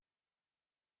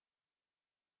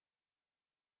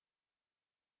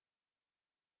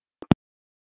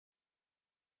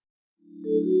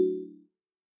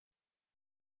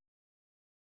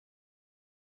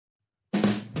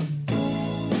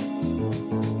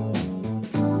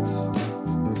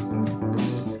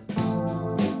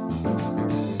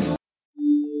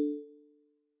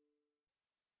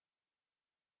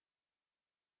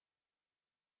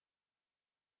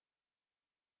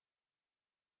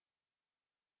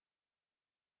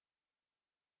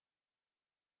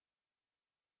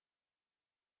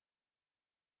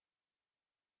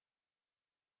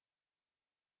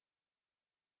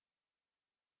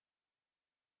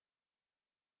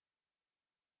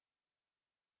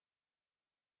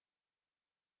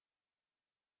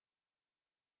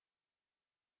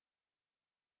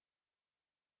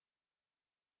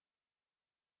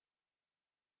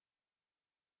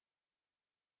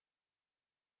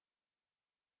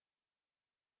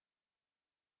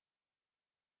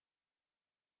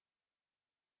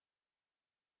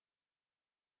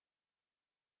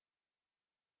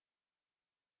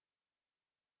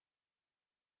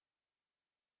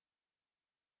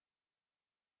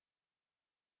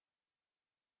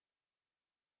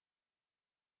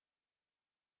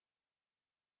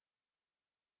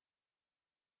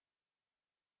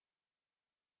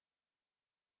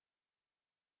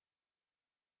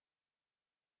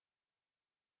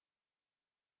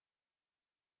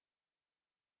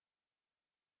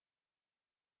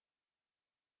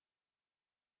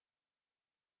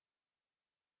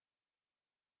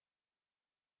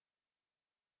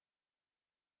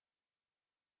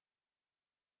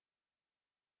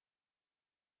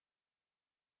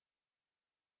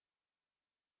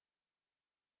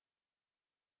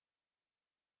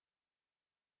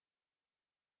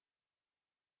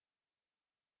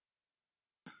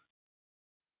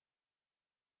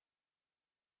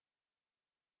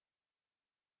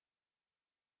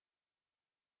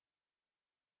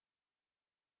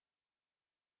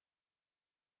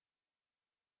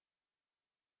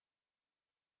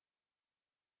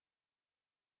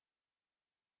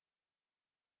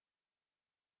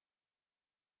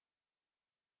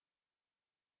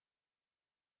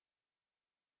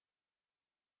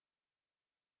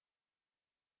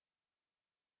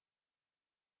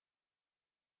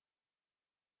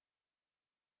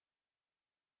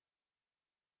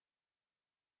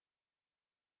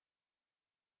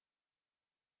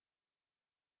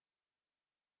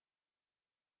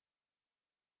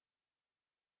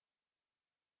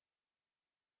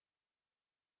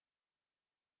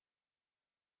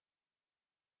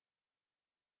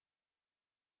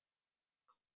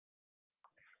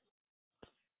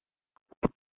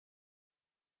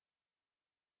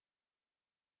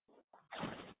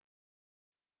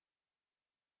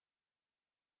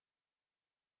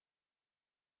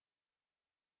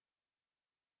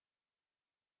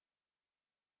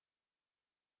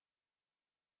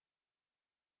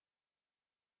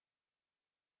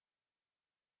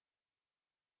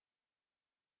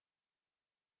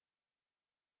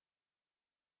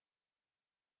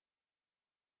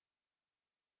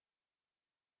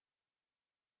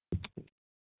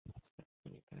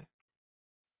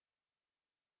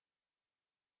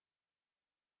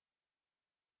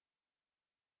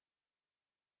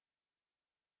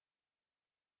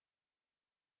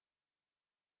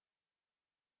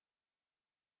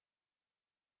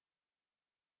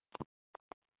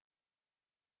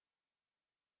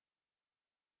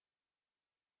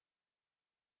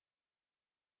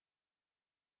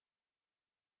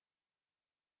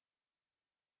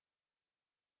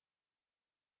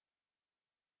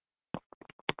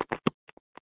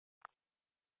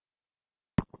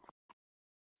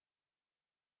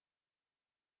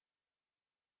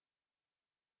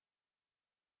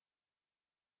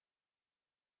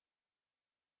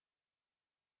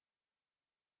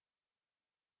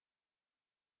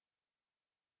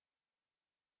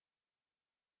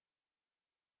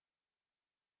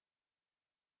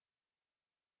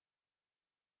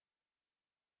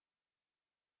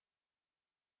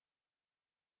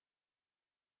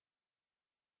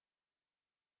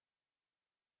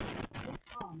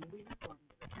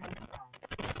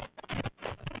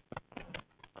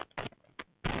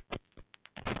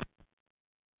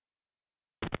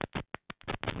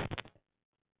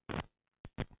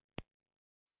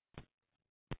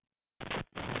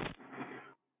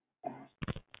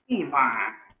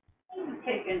Yvonne,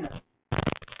 taking the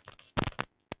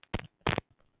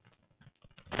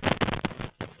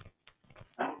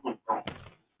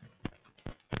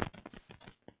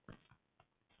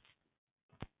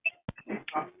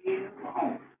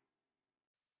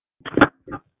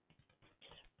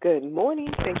Good morning.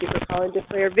 Thank you for calling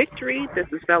Declare Victory. This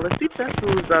is Felicita,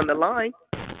 who's on the line.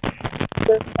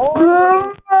 Good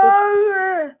morning.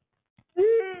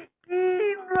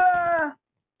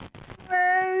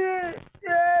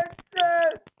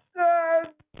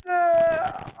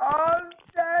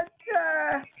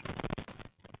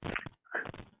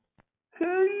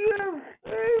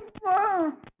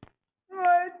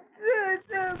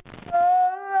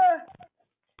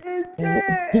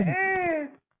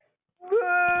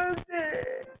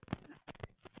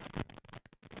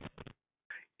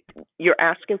 You're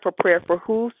asking for prayer for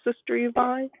who, Sister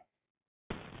Yvonne?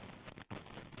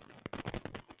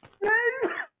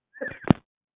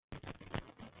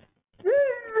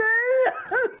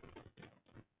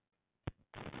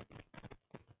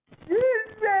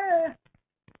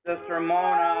 Sister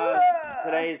Ramona,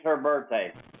 today's her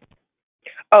birthday.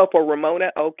 Oh, for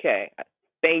Ramona? Okay.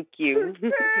 Thank you.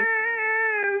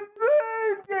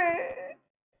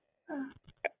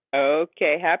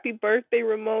 Okay. Happy birthday,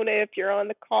 Ramona, if you're on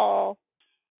the call.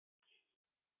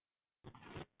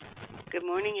 Good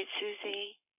morning, it's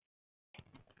Susie.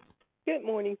 Good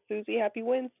morning, Susie. Happy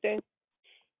Wednesday.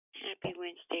 Happy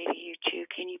Wednesday to you, too.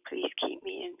 Can you please keep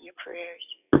me in your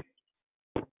prayers?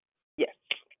 Yes.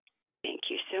 Thank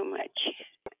you so much.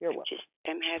 You're welcome.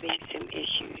 I'm having some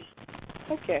issues.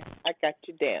 Okay. I got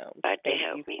you down. Glad to Thank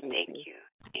help you, me. Susie. Thank you.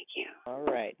 Thank you. All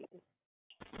righty.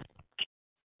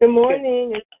 Good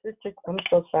morning. It's Sister. I'm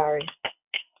so sorry.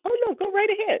 Oh, no. Go right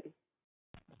ahead.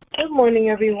 Good morning,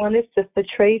 everyone. It's Sister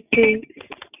Tracy.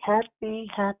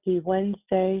 Happy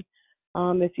Wednesday.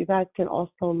 If you guys can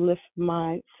also lift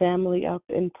my family up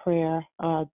in prayer,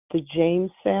 the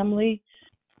James family.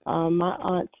 My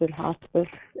aunt's in hospice,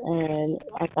 and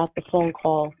I got the phone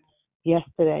call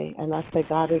yesterday, and I said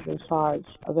God is in charge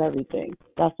of everything.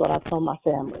 That's what I told my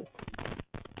family.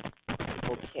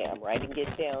 Okay. I'm writing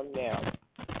it down now.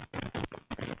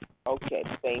 Okay.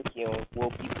 Thank you.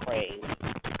 We'll be praying.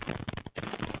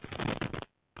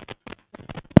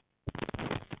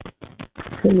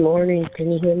 Good morning.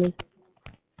 Can you hear me?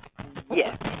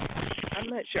 Yes. I'm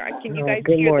not sure. Can you guys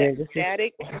Good hear morning. that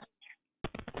static?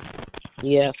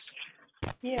 Yes.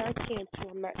 Yeah, I can too.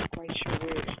 I'm not quite sure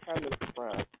where it's coming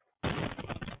from.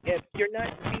 If you're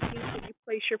not speaking, can you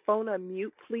place your phone on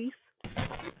mute, please?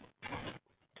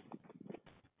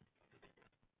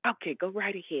 Okay, go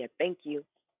right ahead. Thank you.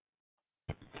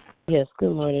 Yes,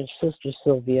 good morning, Sister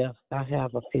Sylvia. I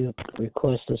have a few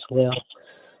requests as well.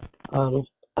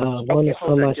 One is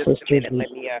for my just a sisters. minute.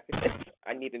 Let me.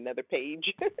 I need another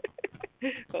page.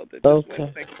 Hold on, just Okay.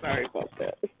 1 second. Sorry about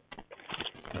that.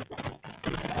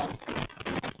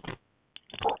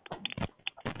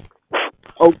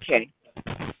 Okay.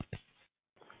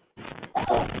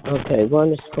 Okay,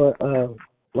 one is for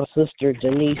my sister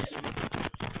Denise.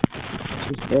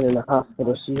 She's been in the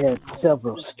hospital. She had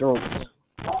several strokes.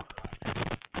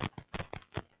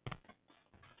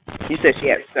 You said she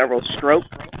had several strokes?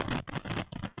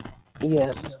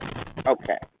 Yes.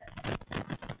 Okay.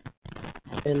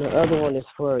 And the other one is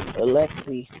for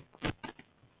Alexi.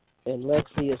 And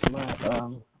Lexi is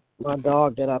my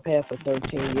dog that I've had for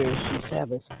 13 years. She's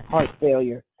having heart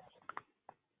failure.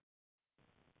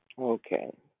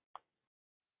 Okay.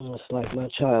 It's like my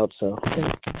child, so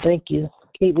thank you.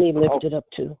 Keep me lifted up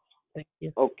too. Thank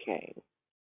you. Okay.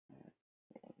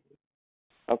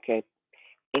 Okay.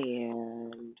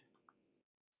 And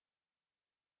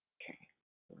okay.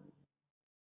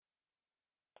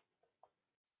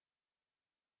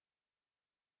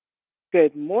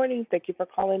 Good morning. Thank you for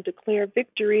calling Declare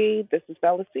Victory. This is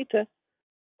Valicita.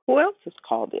 Who else has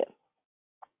called in?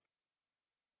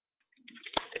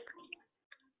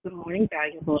 Good morning,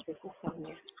 valuable. This is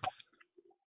Sonia.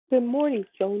 Good morning,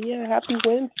 Sonia. Happy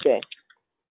Wednesday.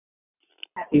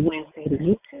 Happy Wednesday to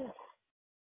you too.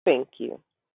 Thank you.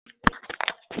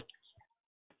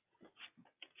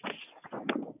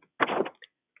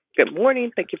 Good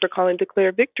morning. Thank you for calling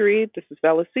Declare Victory. This is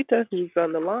Valicita, who's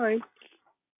on the line.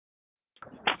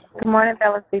 Good morning,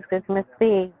 fellas. This is Miss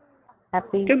B.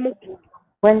 Happy Good morning.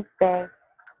 Wednesday.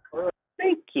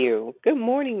 Thank you. Good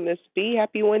morning, Miss B.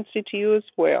 Happy Wednesday to you as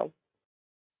well.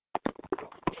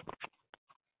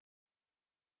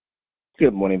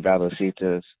 Good morning,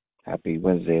 Valicitas. Happy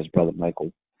Wednesday, it's Brother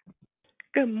Michael.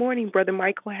 Good morning, Brother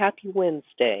Michael. Happy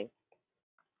Wednesday.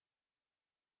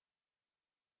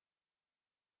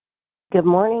 Good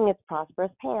morning. It's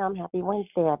Prosperous Pam. Happy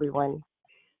Wednesday, everyone.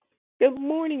 Good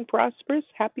morning, Prosperous.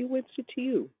 Happy Wednesday to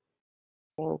you.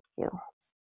 Thank you.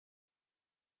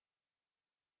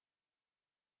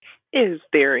 Is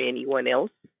there anyone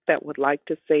else that would like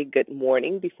to say good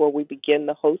morning before we begin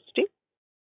the hosting?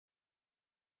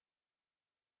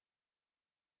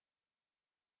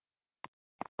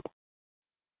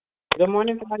 Good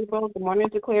morning, valuable. Good morning,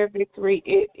 Declare Victory.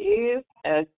 It is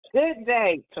a good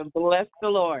day to bless the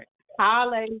Lord.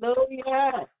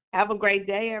 Hallelujah. Have a great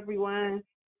day, everyone.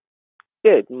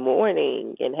 Good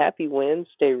morning and happy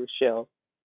Wednesday, Rochelle.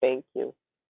 Thank you.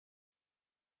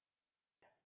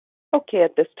 Okay,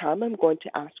 at this time, I'm going to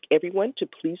ask everyone to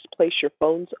please place your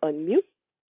phones on mute,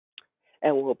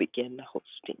 and we'll begin the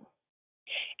hosting.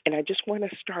 And I just want to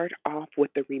start off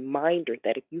with a reminder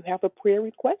that if you have a prayer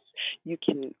request, you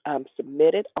can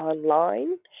submit it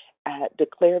online, at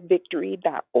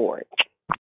declarevictory.org.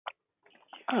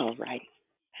 All right.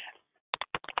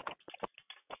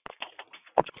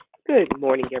 Good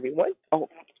morning, everyone. Oh,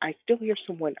 I still hear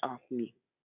someone off mute.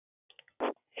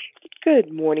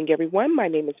 Good morning, everyone. My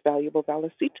name is Valuable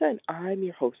Valicita, and I'm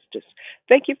your hostess.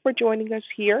 Thank you for joining us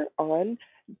here on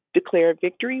Declare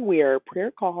Victory. We are a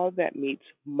prayer call that meets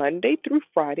Monday through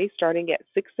Friday, starting at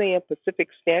 6 a.m. Pacific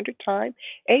Standard Time,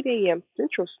 8 a.m.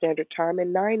 Central Standard Time,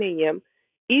 and 9 a.m.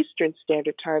 Eastern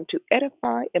Standard Time to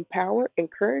edify, empower,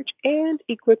 encourage, and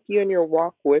equip you in your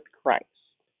walk with Christ.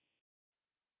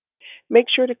 Make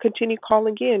sure to continue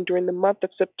calling in during the month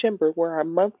of September, where our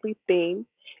monthly theme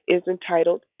is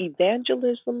entitled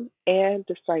Evangelism and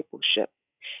Discipleship.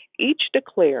 Each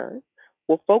declarer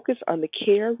will focus on the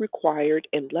care required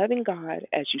in loving God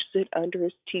as you sit under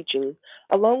his teaching,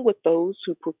 along with those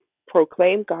who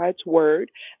proclaim God's word,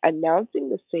 announcing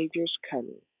the Savior's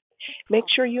coming. Make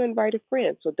sure you invite a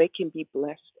friend so they can be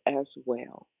blessed as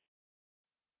well.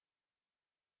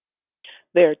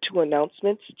 There are two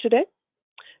announcements today.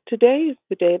 Today is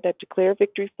the day that Declare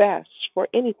Victory fasts for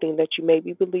anything that you may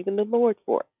be believing the Lord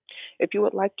for. If you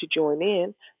would like to join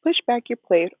in, push back your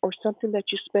plate or something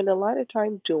that you spend a lot of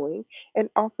time doing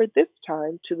and offer this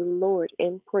time to the Lord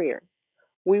in prayer.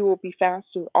 We will be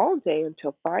fasting all day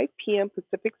until 5 p.m.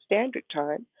 Pacific Standard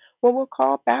Time, when we'll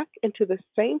call back into the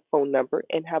same phone number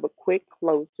and have a quick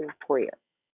closing prayer.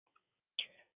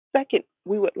 Second,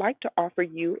 we would like to offer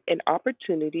you an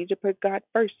opportunity to put God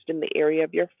first in the area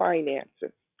of your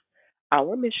finances.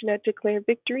 Our mission at Declare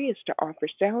Victory is to offer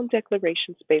sound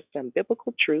declarations based on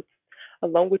biblical truth,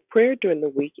 along with prayer during the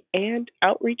week and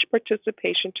outreach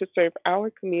participation to serve our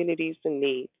communities in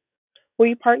need. Will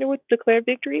you partner with Declare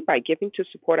Victory by giving to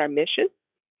support our mission?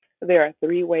 There are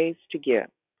 3 ways to give.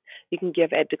 You can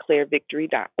give at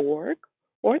declarevictory.org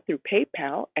or through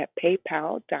PayPal at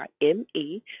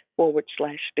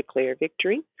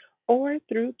paypal.me/declarevictory or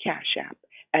through Cash App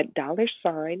at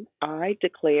 $I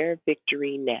Declare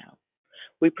Victory Now.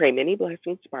 We pray many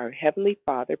blessings by our Heavenly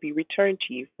Father be returned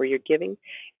to you for your giving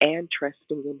and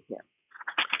trusting in Him.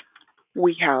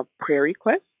 We have prayer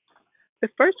requests. The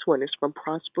first one is from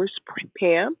Prosperous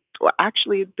Pam. Well,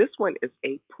 actually, this one is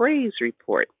a praise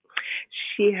report.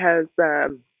 She has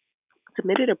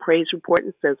submitted a praise report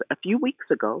and says a few weeks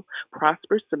ago,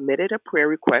 Prosper submitted a prayer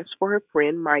request for her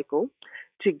friend Michael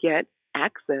to get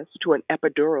access to an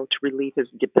epidural to relieve his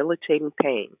debilitating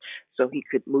pain so he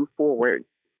could move forward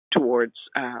towards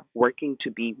working to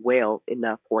be well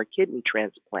enough for a kidney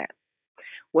transplant.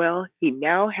 Well, he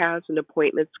now has an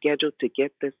appointment scheduled to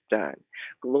get this done.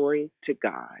 Glory to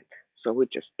God. So we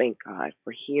just thank God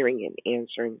for hearing and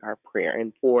answering our prayer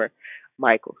and for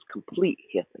Michael's complete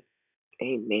healing.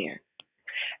 Amen.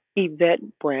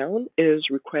 Yvette Brown is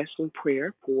requesting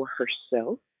prayer for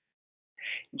herself.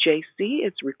 JC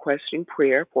is requesting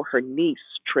prayer for her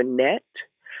niece, Trinette.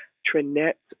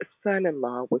 Trinette's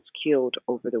son-in-law was killed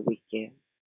over the weekend.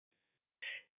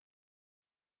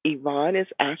 Yvonne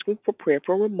is asking for prayer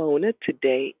for Ramona.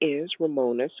 Today is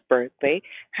Ramona's birthday.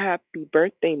 Happy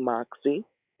birthday, Moxie.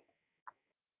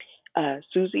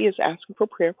 Susie is asking for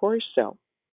prayer for herself.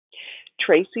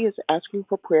 Tracy is asking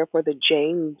for prayer for the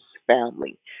James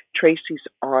family. Tracy's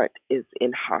aunt is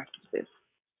in hospice.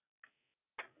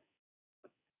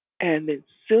 And then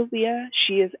Sylvia,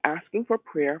 she is asking for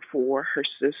prayer for her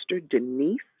sister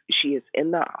Denise. She is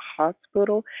in the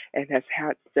hospital and has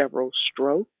had several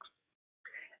strokes.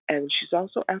 And she's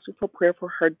also asking for prayer for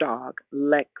her dog,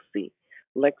 Lexi.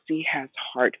 Lexi has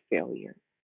heart failure.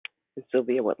 And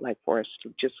Sylvia would like for us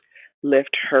to just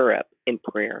lift her up in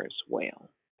prayer as well.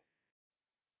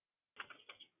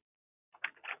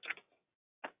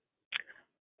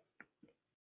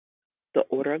 The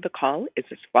order of the call is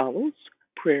as follows.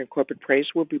 Prayer and corporate praise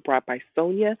will be brought by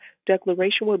Sonia.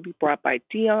 Declaration will be brought by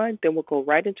Dionne. Then we'll go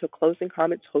right into closing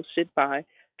comments hosted by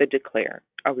the declarer.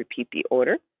 I'll repeat the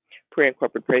order. Prayer and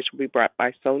corporate praise will be brought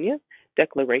by Sonia.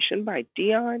 Declaration by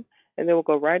Dionne. And then we'll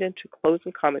go right into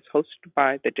closing comments hosted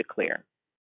by the declarer.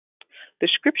 The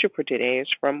scripture for today is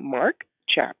from Mark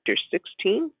chapter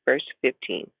 16, verse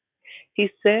 15. He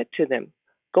said to them,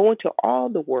 "Go into all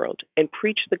the world and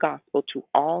preach the gospel to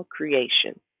all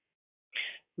creation."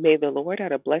 May the Lord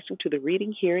add a blessing to the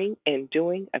reading, hearing, and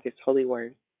doing of his holy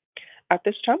word. At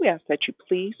this time, we ask that you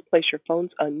please place your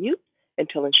phones on mute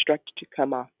until instructed to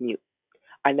come off mute.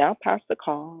 I now pass the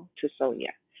call to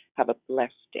Sonia. Have a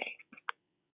blessed day.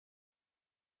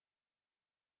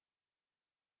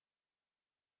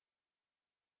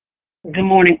 Good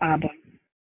morning, Abba.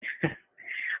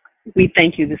 We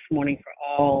thank you this morning for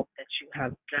all that you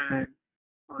have done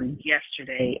on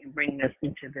yesterday and bringing us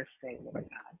into this day, Lord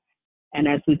God. And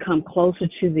as we come closer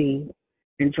to thee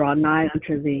and draw nigh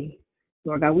unto thee,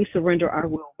 Lord God, we surrender our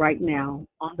will right now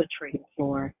on the trading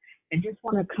floor and just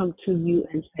want to come to you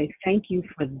and say thank you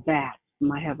for that,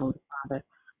 my Heavenly Father.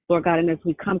 Lord God, and as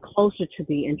we come closer to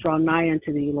thee and draw nigh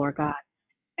unto thee, Lord God,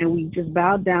 and we just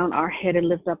bow down our head and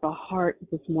lift up a heart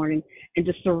this morning and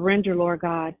just surrender, Lord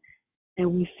God,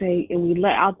 and we say, and we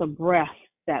let out the breath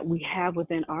that we have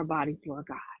within our bodies, Lord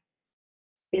God.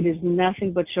 It is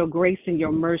nothing but your grace and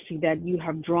your mercy that you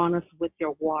have drawn us with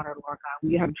your water, Lord God.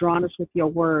 You have drawn us with your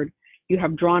word. You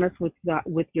have drawn us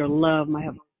with your love, my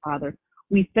Heavenly Father.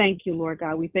 We thank you, Lord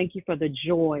God. We thank you for the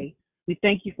joy. We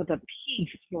thank you for the peace,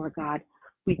 Lord God.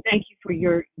 We thank you for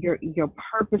your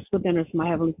purpose within us, my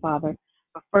Heavenly Father.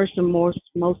 But first and most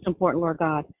important, Lord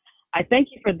God, I thank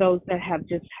you for those that have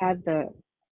just had the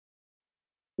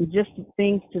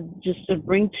things to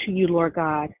bring to you, Lord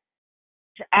God,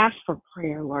 to ask for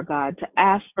prayer, Lord God, to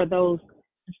ask for those,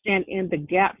 to stand in the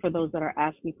gap for those that are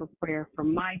asking for prayer. For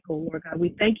Michael, Lord God,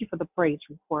 we thank you for the praise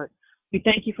report. We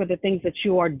thank you for the things that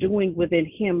you are doing within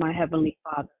him, my Heavenly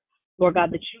Father. Lord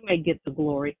God, that you may get the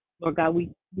glory. Lord God,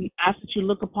 we ask that you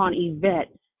look upon Yvette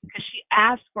because she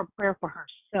asked for prayer for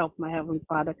herself, my Heavenly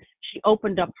Father. She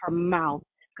opened up her mouth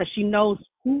because she knows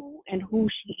who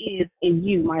she is in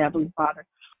you, my Heavenly Father.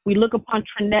 We look upon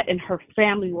Trinette and her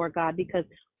family, Lord God, because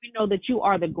we know that you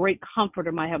are the great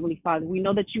comforter, my Heavenly Father. We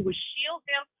know that you will shield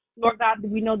them, Lord God.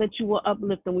 We know that you will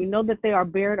uplift them. We know that they are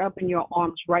buried up in your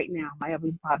arms right now, my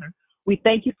Heavenly Father. We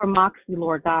thank you for Moxie,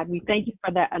 Lord God. We thank you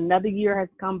for that another year has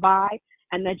come by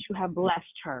and that you have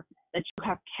blessed her, that you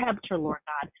have kept her, Lord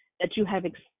God, that you have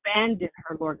expanded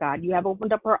her, Lord God. You have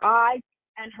opened up her eyes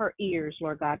and her ears,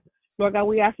 Lord God. Lord God,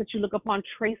 we ask that you look upon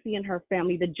Tracy and her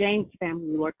family, the James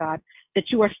family, Lord God, that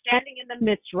you are standing in the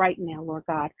midst right now, Lord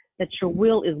God, that your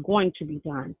will is going to be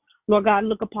done. Lord God,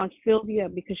 look upon Sylvia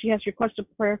because she has requested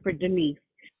prayer for Denise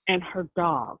and her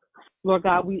dog. Lord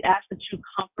God, we ask that you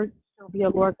comfort Sylvia,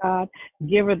 Lord God.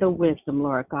 Give her the wisdom,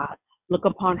 Lord God. Look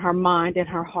upon her mind and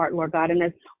her heart, Lord God. And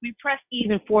as we press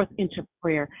even forth into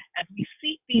prayer, as we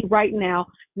seek thee right now,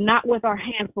 not with our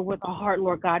hands, but with our heart,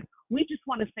 Lord God, we just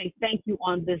want to say thank you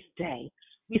on this day.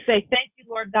 We say thank you,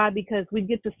 Lord God, because we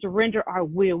get to surrender our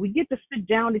will. We get to sit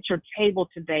down at your table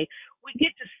today. We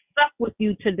get to sup with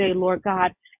you today, Lord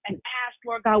God, and ask,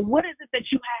 Lord God, what is it that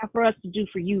you have for us to do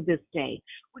for you this day?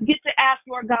 We get to ask,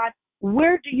 Lord God,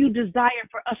 where do you desire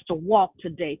for us to walk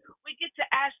today? We get to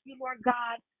ask you, Lord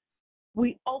God,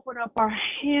 we open up our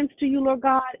hands to you, Lord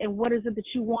God, and what is it that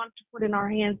you want to put in our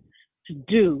hands to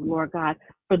do, Lord God,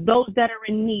 for those that are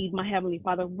in need, my Heavenly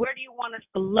Father? Where do you want us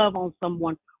to love on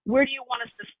someone? Where do you want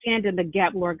us to stand in the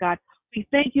gap, Lord God? We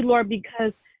thank you, Lord,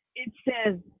 because it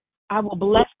says, I will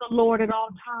bless the Lord at all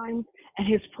times, and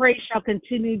his praise shall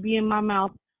continue to be in my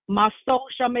mouth. My soul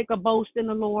shall make a boast in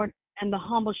the Lord, and the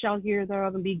humble shall hear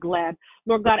thereof and be glad.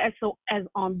 Lord God, as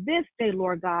on this day,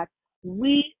 Lord God,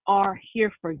 we are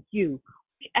here for you.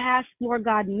 We ask, Lord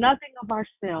God, nothing of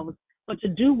ourselves, but to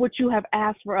do what you have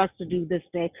asked for us to do this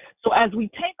day. So as we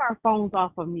take our phones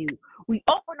off of mute, we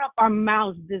open up our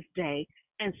mouths this day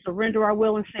and surrender our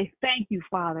will and say, thank you,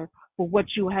 Father, for what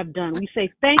you have done. We say,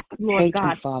 thank you, Lord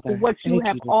God, for what you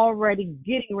have already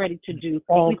getting ready to do.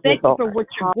 We thank you for what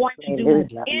you're going to do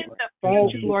in the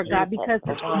future, Lord God, because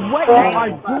what you are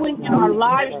doing in our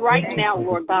lives right now,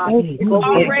 Lord God, is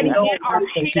already in our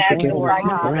hands, Lord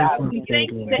God. We thank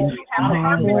you that you have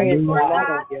heard, Lord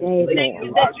God. We thank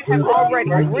you that you have already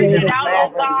written it out,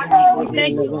 oh God. We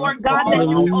thank you, Lord God, that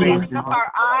you opened up our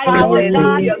eyes, Lord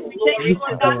God. We thank you,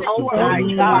 Lord God, that you are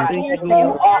God.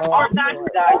 You are our God.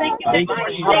 Thank you that you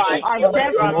are shaping our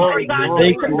destiny, Lord God.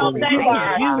 To know that it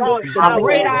is you, the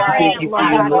great I am,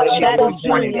 Lord God. That is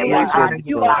you, Lord God.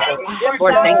 You are,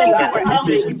 Lord God, that you are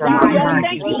helping God.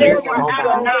 Thank you that you are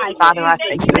Adonai. Father, I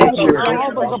thank you that you are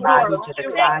Jehovah Gabor.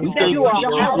 Thank you that you are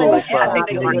Jehovah.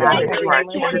 Thank you that you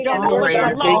are Jehovah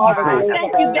Shalom.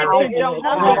 Thank you that you're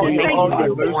Jehovah. Thank you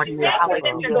that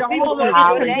you're Jehovah.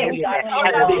 Thank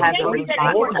you that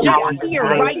you are here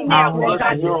right now, Lord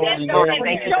God. Thank you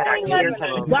for showing us,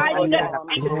 guiding us,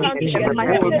 and my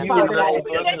Heavenly Father.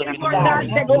 Thank you, Lord God,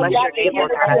 that you are able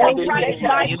to try to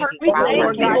guide her people,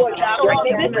 Lord God. So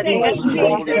this day, as we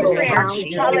go to prayer,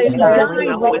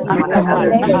 hallelujah, Lord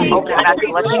God,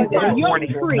 your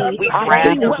tree, we pray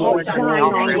what will shine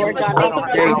on, Lord God.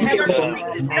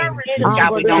 God,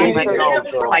 we don't let go.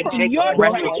 Like Jacob,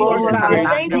 Lord God.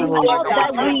 Thank you, Lord all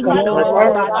that we need,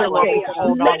 Lord God, to let you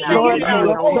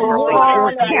know the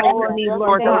war enemy,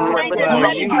 Lord God. Lord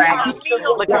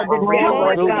God, the devil,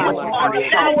 Lord God.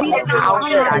 How we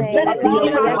let us be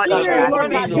in our spirit,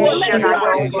 Lord God.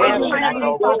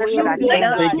 Let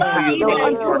us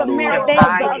until the marriage of the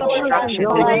other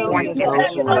person.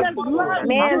 Let us love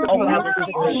man to love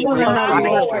one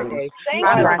another. Thank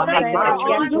you, I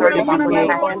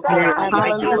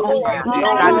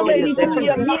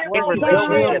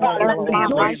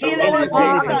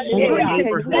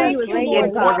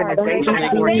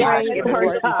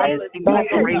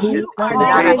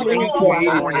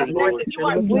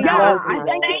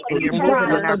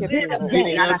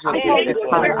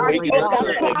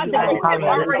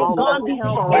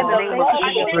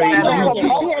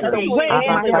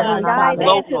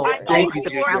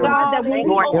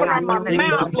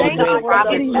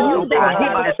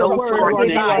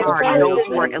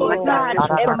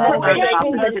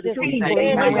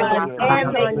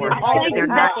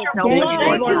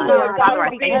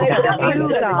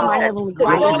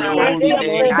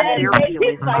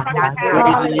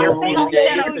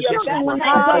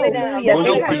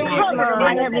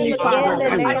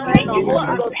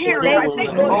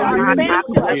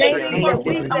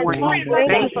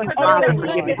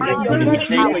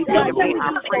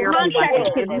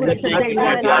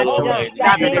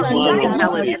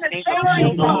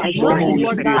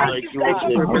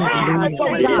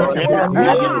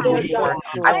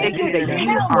thank you that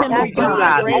you are,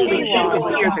 God, only you can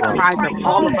hear the cries of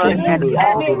all of us and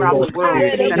all throughout the world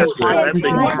that are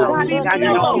silently now. God, you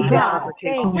don't need the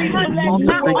conversation.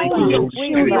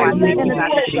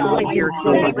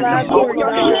 Also,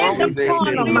 thank you, God,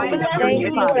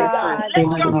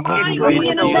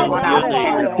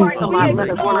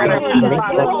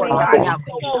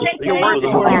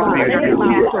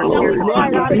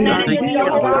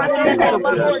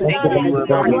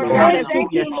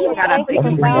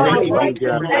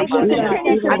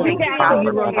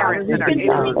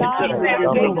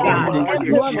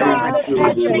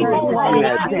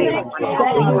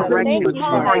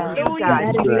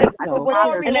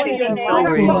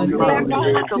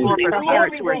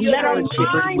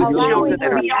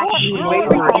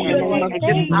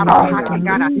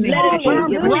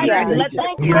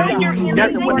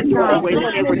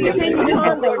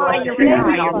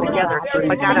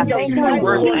 I thank you, God, that you will hear even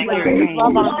the most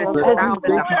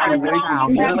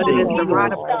but it is the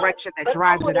rod of correction that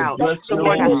drives it out. So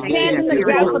Lord, I thank you that there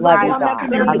is a rise up,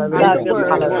 there is a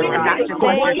word, and not just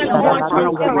like this,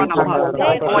 run amok,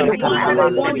 or to climb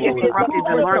to be disrupted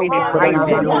and learning and writing,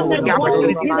 the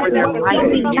opportunity for their life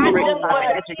to be written by the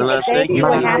education you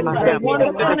have for them, the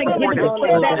support and administrators,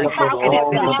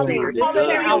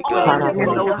 counselors,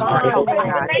 and those who are helping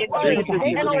God. In Jesus'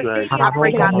 name, I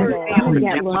pray God that families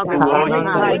and mothers all the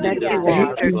time that you will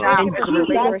use their jobs to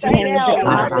relate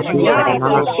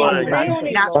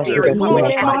not fearing what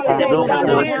would happen to them,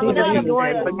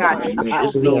 but God,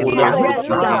 hallelujah,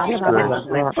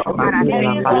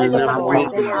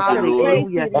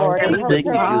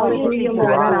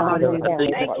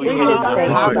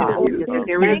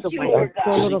 there is a way, and there is a way.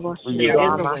 You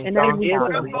are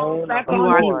the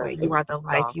way, you are the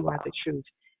life, you are the truth.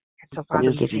 So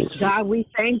Father, God, we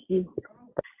thank you.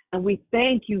 And we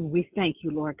thank you,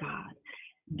 Lord God.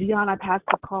 Dionne, I pass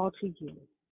the call to you.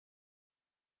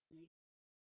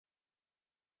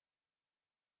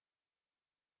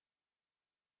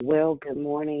 Well, good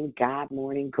morning, God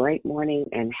morning, great morning,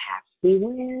 and happy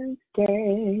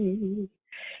Wednesday.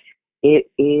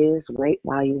 It is Wait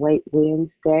While You Wait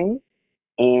Wednesday,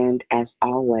 and as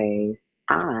always,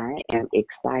 I am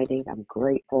excited. I'm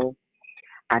grateful.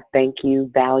 I thank you,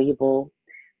 Valuable.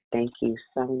 Thank you,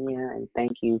 Sonia, and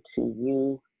thank you to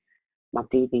you, my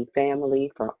DB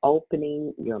family, for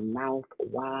opening your mouth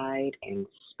wide and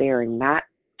sparing not.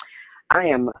 I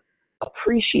am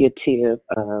appreciative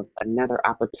of another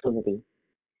opportunity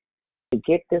to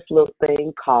get this little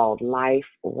thing called life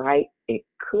right. It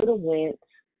could have went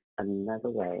another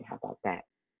way. How about that?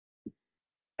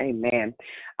 Amen.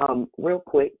 Real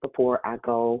quick before I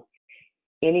go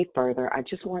any further, I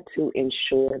just want to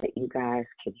ensure that you guys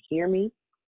can hear me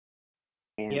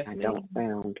and I don't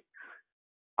sound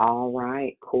all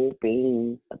right. Cool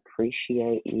beans.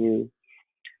 Appreciate you.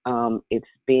 It's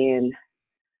been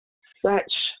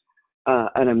such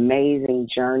an amazing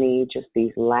journey just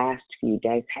these last few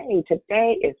days. Hey,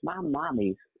 today is my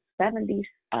mommy's 72nd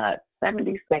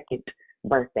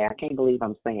birthday. I can't believe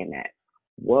I'm saying that.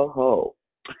 Whoa.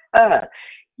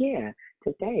 Yeah,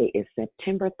 today is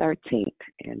September 13th,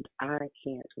 and I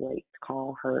can't wait to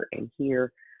call her and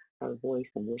hear her voice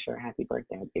and wish her a happy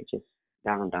birthday. It just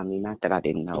dawned on me. Not that I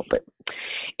didn't know, but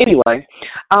anyway,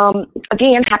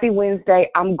 again, happy Wednesday.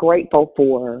 I'm grateful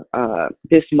for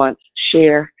this month's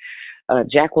share.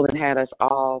 Jacqueline had us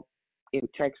all in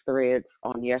text threads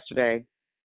on yesterday,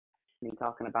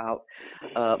 talking about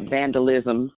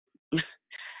vandalism,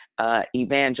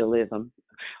 evangelism,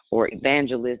 or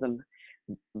evangelism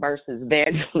versus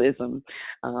vandalism.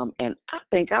 And I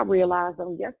think I realized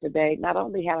on yesterday, not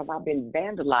only have I been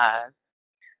vandalized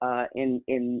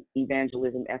in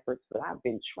evangelism efforts, but I've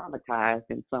been traumatized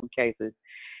in some cases.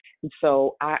 And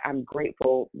so I'm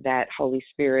grateful that Holy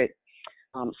Spirit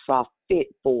saw fit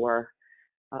for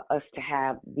us to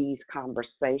have these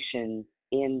conversations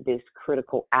in this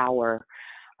critical hour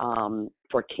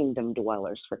for kingdom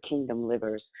dwellers, for kingdom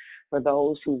livers, for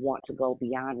those who want to go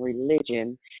beyond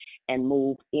religion and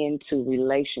move into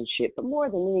relationship. But more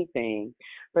than anything,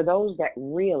 for those that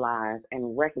realize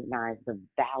and recognize the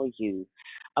value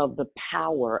of the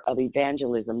power of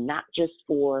evangelism, not just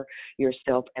for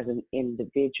yourself as an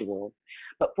individual,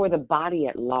 but for the body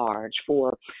at large,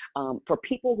 for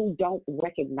people who don't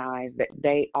recognize that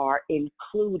they are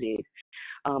included,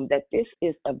 that this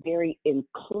is a very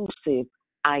inclusive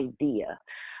idea,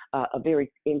 a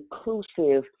very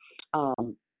inclusive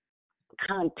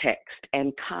context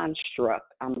and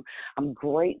construct. I'm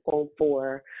grateful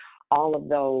for all of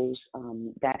those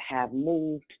that have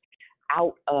moved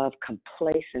out of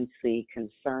complacency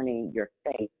concerning your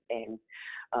faith, and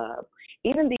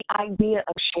even the idea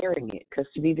of sharing it, because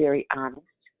to be very honest,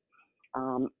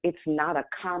 it's not a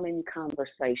common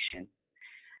conversation.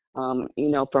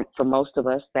 For most of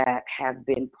us that have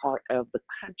been part of the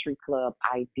country club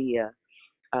idea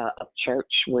of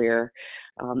church, where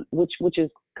which is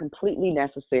completely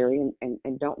necessary,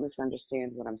 and don't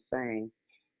misunderstand what I'm saying.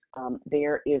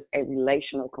 There is a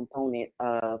relational component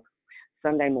of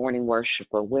Sunday morning worship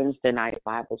or Wednesday night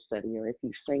Bible study, or if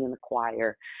you sing in the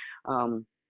choir,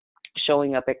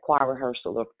 showing up at choir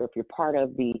rehearsal, or if you're part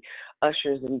of the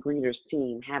ushers and greeters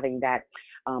team, having that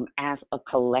as a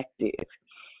collective.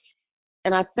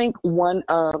 And I think one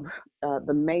of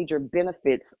the major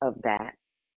benefits of that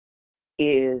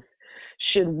is,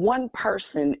 should one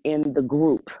person in the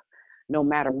group, no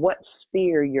matter what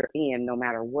sphere you're in, no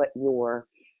matter what your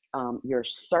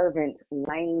servant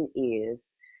lane is,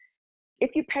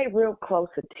 if you pay real close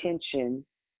attention,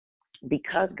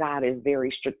 because God is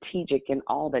very strategic in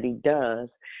all that he does,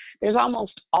 there's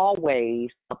almost always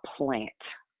a plant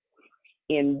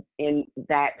in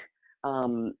that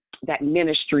that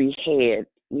ministry head,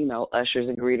 ushers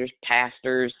and greeters,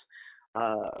 pastors,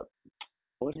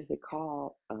 what is it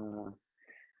called?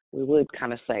 We would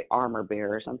kind of say armor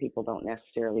bearer. Some people don't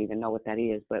necessarily even know what that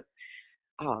is, but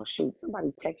oh shoot,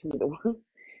 somebody text me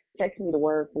the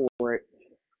word for it.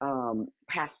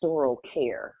 Pastoral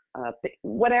care,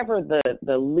 whatever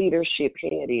the leadership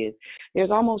head is, there's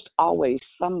almost always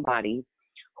somebody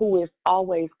who is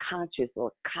always conscious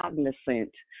or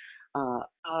cognizant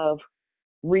of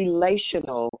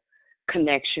relational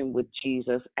connection with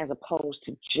Jesus, as opposed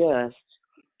to just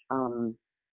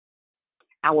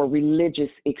our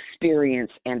religious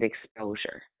experience and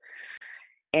exposure.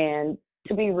 And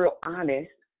to be real honest,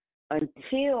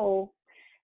 until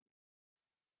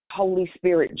Holy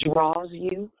Spirit draws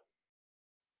you,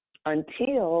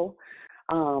 until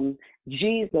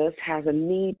Jesus has a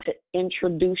need to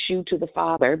introduce you to the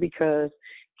Father, because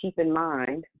keep in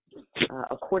mind,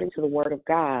 according to the Word of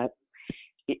God,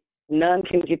 none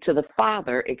can get to the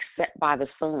Father except by the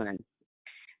Son.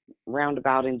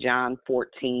 Roundabout in John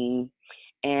 14,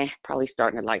 and probably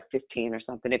starting at like 15 or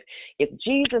something. If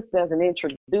Jesus doesn't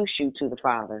introduce you to the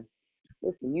Father,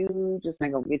 listen, you just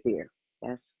ain't gonna get there.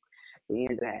 That's the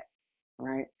end of that,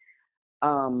 right?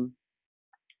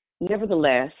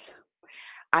 Nevertheless,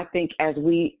 I think as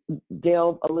we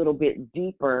delve a little bit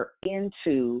deeper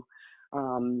into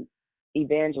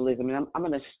evangelism, and I'm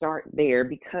going to start there,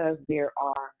 because there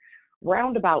are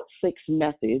round about 6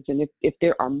 methods, and if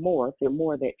there are more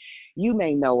that you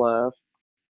may know of,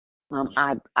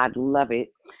 I'd love it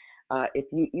if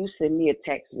you send me a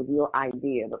text with your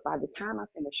idea. But by the time I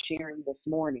finish sharing this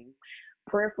morning,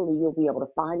 prayerfully you'll be able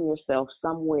to find yourself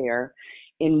somewhere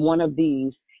in one of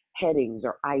these headings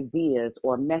or ideas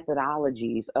or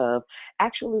methodologies of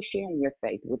actually sharing your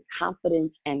faith with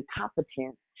confidence and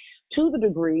competence, to the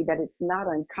degree that it's not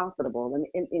uncomfortable.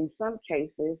 And in some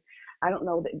cases, I don't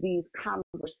know that these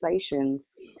conversations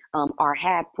are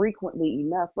had frequently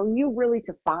enough for you really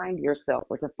to find yourself,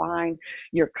 or to find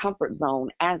your comfort zone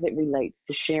as it relates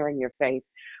to sharing your faith,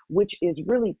 which is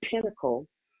really pinnacle.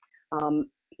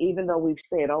 Even though we've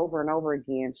said over and over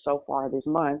again so far this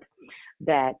month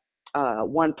that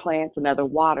one plants, another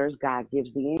waters, God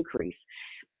gives the increase.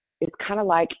 it's kind of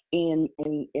like in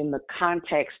the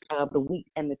context of the wheat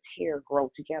and the tear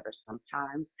grow together.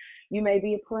 Sometimes you may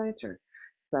be a planter,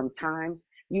 sometimes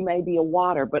you may be a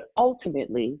water, but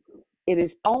ultimately it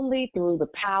is only through the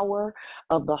power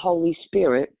of the Holy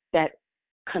Spirit that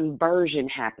conversion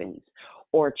happens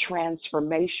or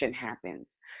transformation happens,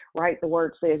 right? The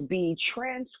word says, be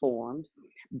transformed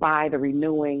by the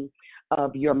renewing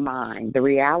of your mind. The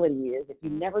reality is, if you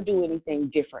never do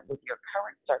anything different with your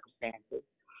current circumstances,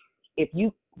 if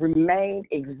you remain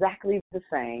exactly the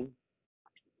same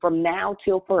from now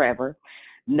till forever,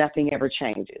 nothing ever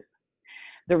changes.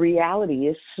 The reality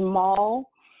is small,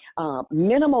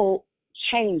 minimal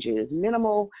changes,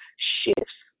 minimal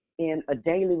shifts in a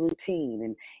daily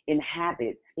routine, in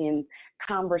habits, in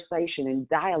conversation, in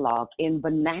dialogue, in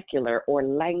vernacular or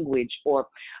language, or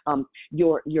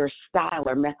your style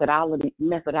or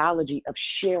methodology of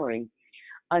sharing,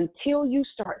 until you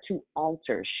start to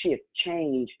alter, shift,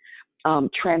 change,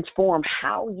 transform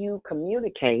how you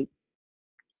communicate,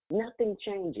 nothing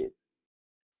changes,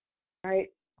 right?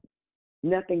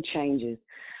 Nothing changes.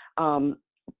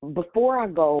 Before I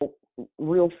go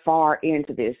real far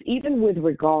into this, even with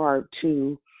regard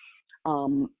to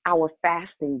our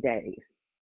fasting days,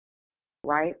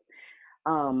 right?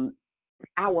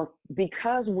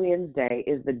 Because Wednesday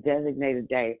is the designated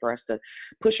day for us to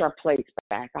push our plates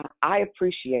back, I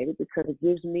appreciate it because it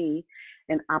gives me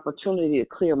an opportunity to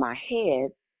clear my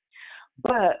head.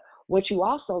 But what you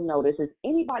also notice is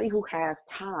anybody who has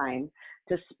time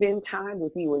to spend time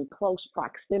with you in close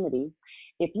proximity,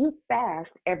 if you fast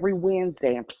every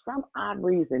Wednesday, and for some odd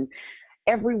reason,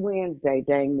 every Wednesday,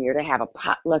 dang near, they have a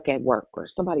potluck at work, or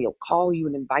somebody will call you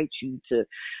and invite you to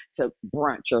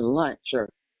brunch or lunch, or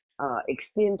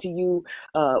extend to you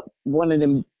one of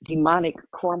them demonic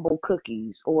crumble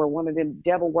cookies, or one of them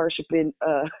devil-worshiping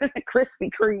Krispy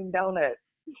Kreme donuts,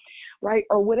 right?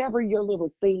 Or whatever your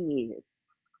little thing is.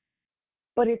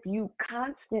 But if you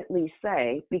constantly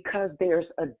say, because there's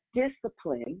a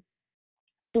discipline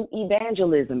to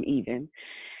evangelism even,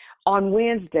 on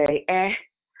Wednesday, I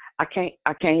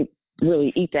can't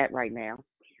really eat that right now.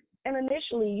 And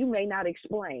initially you may not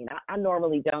explain. I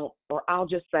normally don't, or I'll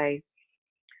just say,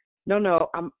 no,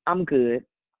 I'm good.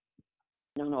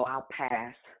 No, I'll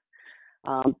pass.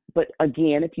 But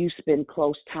again, if you spend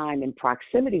close time in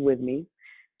proximity with me,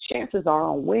 chances are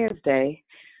on Wednesday,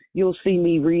 you'll see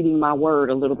me reading my word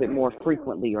a little bit more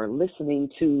frequently, or listening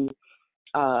to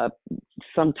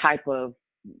some type of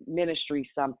ministry,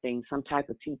 some type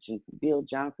of teaching, Bill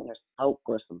Johnson or Spoke,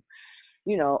 or some,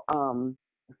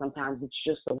 sometimes it's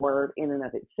just a word in and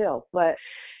of itself. But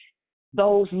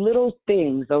those little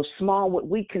things, those small, what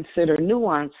we consider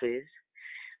nuances,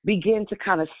 begin to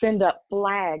kind of send up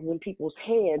flags in people's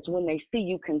heads when they see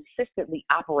you consistently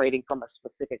operating from a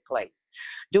specific place,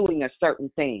 doing a certain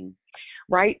thing,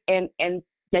 right? And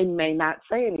they may not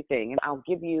say anything. And I'll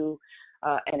give you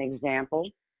an example.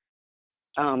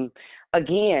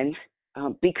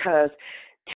 Because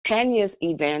Tanya's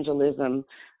evangelism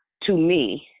to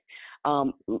me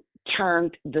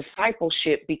turned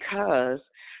discipleship, because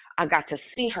I got to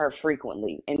see her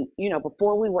frequently. And,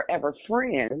 before we were ever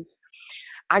friends,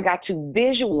 I got to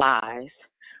visualize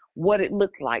what it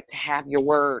looked like to have your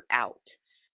word out.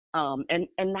 And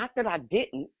not that I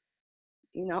didn't,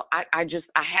 I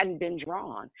hadn't been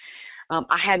drawn.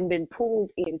 I hadn't been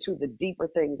pulled into the deeper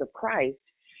things of Christ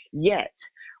yet,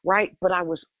 right? But I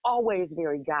was always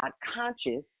very God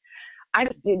conscious. I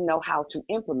just didn't know how to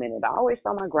implement it. I always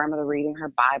saw my grandmother reading her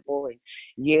Bible, and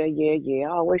yeah.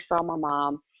 I always saw my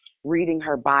mom reading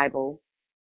her Bible.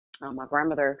 My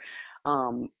grandmother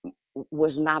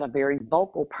was not a very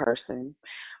vocal person,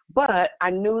 but I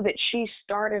knew that she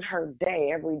started her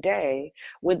day every day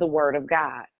with the Word of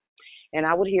God. And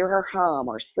I would hear her hum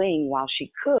or sing while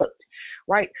she cooked,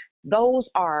 right? Those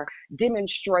are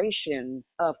demonstrations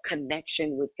of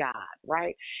connection with God,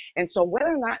 right? And so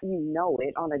whether or not you know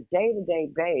it, on a day-to-day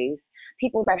basis,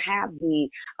 people that have the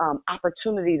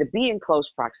opportunity to be in close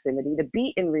proximity, to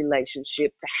be in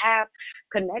relationship, to have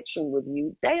connection with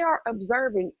you, they are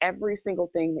observing every single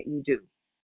thing that you do.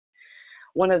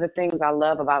 One of the things I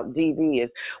love about DV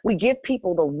is we give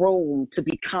people the room to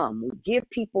become. We give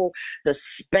people the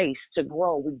space to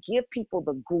grow. We give people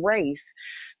the grace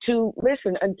to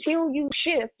listen. Until you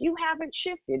shift, you haven't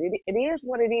shifted. It is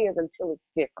what it is until it's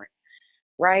different,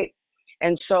 right?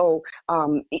 And so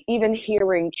even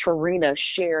hearing Trina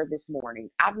share this morning,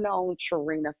 I've known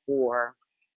Trina for,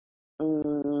 I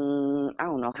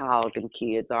don't know how old them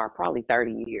kids are, probably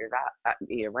 30 years,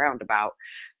 around about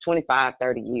 25,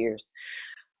 30 years.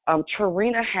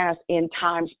 Trina has in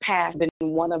times past been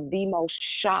one of the most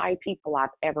shy people I've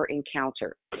ever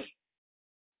encountered.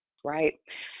 right?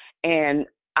 And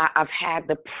I've had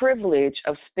the privilege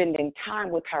of spending time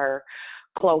with her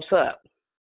close up.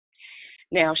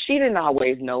 Now, she didn't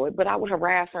always know it, but I would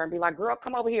harass her and be like, girl,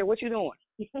 come over here. What you doing?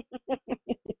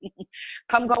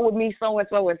 Come go with me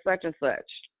so-and-so and such,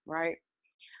 right?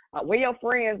 Where your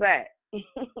friends at?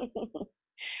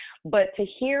 But to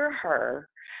hear her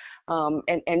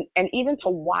and even to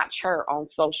watch her on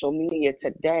social media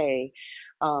today,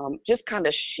 just kind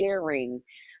of sharing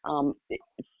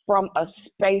from a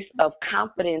space of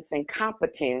confidence and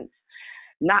competence,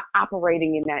 not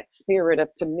operating in that spirit of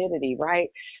timidity, right?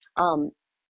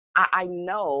 I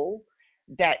know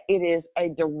that it is a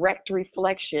direct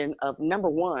reflection of, number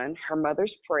one, her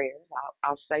mother's prayers.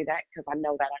 I'll say that because I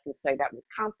know that I can say that with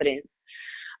confidence.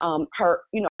 Her,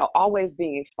 always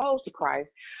being exposed to Christ,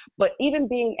 but even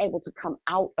being able to come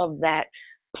out of that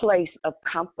place of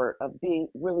comfort, of being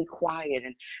really quiet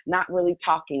and not really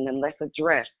talking unless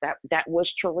addressed. That was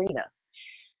Trina.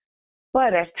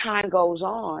 But as time goes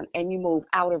on and you move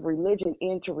out of religion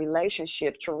into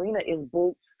relationship, Trina is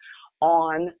boots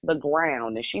on the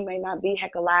ground. And she may not be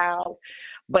heck loud,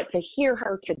 but to hear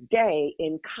her today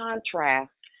in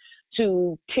contrast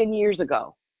to 10 years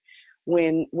ago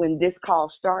when this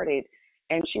call started,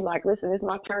 and she like, listen, it's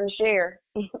my turn to share.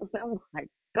 I'm like,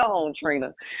 go on,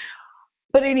 Trina.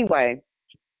 But anyway,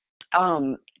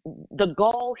 the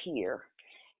goal here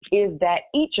is that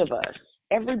each of us,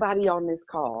 everybody on this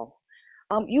call,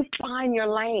 you find your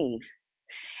lane.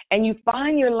 And you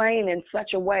find your lane in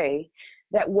such a way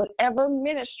that whatever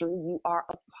ministry you are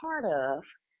a part of,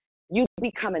 you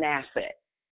become an asset,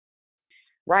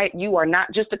 right? You are not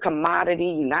just a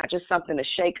commodity. You're not just something to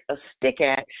shake a stick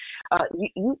at.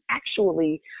 You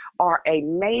actually are a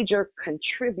major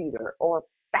contributor or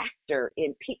factor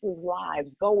in people's lives,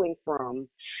 going from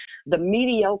the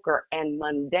mediocre and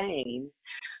mundane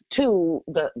to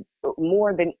the,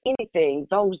 more than anything,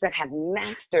 those that have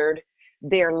mastered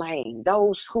their lane,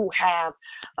 those who have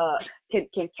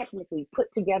can technically put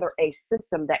together a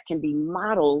system that can be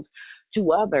modeled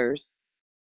to others,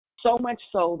 so much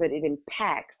so that it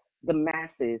impacts the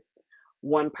masses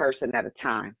one person at a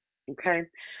time. Okay,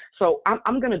 so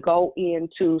I'm going to go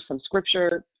into some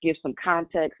scripture, give some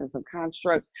context and some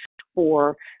constructs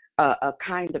for a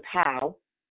kind of how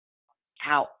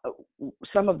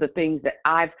some of the things that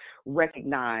I've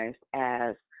recognized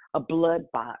as a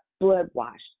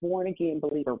blood-washed, born-again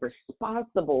believer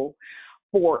responsible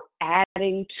for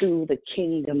adding to the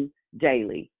kingdom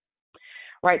daily,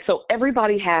 right? So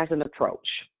everybody has an approach.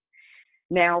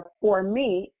 Now, for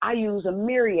me, I use a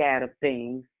myriad of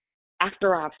things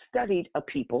after I've studied a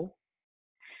people.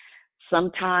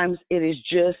 Sometimes it is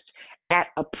just at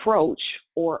approach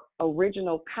or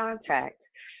original contact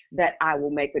that I will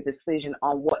make a decision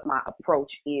on what my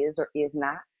approach is or is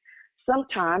not.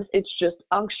 Sometimes it's just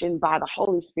unctioned by the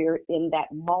Holy Spirit in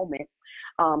that moment,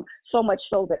 so much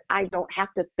so that I don't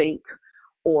have to think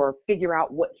or figure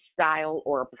out what style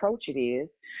or approach it is.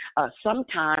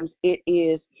 Sometimes it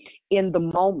is in the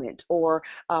moment or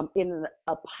in an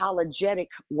apologetic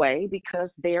way, because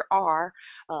there are,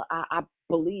 I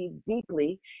believe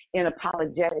deeply in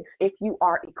apologetics, if you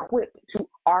are equipped to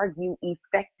argue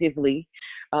effectively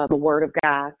the Word of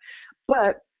God.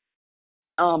 But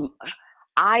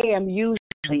I am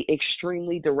usually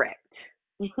extremely direct,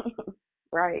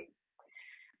 right?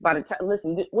 By the time,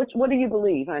 listen, what do you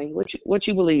believe, honey? What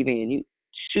you believe in? You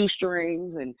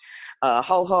shoestrings and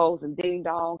ho-hos and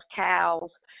ding-dongs, cows.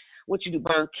 What you do,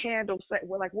 burn candles?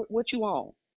 Well, like, what you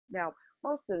on? Now,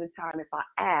 most of the time, if I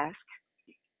ask,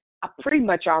 I pretty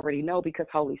much already know because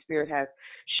Holy Spirit has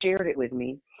shared it with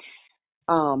me.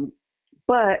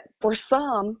 But for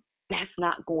some, that's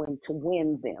not going to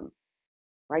win them,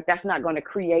 right? That's not going to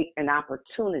create an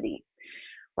opportunity,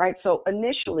 right? So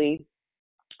initially,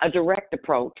 a direct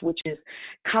approach, which is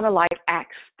kind of like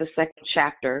Acts, the 2nd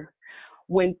chapter,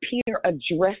 when Peter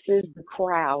addresses the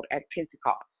crowd at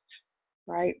Pentecost,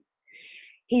 right?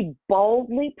 He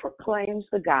boldly proclaims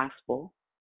the gospel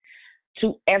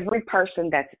to every person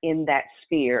that's in that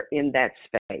sphere, in that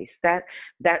space.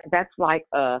 That's like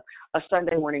a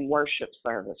Sunday morning worship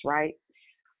service, right?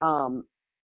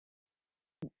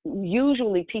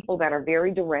 Usually people that are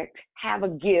very direct have a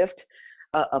gift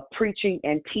of preaching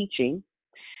and teaching.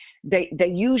 They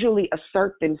usually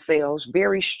assert themselves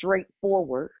very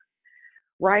straightforward,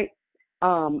 right?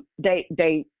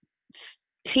 They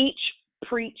teach,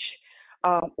 preach,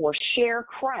 or share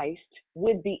Christ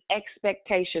with the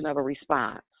expectation of a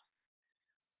response.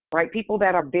 right? People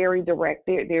that are very direct,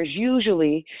 there's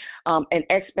usually an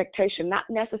expectation, not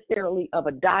necessarily of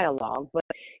a dialogue, but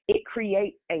it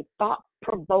creates a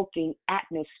thought-provoking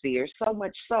atmosphere, so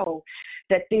much so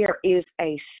that there is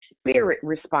a spirit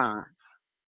response,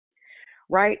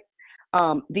 right?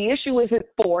 The issue isn't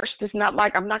forced. It's not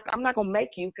like I'm not going to make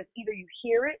you, because either you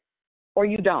hear it or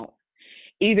you don't.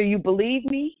 Either you believe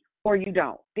me or you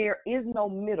don't. There is no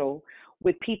middle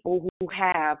with people who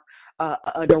have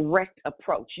a direct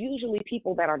approach. Usually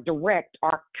people that are direct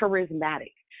are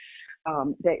charismatic.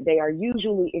 They are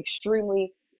usually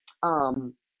extremely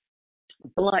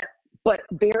blunt, but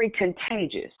very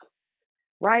contagious,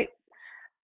 right?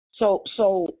 So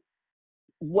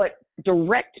what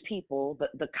direct people,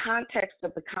 the context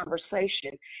of the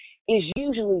conversation is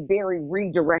usually very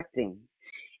redirecting.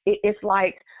 It's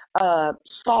like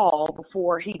Saul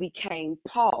before he became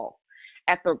Paul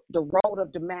at the road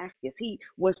of Damascus. He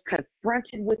was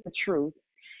confronted with the truth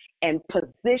and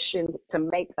positioned to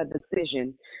make a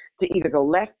decision to either go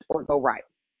left or go right,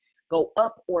 go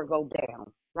up or go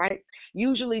down, right?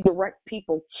 Usually direct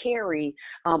people carry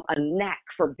a knack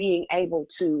for being able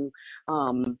to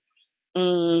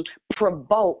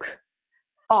provoke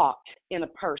thought in a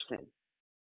person,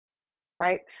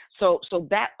 right? So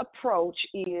that approach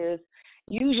is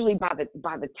usually by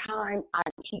the time I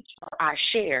teach or I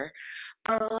share,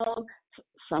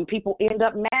 some people end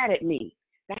up mad at me.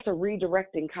 That's a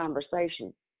redirecting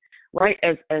conversation, right?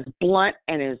 As blunt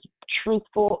and as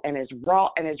truthful and as raw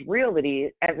and as real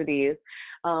as it is,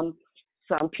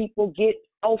 some people get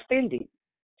offended,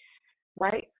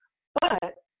 right?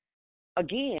 But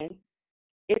again,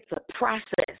 it's a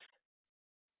process.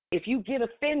 If you get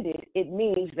offended, it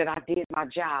means that I did my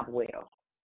job well,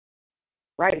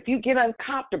 right? If you get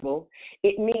uncomfortable,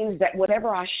 it means that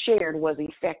whatever I shared was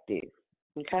effective,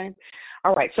 okay?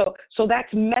 All right, so that's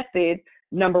method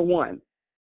number one.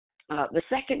 The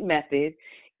second method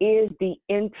is the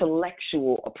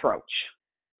intellectual approach,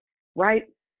 right?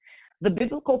 The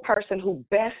biblical person who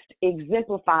best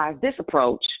exemplifies this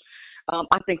approach,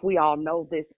 I think we all know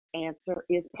this answer,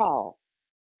 is Paul,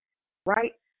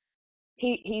 right?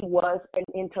 He was an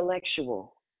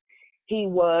intellectual. He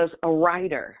was a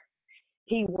writer.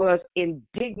 He was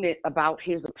indignant about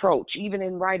his approach, even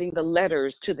in writing the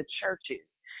letters to the churches.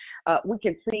 We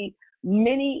can see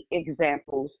many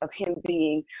examples of him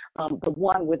being the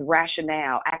one with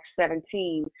rationale. Acts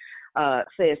 17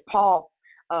 says Paul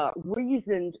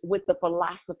reasoned with the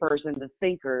philosophers and the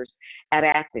thinkers at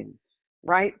Athens,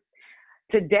 right?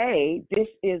 Today, this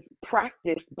is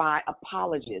practiced by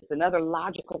apologists and other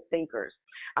logical thinkers.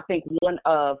 I think one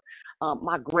of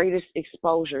my greatest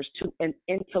exposures to an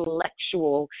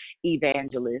intellectual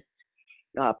evangelist,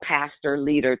 pastor,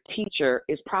 leader, teacher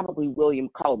is probably William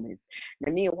Coleman.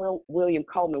 Now, me and William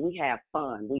Coleman, we have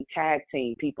fun. We tag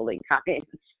team people in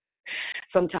comments.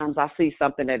 Sometimes I see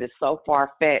something that is so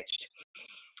far-fetched.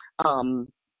 And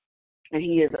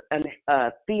he is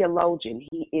a theologian.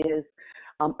 He is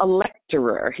a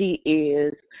lecturer. He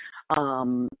is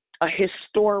a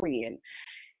historian.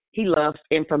 He loves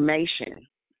information.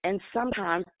 And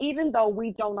sometimes, even though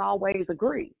we don't always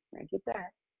agree, I get that.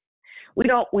 We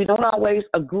don't always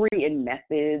agree in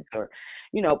methods or,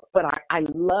 but I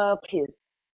love his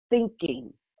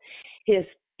thinking. His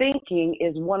thinking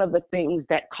is one of the things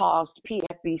that caused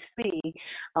PSBC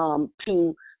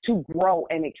to grow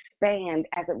and expand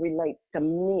as it relates to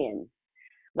men,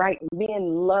 right?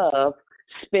 Men love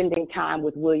spending time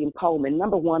with William Coleman.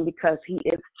 Number one, because he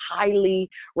is highly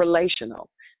relational.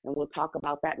 And we'll talk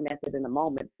about that method in a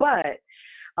moment. But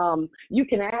you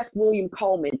can ask William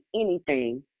Coleman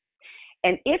anything.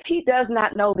 And if he does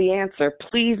not know the answer,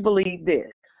 please believe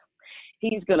this.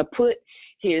 He's going to put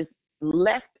his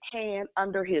left hand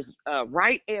under his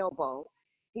right elbow.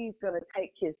 He's going to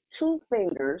take his two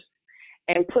fingers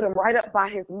and put them right up by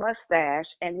his mustache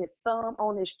and his thumb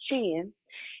on his chin.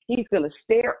 He's going to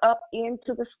stare up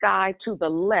into the sky to the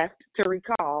left to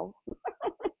recall.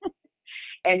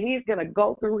 And he's going to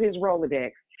go through his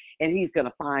Rolodex and he's going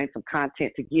to find some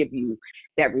content to give you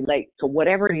that relates to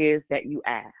whatever it is that you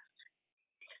asked,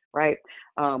 right?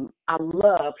 I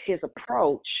love his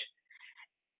approach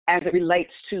as it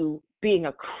relates to being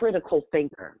a critical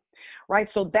thinker, right?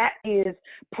 So that is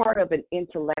part of an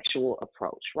intellectual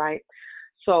approach, right?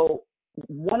 So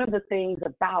one of the things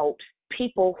about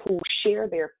people who share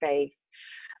their faith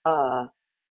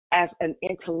as an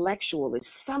intellectual is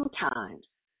sometimes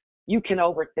you can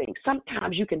overthink.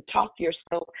 Sometimes you can talk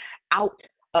yourself out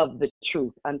of the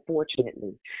truth,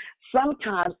 unfortunately.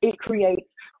 Sometimes it creates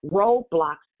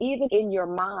roadblocks even in your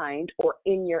mind or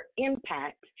in your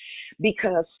impact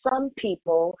because some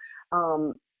people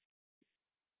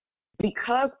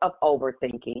because of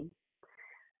overthinking,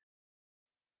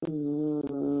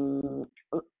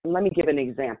 let me give an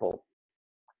example.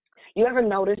 You ever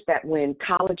notice that when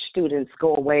college students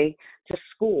go away to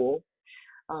school,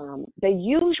 they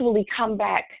usually come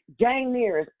back dang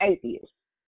near as atheists?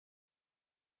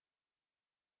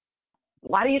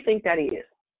 Why do you think that is?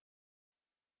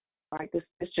 Right? This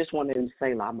is just one of them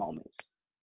Selah moments.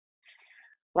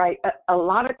 Right? A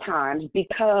lot of times,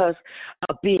 because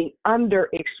of being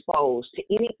underexposed to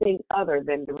anything other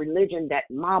than the religion that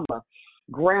mama,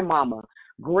 grandmama,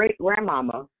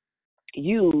 great-grandmama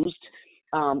used,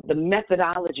 the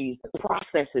methodologies, the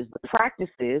processes, the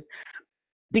practices,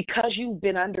 because you've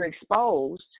been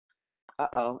underexposed.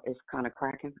 It's kind of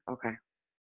cracking. Okay.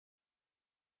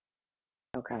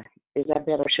 Is that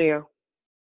better, Cheryl?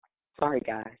 Sorry,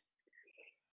 guys.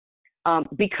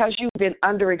 Because you've been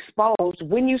underexposed,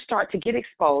 when you start to get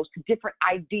exposed to different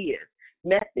ideas,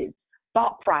 methods,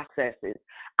 thought processes,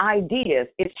 ideas,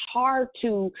 it's hard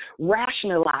to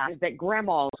rationalize that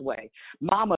grandma's way,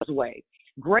 mama's way,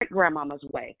 great-grandmama's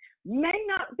way may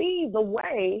not be the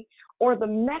way or the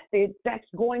method that's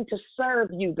going to serve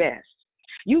you best.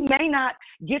 You may not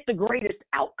get the greatest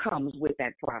outcomes with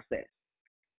that process.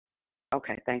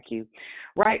 Okay, thank you.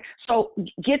 Right? So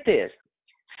get this.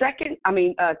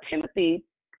 Timothy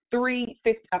 1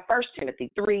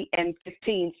 Timothy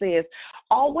 3:15 says,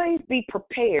 always be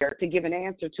prepared to give an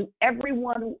answer to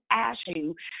everyone who asks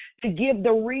you to give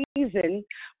the reason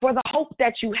for the hope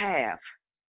that you have.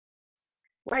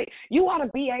 Right? You ought to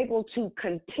be able to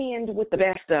contend with the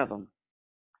best of them.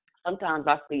 Sometimes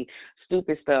I see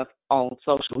stupid stuff on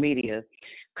social media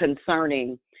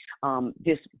concerning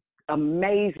this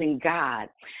amazing God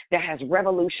that has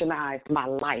revolutionized my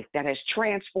life, that has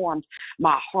transformed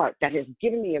my heart, that has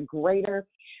given me a greater,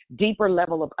 deeper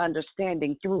level of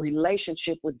understanding through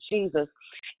relationship with Jesus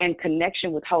and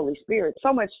connection with Holy Spirit,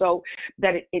 so much so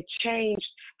that it changed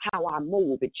how I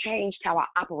move, it changed how I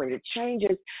operate, it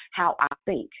changes how I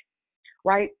think,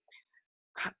 right?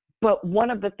 But one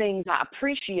of the things I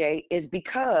appreciate is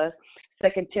because 2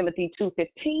 Timothy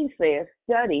 2:15 says,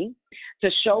 study to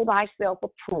show thyself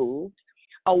approved,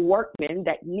 a workman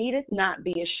that needeth not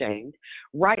be ashamed,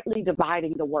 rightly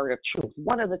dividing the word of truth.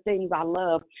 One of the things I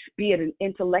love, be it an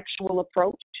intellectual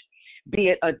approach, be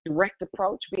it a direct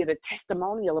approach, be it a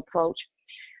testimonial approach,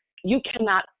 you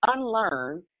cannot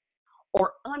unlearn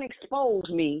or unexpose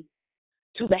me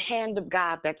to the hand of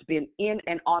God that's been in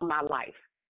and on my life,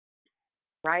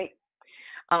 right?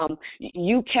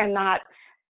 You cannot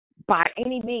by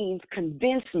any means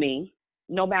convince me,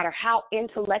 no matter how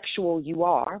intellectual you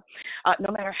are,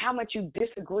 no matter how much you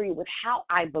disagree with how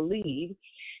I believe,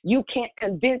 you can't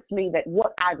convince me that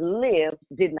what I've lived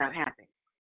did not happen,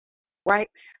 right?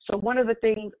 So one of the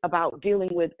things about dealing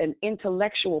with an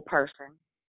intellectual person,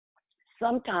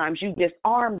 sometimes you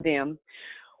disarm them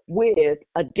with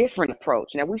a different approach.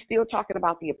 Now, we're still talking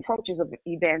about the approaches of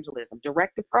evangelism,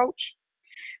 direct approach,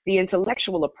 the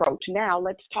intellectual approach. Now,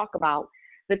 let's talk about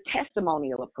the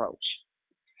testimonial approach.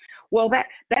 Well, that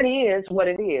is what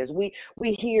it is. We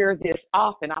hear this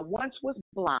often. I once was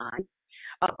blind,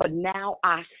 but now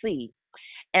I see.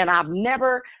 And I've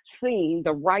never seen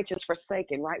the righteous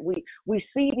forsaken, right? We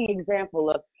see the example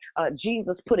of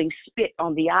Jesus putting spit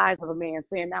on the eyes of a man,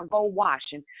 saying, now go wash,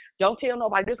 and don't tell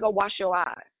nobody, just go wash your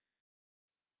eyes.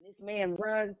 This man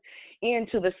runs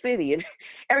into the city, and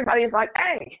everybody is like,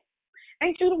 hey,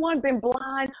 ain't you the one been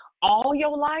blind all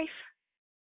your life?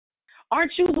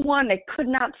 Aren't you the one that could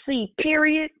not see,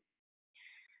 period?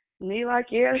 And he's like,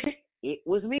 yeah, it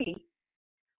was me,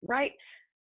 right?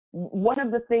 One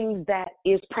of the things that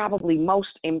is probably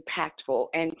most impactful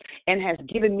and has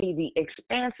given me the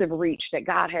expansive reach that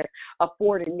God has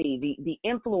afforded me, the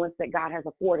influence that God has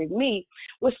afforded me,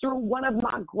 was through one of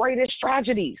my greatest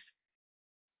tragedies,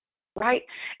 right?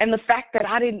 And the fact that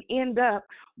I didn't end up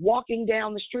walking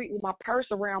down the street with my purse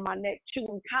around my neck,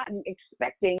 chewing cotton,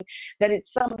 expecting that it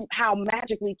somehow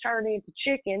magically turned into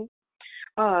chicken,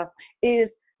 is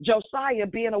Josiah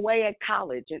being away at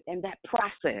college and that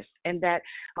process, and that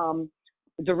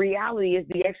the reality is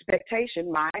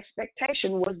my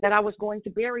expectation was that I was going to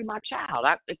bury my child,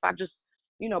 if I just,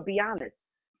 be honest,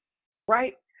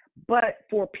 right? But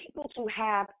for people to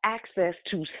have access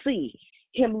to see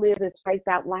him live his faith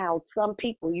out loud, some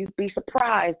people, you'd be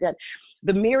surprised at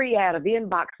the myriad of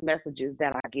inbox messages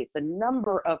that I get, the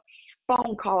number of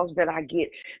phone calls that I get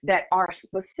that are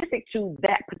specific to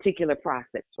that particular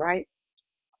process, right?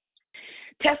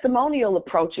 Testimonial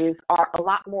approaches are a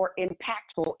lot more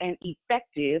impactful and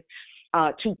effective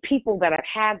to people that have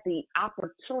had the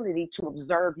opportunity to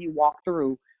observe you walk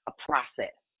through a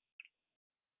process.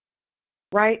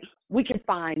 right? We can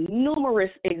find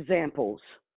numerous examples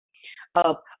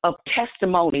of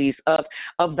testimonies of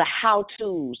the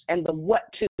how-tos and the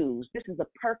what-tos. This is a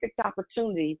perfect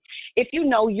opportunity if you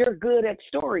know you're good at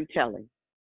storytelling,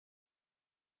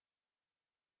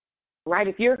 right?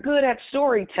 If you're good at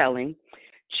storytelling,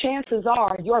 chances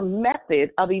are your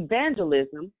method of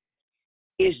evangelism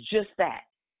is just that.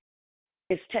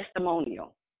 It's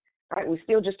testimonial, right? We're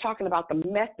still just talking about the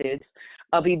methods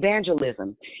of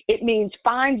evangelism. It means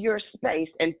find your space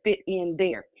and fit in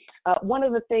there. One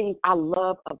of the things I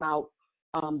love about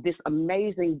this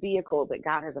amazing vehicle that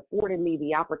God has afforded me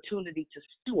the opportunity to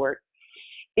steward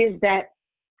is that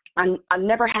I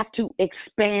never have to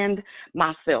expand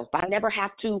myself. I never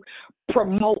have to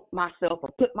promote myself or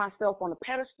put myself on a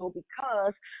pedestal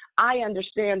because I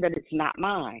understand that it's not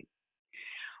mine,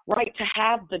 right? To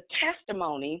have the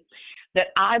testimony that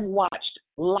I've watched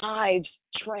lives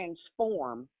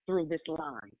transform through this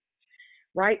line,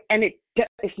 right? And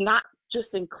it's not just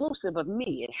inclusive of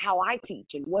me and how I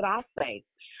teach and what I say,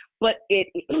 but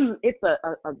it's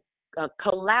a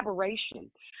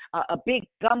collaboration, a big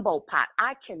gumbo pot.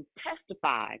 I can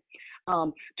testify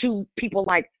to people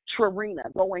like Trina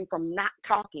going from not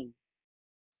talking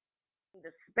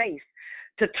the space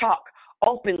to talk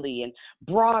openly and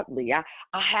broadly.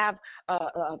 I have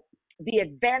the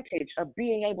advantage of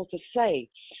being able to say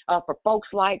for folks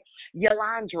like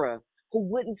Yolandra, who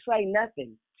wouldn't say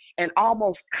nothing and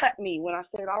almost cut me when I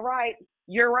said, all right,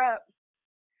 you're up,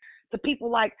 to people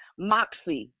like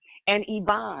Moxie and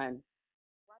Yvonne,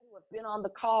 who have been on the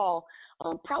call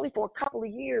probably for a couple of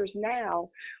years now,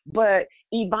 but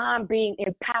Yvonne being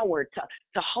empowered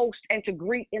to host and to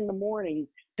greet in the morning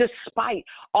despite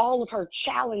all of her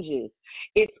challenges.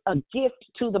 It's a gift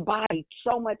to the body,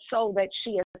 so much so that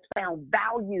she has found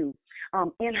value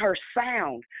in her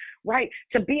sound, right?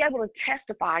 To be able to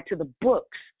testify to the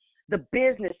books, the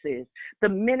businesses, the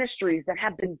ministries that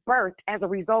have been birthed as a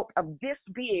result of this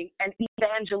being an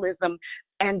evangelism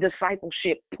and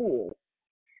discipleship pool,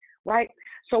 right?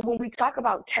 So when we talk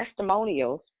about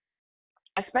testimonials,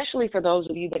 especially for those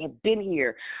of you that have been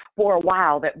here for a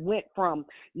while, that went from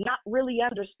not really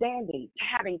understanding to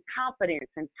having confidence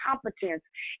and competence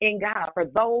in God, for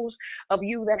those of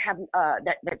you that have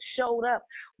that showed up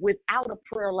without a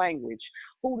prayer language,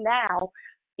 who now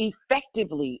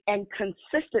effectively and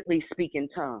consistently speak in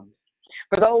tongues,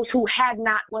 for those who had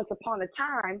not once upon a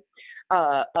time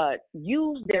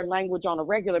used their language on a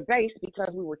regular basis because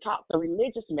we were taught the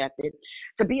religious method,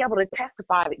 to be able to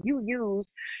testify that you use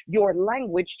your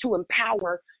language to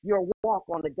empower your walk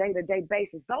on a day-to-day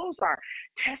basis. Those are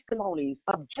testimonies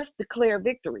of just declare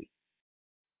victory,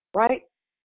 right?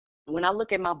 When I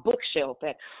look at my bookshelf,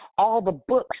 at all the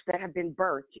books that have been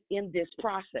birthed in this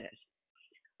process,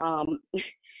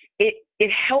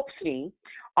 it helps me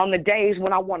on the days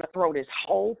when I want to throw this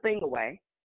whole thing away,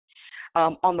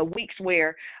 on the weeks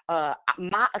where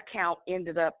my account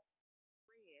ended up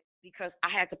because I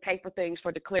had to pay for things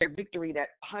for declared victory that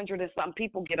 100 and some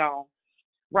people get on,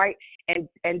 right?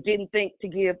 And didn't think to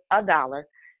give $1,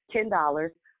 $10,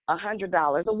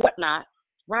 $100 or whatnot,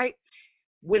 right?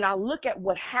 When I look at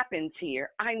what happens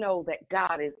here, I know that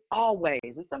God is always,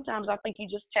 and sometimes I think He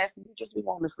just tests me, just be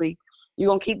honestly, you're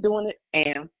going to keep doing it,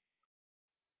 and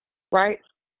right?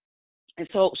 And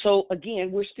so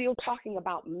again, we're still talking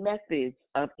about methods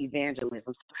of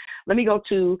evangelism. Let me go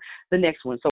to the next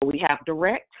one. So we have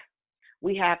direct,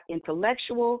 we have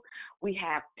intellectual, we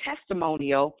have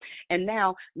testimonial, and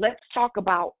now let's talk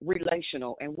about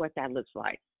relational and what that looks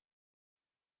like,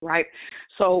 right?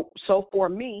 So for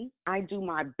me, I do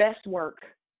my best work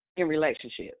in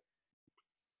relationship,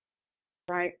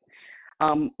 right?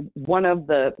 One of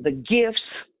the gifts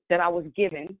that I was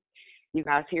given, you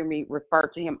guys hear me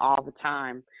refer to him all the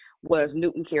time, was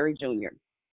Newton Carey Jr.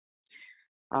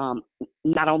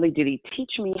 Not only did he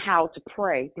teach me how to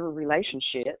pray through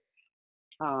relationship,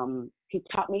 he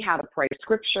taught me how to pray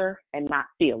scripture and not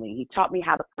feeling. He taught me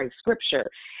how to pray scripture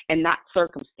and not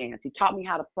circumstance. He taught me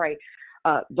how to pray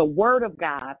the word of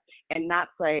God and not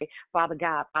say, Father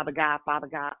God, Father God, Father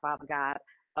God, Father God,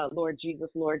 Lord Jesus,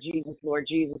 Lord Jesus, Lord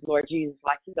Jesus, Lord Jesus,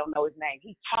 like he don't know his name.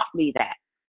 He taught me that,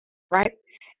 right?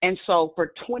 And so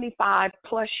for 25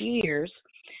 plus years,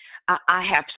 I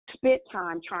have spent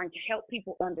time trying to help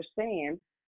people understand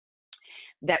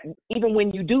that even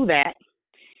when you do that,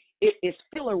 it is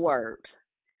filler words.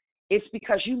 It's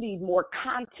because you need more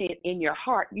content in your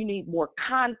heart. You need more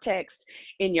context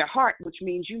in your heart, which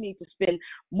means you need to spend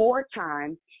more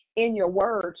time in your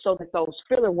words so that those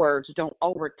filler words don't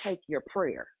overtake your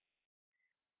prayer,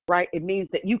 right? It means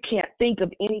that you can't think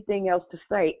of anything else to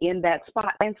say in that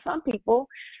spot. And some people,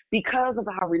 because of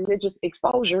our religious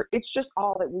exposure, it's just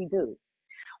all that we do.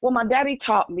 Well, my daddy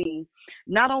taught me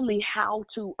not only how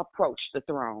to approach the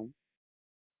throne,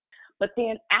 but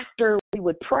then after we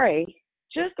would pray,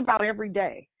 just about every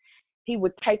day, he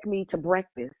would take me to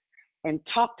breakfast and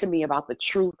talk to me about the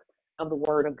truth of the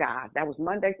Word of God. That was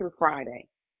Monday through Friday.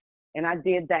 And I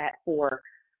did that for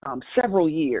several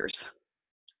years,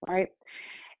 right?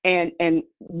 And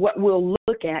what we'll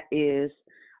look at is,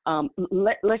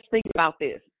 let's think about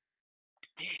this.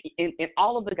 In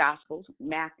all of the Gospels,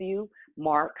 Matthew,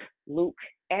 Mark, Luke,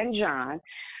 and John,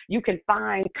 you can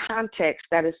find context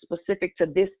that is specific to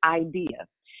this idea.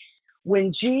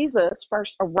 When Jesus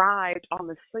first arrived on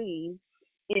the scene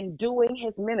in doing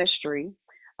his ministry,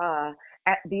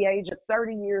 at the age of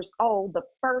 30 years old, the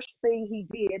first thing he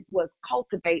did was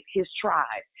cultivate his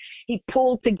tribe. He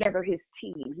pulled together his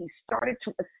team. He started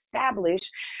to establish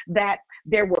that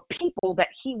there were people that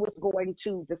he was going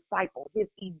to disciple. His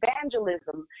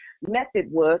evangelism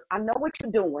method was, I know what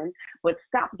you're doing, but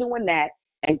stop doing that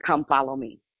and come follow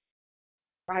me.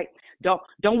 Right?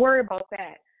 Don't worry about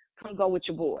that. Come go with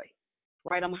your boy.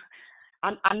 Right?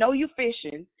 I know you're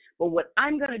fishing, but what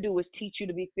I'm going to do is teach you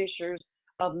to be fishers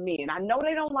of men. I know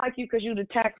they don't like you because you're the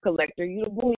tax collector. You're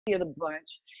the bully of the bunch.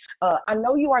 I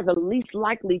know you are the least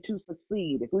likely to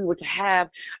succeed. If we were to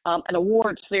have an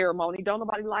award ceremony, don't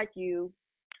nobody like you.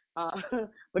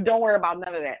 But don't worry about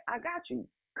none of that. I got you.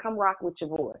 Come rock with your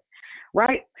boy.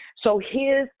 Right? So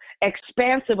his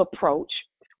expansive approach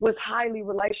was highly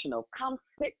relational. Come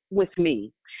sit with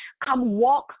me. Come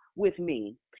walk with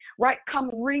me. Right? Come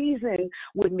reason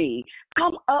with me.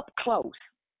 Come up close.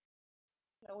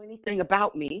 Know anything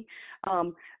about me,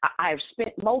 I've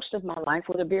spent most of my life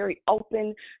with a very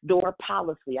open door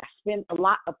policy. I spend a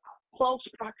lot of close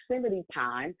proximity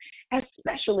time,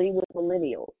 especially with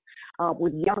millennials,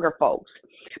 with younger folks,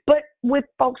 but with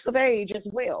folks of age as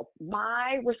well.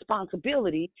 My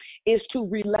responsibility is to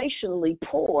relationally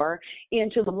pour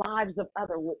into the lives of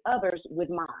others with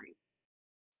mine.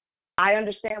 I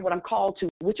understand what I'm called to,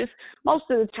 which is most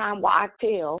of the time why I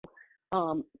tell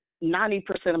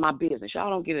 90% of my business.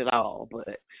 Y'all don't get it all,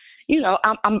 but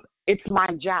it's my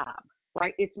job,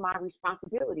 right? It's my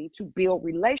responsibility to build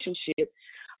relationships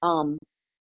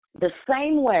the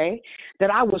same way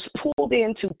that I was pulled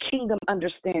into kingdom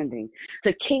understanding,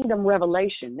 to kingdom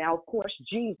revelation. Now, of course,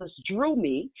 Jesus drew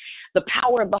me. The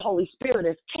power of the Holy Spirit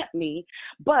has kept me,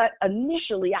 but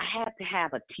initially I had to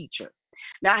have a teacher.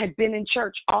 Now, I had been in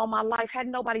church all my life. Had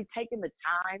nobody taken the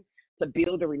time to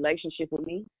build a relationship with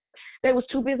me? They was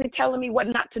too busy telling me what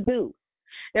not to do.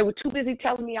 They were too busy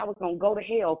telling me I was going to go to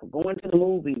hell for going to the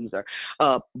movies or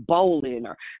bowling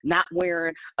or not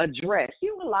wearing a dress.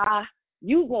 You a lie.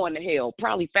 You going to hell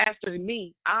probably faster than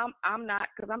me. I'm not,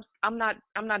 because I'm not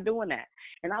doing that.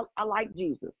 And I like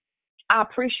Jesus. I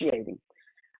appreciate him.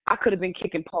 I could have been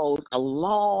kicking poles a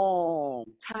long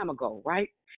time ago, right?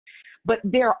 But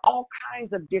there are all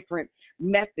kinds of different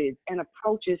methods and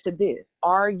approaches to this.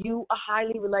 Are you a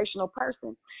highly relational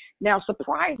person? Now,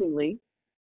 surprisingly,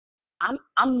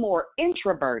 I'm more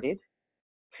introverted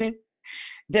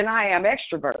than I am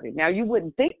extroverted. Now, you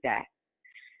wouldn't think that.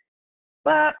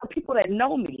 But for people that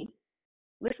know me,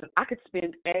 listen, I could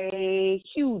spend a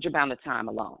huge amount of time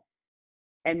alone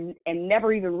and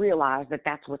never even realize that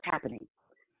that's what's happening,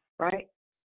 right?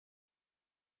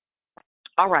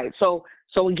 All right, so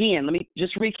again, let me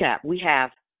just recap.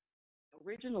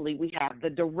 Originally, we have the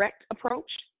direct approach,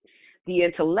 the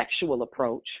intellectual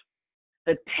approach,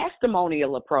 the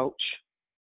testimonial approach,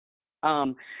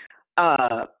 the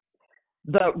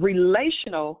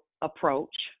relational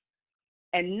approach,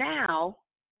 and now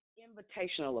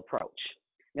invitational approach.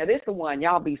 Now, this is the one,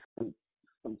 y'all be some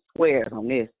squares on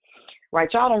this, right?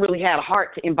 Y'all don't really have a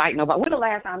heart to invite nobody. When the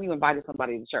last time you invited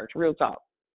somebody to church? Real talk.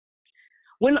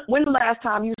 When the last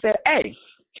time you said, hey,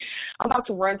 I'm about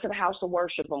to run to the house of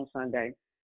worship on Sunday.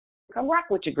 Come rock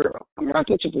with your girl. Come rock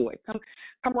with your boy.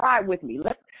 Come ride with me.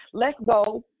 Let's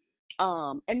go.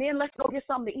 And then let's go get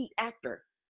something to eat after.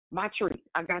 My treat.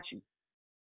 I got you.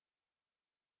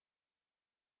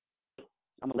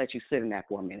 I'm gonna let you sit in that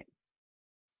for a minute.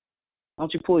 Why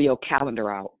don't you pull your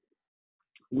calendar out?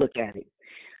 Look at it.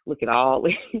 Look at all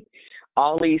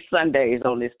these Sundays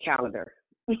on this calendar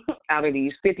out of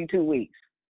these 52 weeks.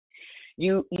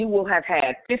 You will have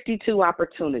had 52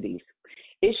 opportunities.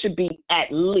 It should be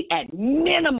at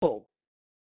minimal.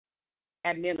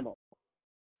 And this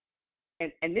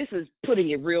is putting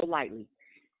it real lightly.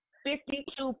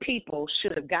 52 people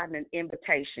should have gotten an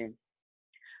invitation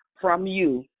from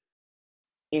you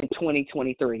in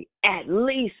 2023. At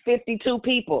least 52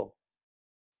 people.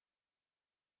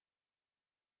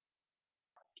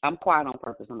 I'm quiet on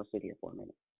purpose. I'm going to sit here for a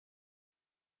minute.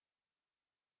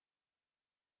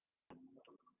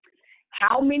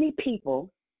 How many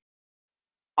people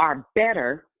are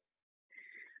better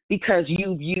because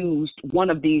you've used one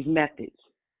of these methods?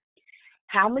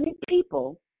 How many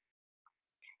people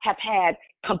have had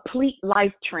complete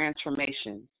life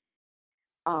transformations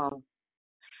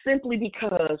simply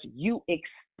because you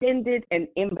extended an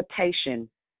invitation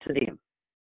to them?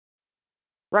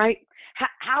 Right?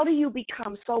 How do you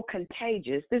become so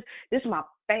contagious? This is my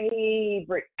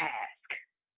favorite ask.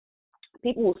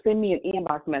 People will send me an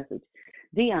inbox message.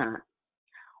 Dionne,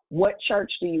 what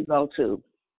church do you go to?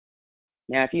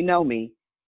 Now, if you know me,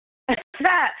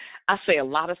 I say a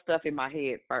lot of stuff in my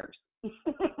head first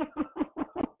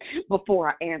before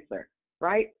I answer,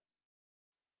 right?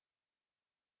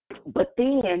 But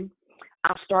then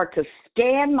I start to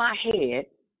scan my head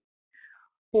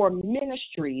for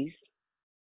ministries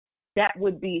that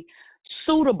would be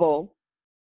suitable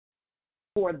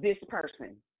for this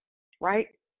person, right?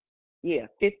 Yeah,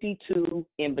 52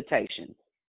 invitations.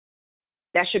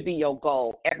 That should be your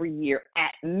goal every year.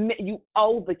 You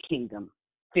owe the kingdom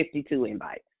 52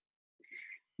 invites.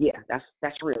 Yeah,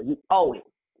 that's real. You owe it,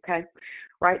 okay?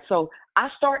 Right? So I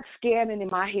start scanning in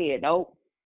my head. Nope,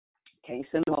 can't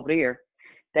send them over there.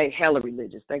 They hella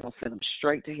religious. They going to send them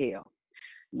straight to hell.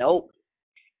 Nope,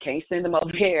 can't send them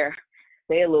over there.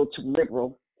 They're a little too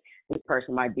liberal. This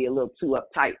person might be a little too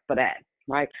uptight for that,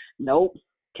 right? Nope,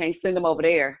 can't send them over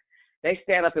there. They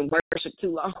stand up and worship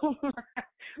too long,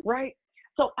 right?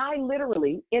 So I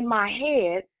literally, in my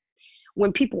head,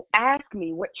 when people ask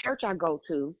me what church I go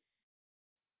to,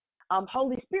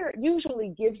 Holy Spirit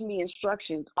usually gives me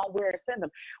instructions on where to send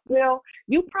them. Well,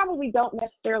 you probably don't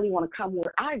necessarily want to come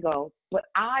where I go, but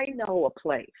I know a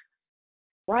place,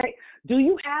 right? Do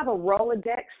you have a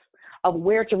Rolodex of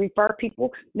where to refer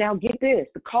people? Now, get this.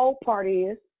 The cold part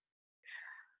is,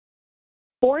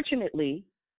 fortunately,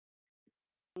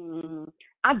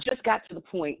 I've just got to the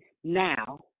point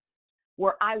now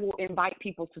where I will invite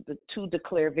people to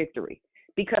declare victory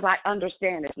because I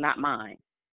understand it's not mine,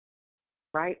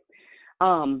 right?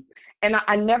 And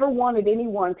I never wanted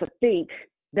anyone to think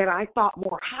that I thought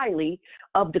more highly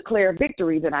of declare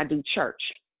victory than I do church.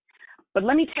 But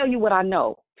let me tell you what I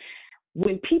know.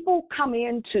 When people come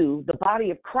into the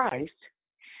body of Christ,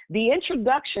 the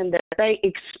introduction that they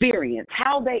experience,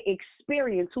 how they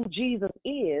experience who Jesus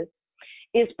is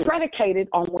predicated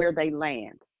on where they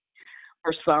land.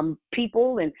 For some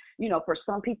people, and for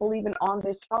some people even on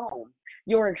this phone,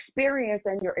 your experience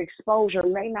and your exposure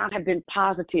may not have been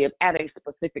positive at a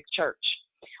specific church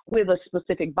with a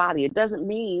specific body. It doesn't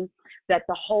mean that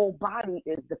the whole body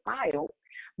is defiled.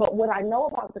 But what I know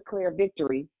about declare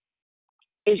victory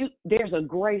is there's a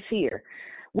grace here.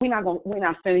 We're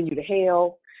not sending you to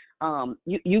hell.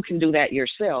 You can do that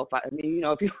yourself. I mean,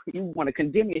 if you want to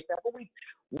condemn yourself, but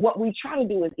what we try to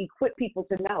do is equip people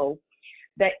to know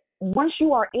that once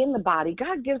you are in the body,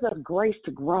 God gives us grace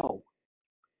to grow,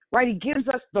 right? He gives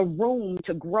us the room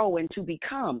to grow and to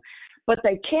become. But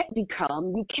you can't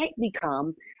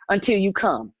become until you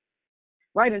come,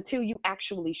 right? Until you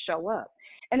actually show up.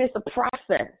 And it's a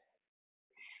process.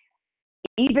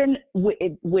 Even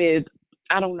with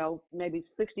I don't know, maybe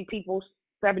 60 people,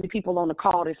 70 people on the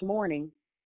call this morning,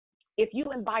 if you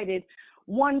invited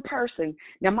one person,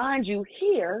 now mind you,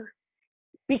 here,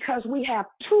 because we have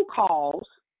 2 calls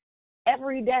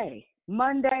every day,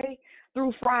 Monday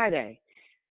through Friday,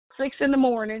 6 in the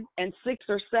morning and 6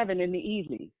 or 7 in the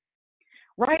evening,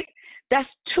 right? That's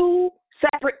 2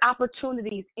 separate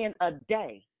opportunities in a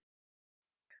day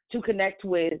to connect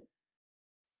with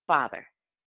Father.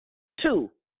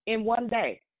 2 in one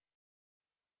day,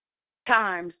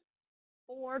 times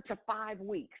 4 to 5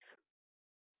 weeks.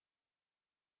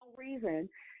 No reason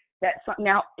that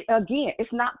now, again,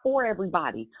 it's not for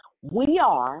everybody. We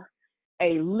are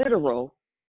a literal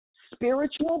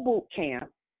spiritual boot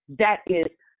camp that is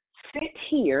sit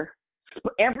here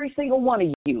for every single one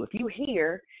of you. If you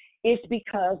hear, it's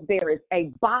because there is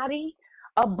a body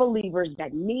of believers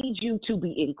that need you to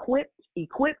be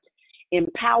equipped,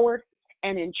 empowered,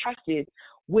 and entrusted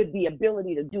with the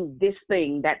ability to do this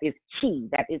thing that is key,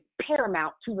 that is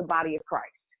paramount to the body of Christ.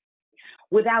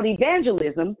 Without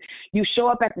evangelism, you show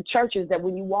up at the churches that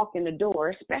when you walk in the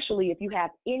door, especially if you have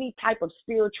any type of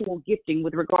spiritual gifting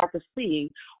with regard to seeing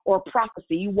or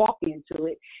prophecy, you walk into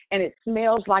it and it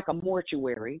smells like a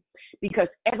mortuary because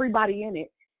everybody in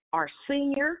it are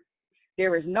senior.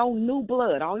 There is no new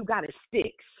blood. All you got is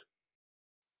sticks.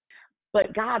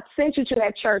 But God sent you to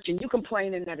that church and you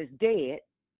complaining that it's dead.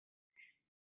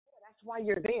 That's why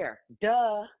you're there.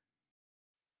 Duh.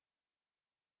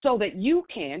 so that you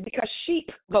can, because sheep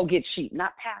go get sheep,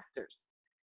 not pastors,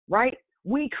 right?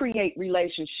 We create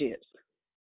relationships,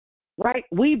 right?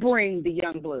 We bring the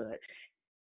young blood.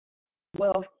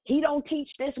 Well, he don't teach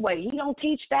this way. He don't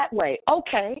teach that way.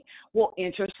 Okay, well,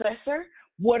 intercessor,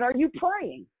 what are you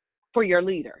praying for your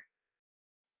leader?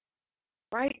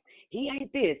 Right? He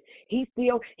ain't this. He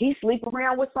sleep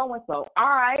around with so-and-so. All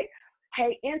right.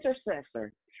 Hey,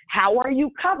 intercessor, how are you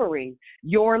covering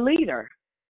your leader?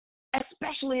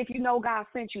 Especially if you know God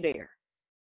sent you there.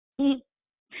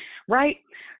 Right?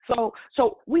 So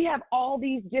we have all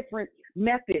these different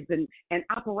methods and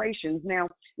operations. Now,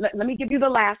 let me give you the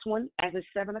last one as it's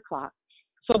 7 o'clock.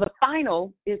 So the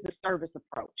final is the service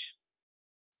approach.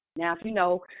 Now, if you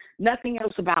know nothing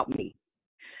else about me,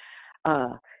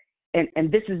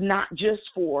 and this is not just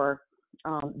for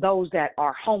those that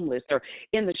are homeless or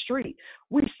in the street,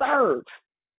 we serve,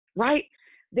 right?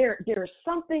 There's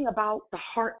something about the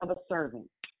heart of a servant.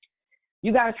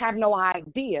 You guys have no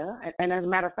idea, and as a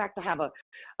matter of fact, I have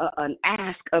an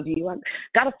ask of you. I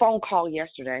got a phone call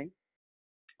yesterday,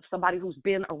 somebody who's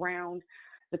been around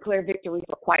Declare Victory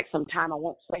for quite some time. I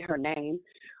won't say her name,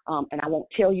 and I won't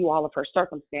tell you all of her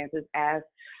circumstances, as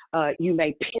you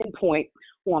may pinpoint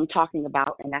who I'm talking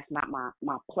about, and that's not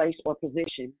my place or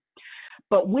position.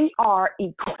 But we are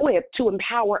equipped to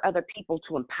empower other people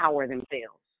to empower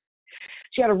themselves.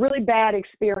 She had a really bad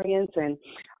experience, and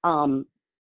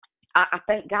I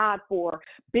thank God for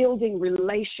building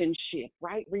relationship,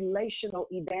 right? Relational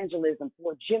evangelism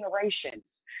for generations,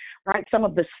 right? Some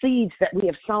of the seeds that we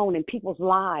have sown in people's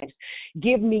lives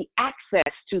give me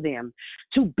access to them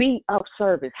to be of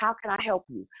service. How can I help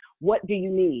you? What do you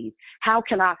need? How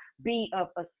can I be of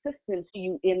assistance to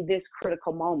you in this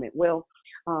critical moment? Well,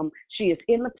 she is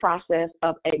in the process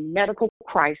of a medical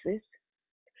crisis,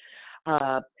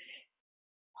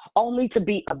 only to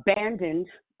be abandoned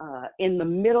in the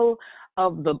middle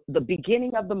of the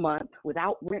beginning of the month,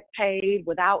 without rent paid,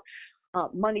 without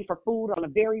money for food, on a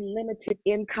very limited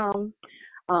income.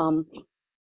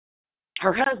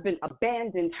 Her husband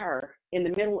abandoned her in the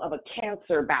middle of a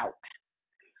cancer bout.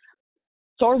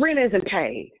 So her rent isn't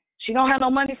paid. She don't have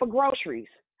no money for groceries.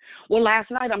 Well,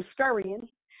 last night I'm scurrying,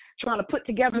 trying to put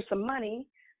together some money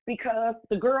because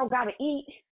the girl got to eat.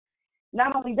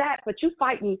 Not only that, but you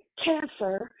fighting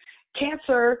cancer.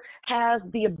 Cancer has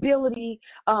the ability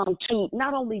to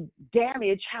not only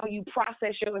damage how you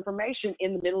process your information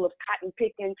in the middle of cotton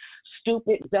picking,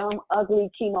 stupid, dumb,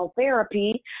 ugly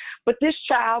chemotherapy, but this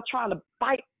child trying to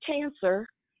fight cancer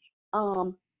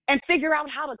and figure out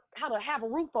how to have a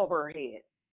roof over her head,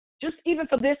 just even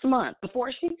for this month before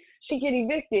she get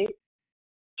evicted,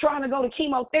 trying to go to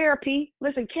chemotherapy.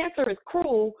 Listen, cancer is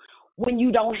cruel when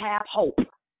you don't have hope.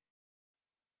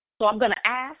 So I'm going to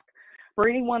ask for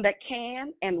anyone that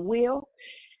can and will,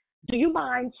 do you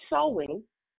mind sowing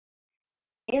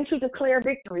into Declare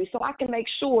Victory so I can make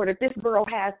sure that this girl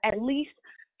has at least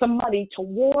some money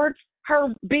towards her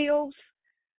bills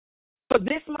for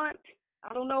this month?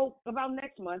 I don't know about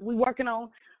next month. We're working on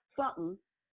something.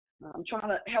 I'm trying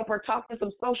to help her talk to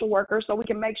some social workers so we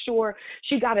can make sure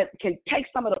she can take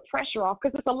some of the pressure off,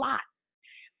 because it's a lot.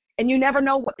 And you never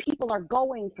know what people are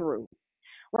going through.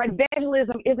 Right?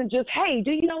 Evangelism isn't just, hey,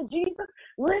 do you know Jesus?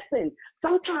 Listen,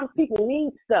 sometimes people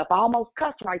need stuff. I almost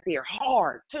cuss right there,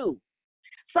 hard too.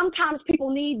 Sometimes people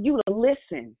need you to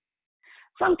listen.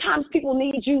 Sometimes people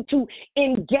need you to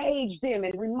engage them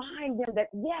and remind them that,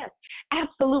 yes,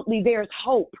 absolutely, there's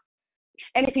hope.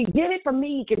 And if he did it for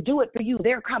me, he can do it for you.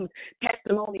 There comes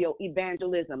testimonial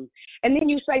evangelism. And then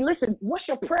you say, listen, what's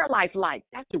your prayer life like?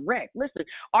 That's direct. Listen,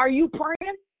 are you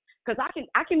praying? Because I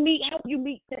can help you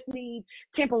meet this need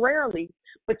temporarily,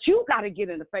 but you got to get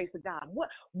in the face of God.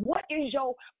 What is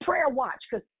your prayer watch?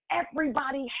 Because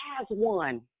everybody has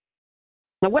one.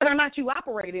 Now, whether or not you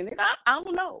operate in it, I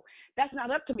don't know. That's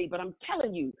not up to me, but I'm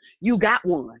telling you, you got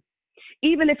one.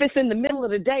 Even if it's in the middle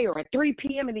of the day or at 3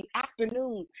 p.m. in the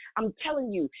afternoon, I'm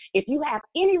telling you, if you have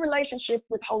any relationship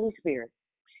with Holy Spirit,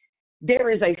 there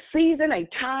is a season, a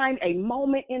time, a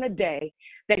moment in a day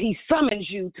that he summons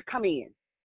you to come in.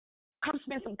 Come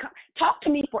spend some time. Talk to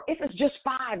me for, if it's just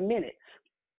 5 minutes,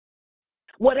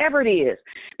 whatever it is.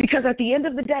 Because at the end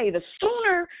of the day, the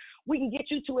sooner we can get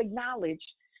you to acknowledge,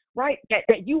 right,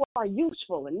 that you are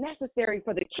useful and necessary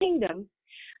for the kingdom,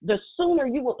 the sooner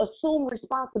you will assume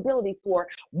responsibility for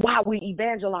why we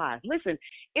evangelize. Listen,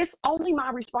 it's only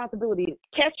my responsibility to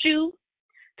catch you,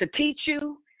 to teach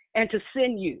you, and to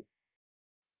send you.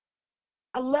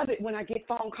 I love it when I get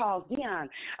phone calls. Dionne,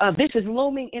 this is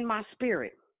looming in my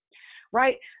spirit.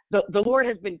 Right? The Lord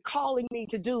has been calling me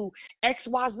to do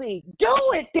XYZ. Do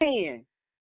it then.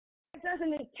 It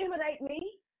doesn't intimidate me.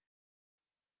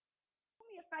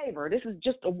 favor. This is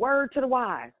just a word to the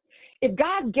wise. If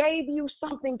God gave you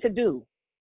something to do,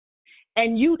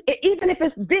 and you, even if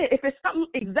it's something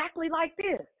exactly like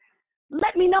this,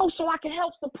 let me know so I can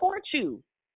help support you.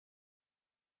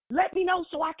 Let me know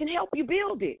so I can help you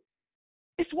build it.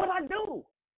 It's what I do.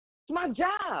 It's my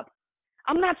job.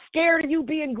 I'm not scared of you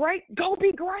being great. Go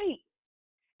be great.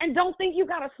 And don't think you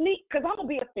got to sneak, because I'm going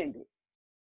to be offended.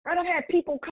 Right? I've had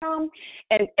people come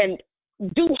and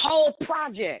do whole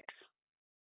projects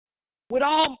with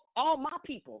all my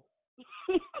people.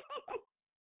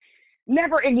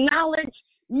 Never acknowledge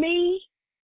me.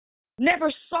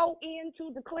 Never sow in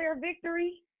to declare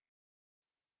victory.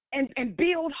 And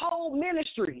build whole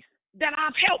ministries that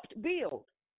I've helped build.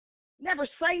 Never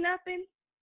say nothing.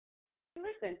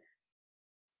 Listen,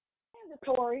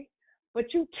 mandatory,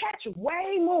 but you catch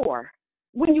way more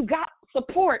when you got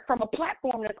support from a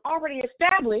platform that's already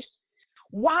established.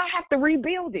 Why have to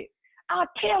rebuild it? I'll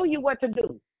tell you what to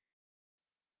do.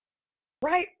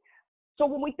 Right? So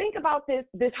when we think about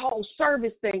this whole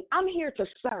service thing, I'm here to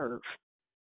serve.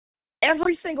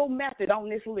 Every single method on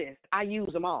this list, I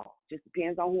use them all. Just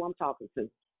depends on who I'm talking to.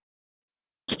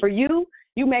 For you,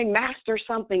 you may master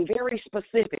something very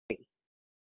specific,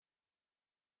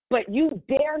 but you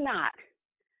dare not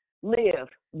live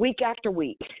week after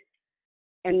week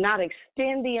and not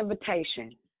extend the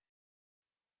invitation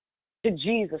to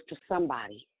Jesus to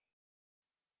somebody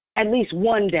at least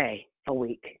one day a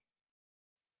week.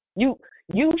 You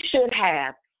should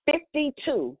have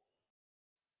 52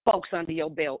 folks under your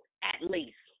belt at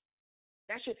least.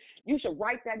 You should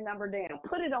write that number down.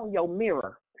 Put it on your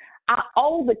mirror. I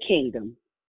owe the kingdom.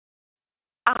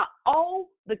 I owe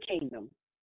the kingdom.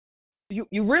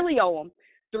 You really owe them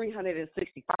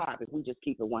 365 if we just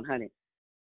keep it 100.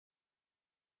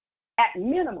 At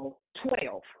minimum,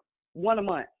 12, one a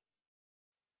month.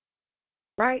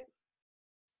 Right?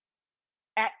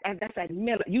 That's at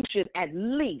minimum. You should at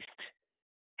least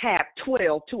have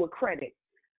 12 to a credit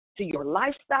to your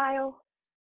lifestyle,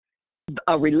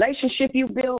 a relationship you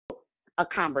built, a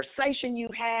conversation you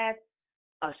had,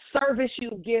 a service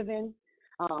you've given,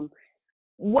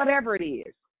 whatever it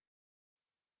is.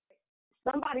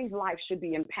 Somebody's life should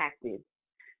be impacted.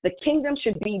 The kingdom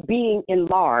should be being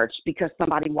enlarged because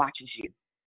somebody watches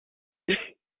you,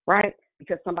 right?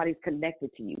 Because somebody's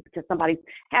connected to you, because somebody's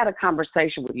had a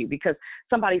conversation with you, because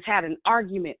somebody's had an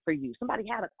argument for you, somebody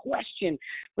had a question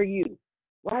for you,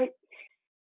 right?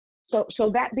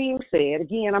 So that being said,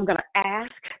 again, I'm going to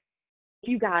ask if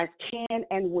you guys can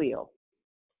and will.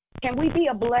 Can we be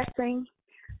a blessing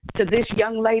to this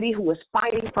young lady who is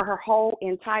fighting for her whole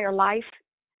entire life,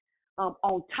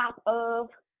 on top of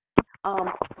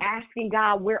asking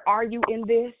God, where are you in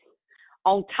this?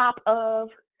 On top of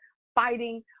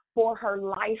fighting for her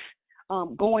life,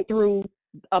 going through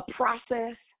a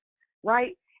process,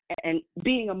 right? And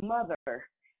being a mother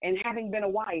and having been a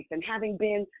wife and having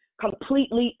been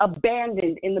completely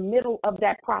abandoned in the middle of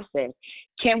that process.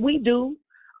 Can we do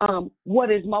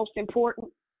what is most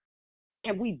important?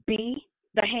 Can we be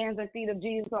the hands and feet of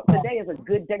Jesus? Today is a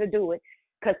good day to do it,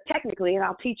 because technically, and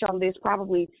I'll teach on this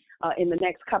probably in the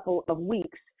next couple of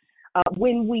weeks,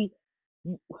 when we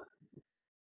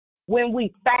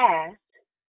fast,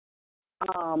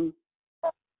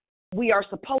 we are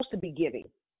supposed to be giving.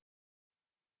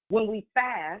 When we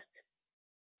fast,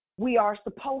 we are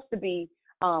supposed to be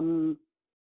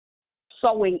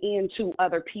sowing into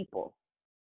other people.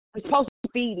 We're supposed to be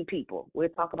feeding people. We'll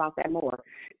talk about that more.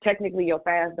 Technically, your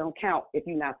fast don't count if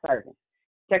you're not serving.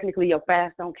 Technically, your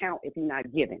fast don't count if you're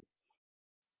not giving.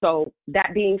 So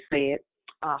that being said,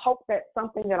 I hope that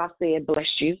something that I said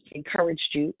blessed you,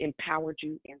 encouraged you, empowered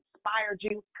you, inspired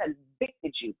you,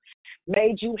 convicted you,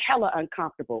 made you hella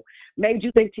uncomfortable, made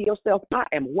you think to yourself, I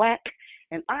am whack,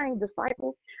 and I ain't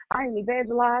disciple, I ain't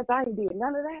evangelized, I ain't doing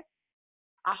none of that.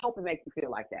 I hope it makes you feel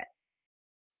like that.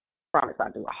 Promise I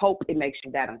do. I hope it makes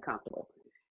you that uncomfortable.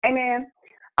 Amen.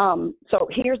 So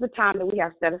here's the time that we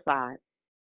have set aside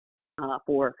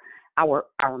for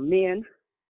our men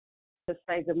to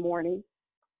say good morning,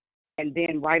 and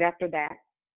then right after that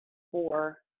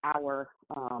for our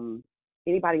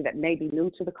anybody that may be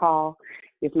new to the call.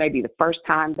 This may be the first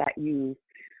time that you've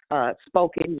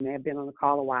spoken. You may have been on the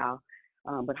call a while,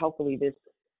 but hopefully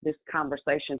this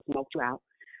conversation smoked you out.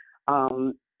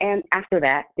 And after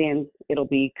that, then it'll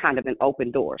be kind of an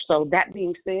open door. So that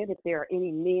being said, if there are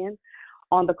any men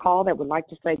on the call that would like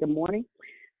to say good morning,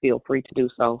 feel free to do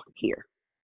so here.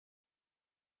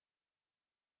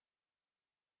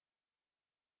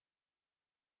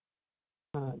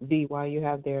 D, while you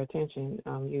have their attention,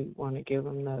 you want to give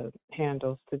them the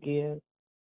handles to give?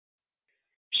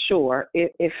 Sure.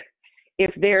 If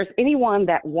if there's anyone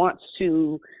that wants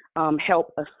to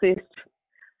help assist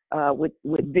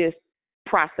with this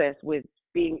process, with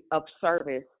being of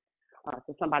service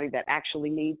to somebody that actually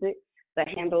needs it, the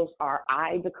handles are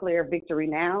I Declare Victory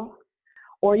Now,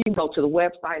 or you can go to the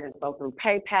website and go through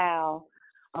PayPal.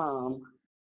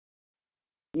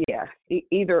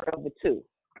 Either of the two.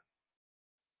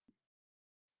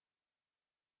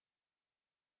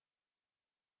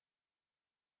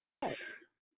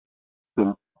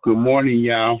 Good morning,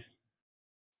 y'all.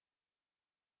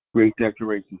 Great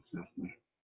declaration, sister.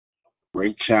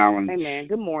 Great challenge. Amen.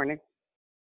 Good morning.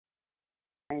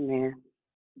 Amen.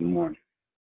 Good morning.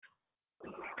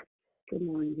 Good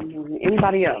morning. Good morning.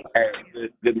 Anybody else? Hey,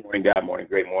 good morning, God morning,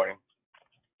 great morning.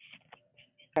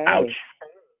 Hey.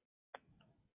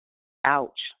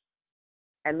 Ouch.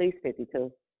 At least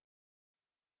 52.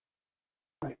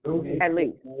 At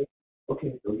least.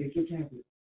 Okay, go get your tablet.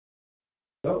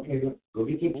 Okay, go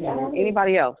get your tablet.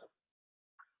 Anybody else?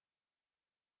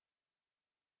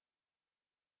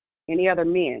 Any other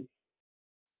men?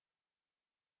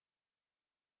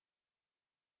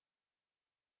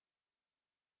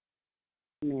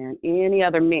 Man, any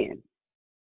other men?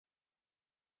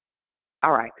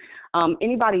 All right.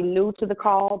 Anybody new to the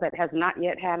call that has not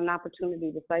yet had an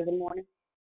opportunity to say good morning?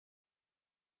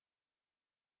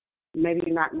 Maybe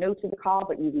you're not new to the call,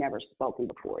 but you've never spoken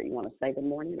before. You want to say good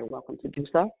morning, you're welcome to do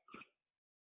so.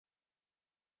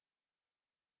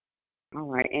 All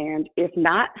right. And if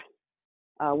not,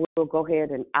 we'll go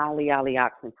ahead and Ali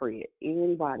Oxen free it.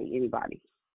 Anybody?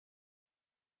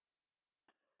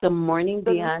 Good morning,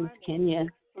 Dionne, Kenya.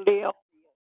 Leo,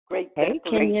 great. Hey,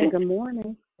 Kenya, good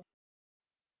morning.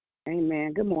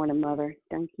 Amen. Good morning, Mother.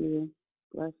 Thank you.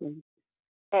 Blessings.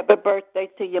 Happy birthday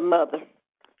to your mother.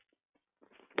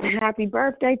 Happy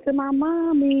birthday to my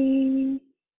mommy.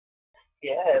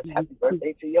 Yes, happy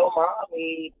birthday to your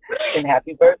mommy. And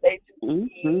happy birthday to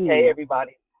me. Hey,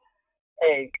 everybody.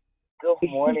 Hey, good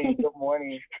morning. Good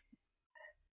morning.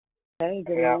 Hey,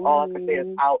 good morning. All I can say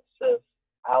is ouch, sis.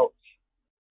 Ouch.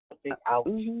 A big ouch.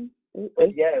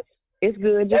 But yes. It's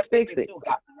good. Just fix it.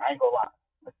 I ain't gonna lie.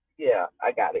 Yeah,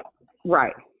 I got it.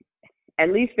 Right.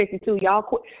 At least 52. Y'all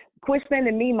quit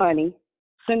sending me money.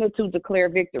 Send it to Declare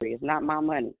Victory. It's not my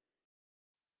money.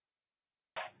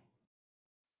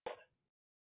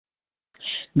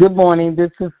 Good morning.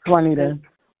 This is Juanita.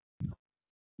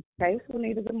 Hey,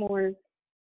 Juanita. Good morning.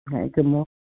 Hey, good morning.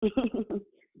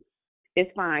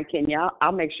 It's fine, Kenya.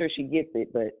 I'll make sure she gets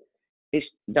it, but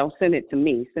don't send it to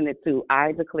me. Send it to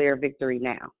I Declare Victory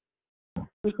Now.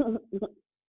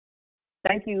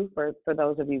 Thank you for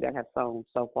those of you that have sown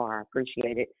so far. I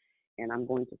appreciate it. And I'm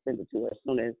going to send it to her as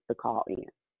soon as the call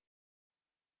ends.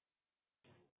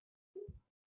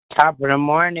 Top of the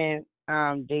morning,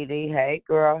 Dee Dee. Hey,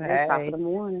 girl. Hey. Top of the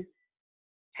morning.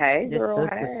 Hey, girl.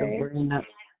 Hey. Sabrina.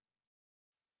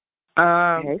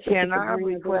 Can I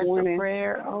request a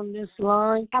prayer on this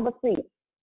line? Have a seat.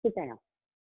 Sit down.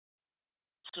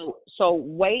 So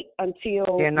wait until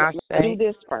do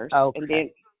this first,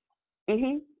 okay. And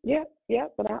then. Yeah.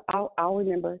 But I'll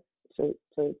remember to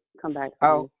come back.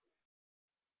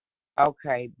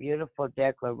 Okay, beautiful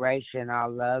declaration. I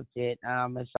loved it.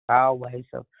 It's always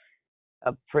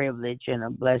a privilege and a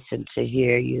blessing to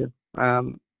hear you.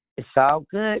 It's all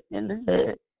good in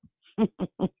the hood.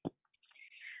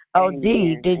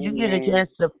 Dee, did you get a chance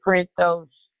to print those?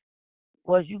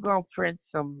 Was you gonna print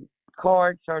some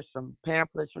cards or some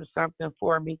pamphlets or something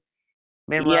for me?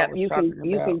 Yeah, you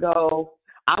can go.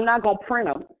 I'm not gonna print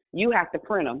them. You have to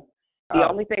print them. The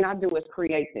only thing I do is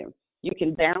create them. You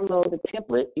can download the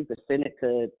template. You can send it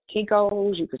to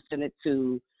Kinko's. You can send it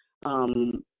to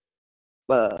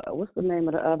what's the name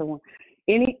of the other one?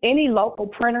 Any local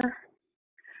printer.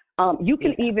 You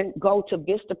can even go to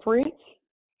Vista Prints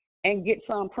and get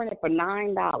some printed for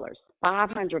 $9,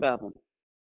 500 of them,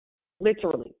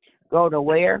 literally. Go to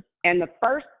where? And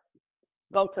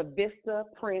go to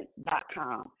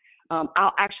vistaprints.com.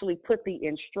 I'll actually put the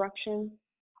instructions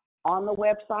on the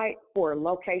website for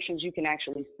locations you can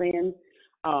actually send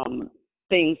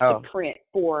things to print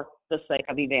for the sake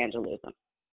of evangelism.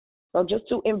 So just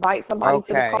to invite somebody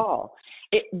to the call.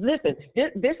 Listen,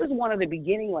 this is one of the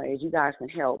beginning ways you guys can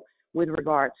help with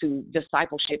regard to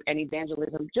discipleship and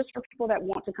evangelism, just for people that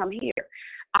want to come here.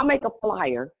 I make a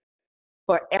flyer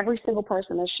for every single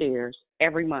person that shares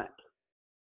every month.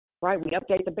 Right? We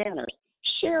update the banners.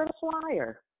 Share the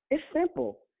flyer. It's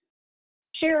simple.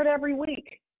 Share it every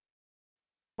week.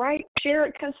 Right? Share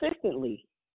it consistently.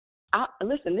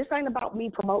 Listen, this ain't about me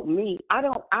promoting me.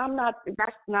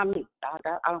 That's not me.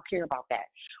 I don't care about that.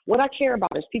 What I care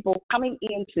about is people coming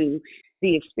into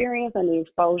the experience and the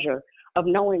exposure of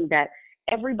knowing that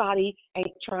Everybody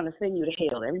ain't trying to send you to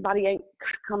hell. Everybody ain't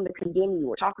come to condemn you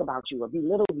or talk about you or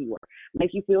belittle you or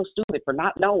make you feel stupid for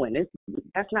not knowing.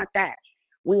 That's not that.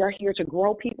 We are here to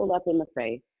grow people up in the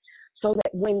faith so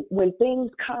that when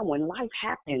things come, when life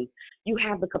happens, you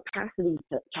have the capacity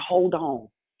to hold on.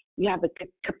 You have the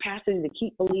capacity to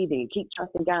keep believing and keep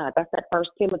trusting God. That's that 1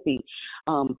 Timothy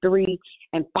 3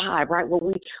 and 5, right?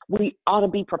 Where we ought to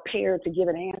be prepared to give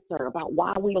an answer about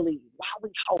why we believe, why we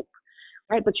hope,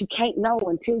 right? But you can't know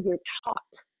until you're taught,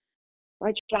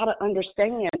 right? You got to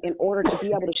understand in order to be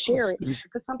able to share it,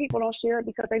 because some people don't share it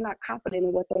because they're not confident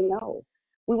in what they know.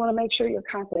 We want to make sure you're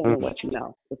confident in what you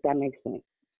know, if that makes sense.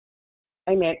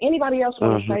 Amen. Anybody else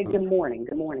want to say good morning?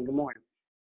 Good morning. Good morning.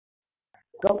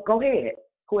 Go ahead.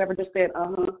 Whoever just said,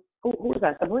 who is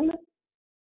that, Sabrina?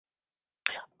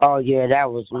 Oh, yeah,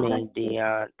 that was me,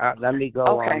 Dionne. Let me go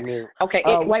on mute. Okay,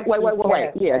 wait.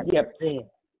 Yeah.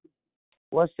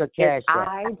 What's the cash app?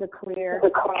 I declare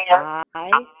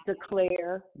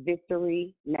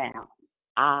victory now.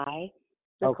 I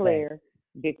declare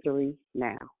victory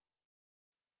now.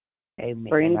 Amen.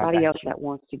 For anybody else that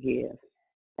wants to give.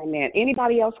 Amen.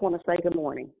 Anybody else want to say good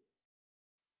morning?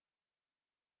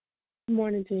 Good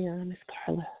morning, Dionne. It's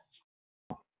Carla.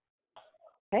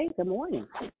 Hey, good morning.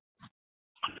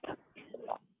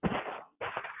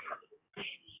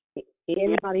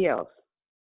 Anybody else?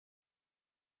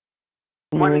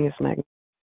 Good morning, it's Maggie.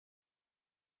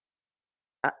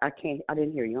 I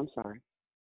didn't hear you. I'm sorry.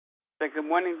 Good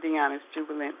morning, Dionne. It's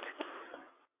Jubilant.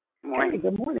 Good morning. Hey,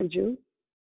 good morning, Ju.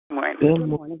 Good morning.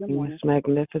 Good morning. It's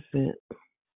Magnificent.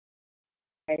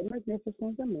 Hey,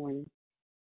 Magnificent. Good morning.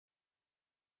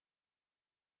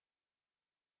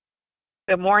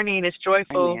 Good morning. It's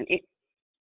Joyful.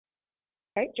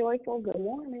 Hey, Joyful. Good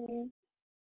morning.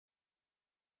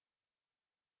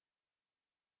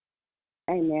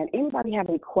 Amen. Anybody have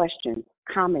any questions,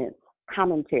 comments,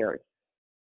 commentary?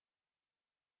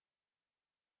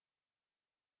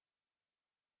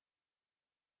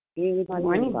 Good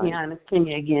morning, Dionne. It's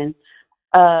Kenya again.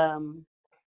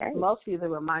 Mostly the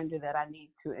reminder that I need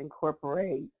to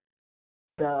incorporate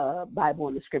the Bible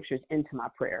and the scriptures into my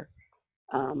prayer.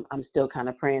 I'm still kind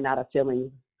of praying out of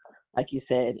feelings, like you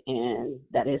said, and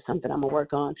that is something I'm going to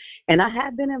work on. And I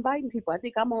have been inviting people. I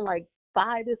think I'm on like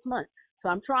 5 this month. So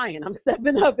I'm trying. I'm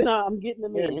stepping up and I'm getting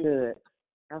them in. Good.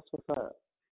 That's what's up.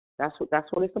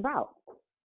 That's what it's about.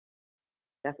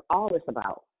 That's all it's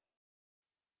about.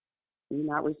 You're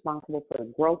not responsible for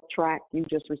the growth track. You're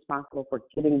just responsible for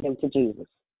getting them to Jesus.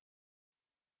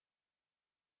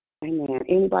 Amen.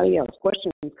 Anybody else?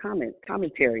 Questions, comments,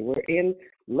 commentary? We're in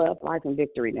Love, Life, and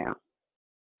Victory now.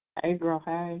 Hey, girl,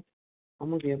 hey. I'm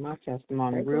going to give my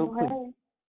testimony real quick.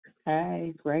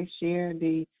 Hey, great share,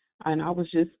 D. And I was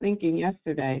just thinking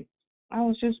yesterday, I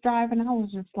was just driving, I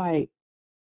was just like,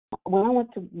 when I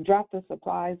went to drop the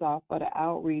supplies off for the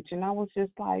outreach, and I was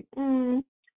just like, I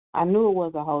knew it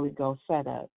was a Holy Ghost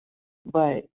setup.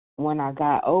 But when I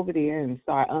got over there and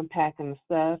started unpacking the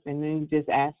stuff, and then he just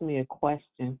asked me a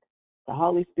question, the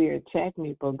Holy Spirit checked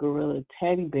me for Gorilla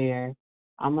Teddy Bear.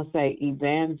 I'm going to say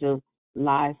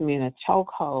evangelized me in a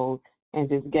chokehold and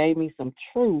just gave me some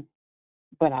truth,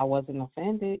 but I wasn't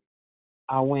offended.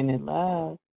 I went in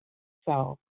love.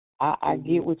 So I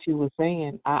get what you were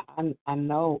saying. I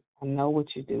know what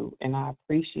you do, and I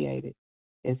appreciate it.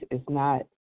 It's not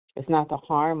to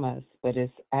harm us, but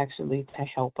it's actually to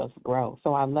help us grow.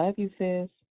 So I love you, sis.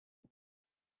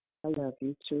 I love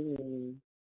you too.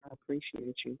 I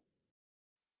appreciate you.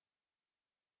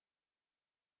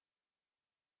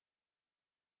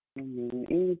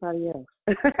 Anybody else?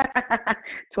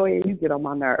 Toya, you get on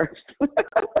my nerves.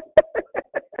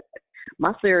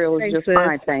 My cereal is just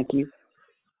fine, thank you.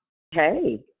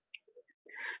 Hey,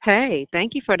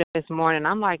 thank you for this morning.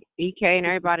 I'm like EK and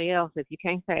everybody else. If you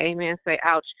can't say amen, say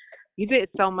ouch. You did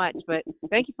so much, but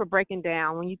thank you for breaking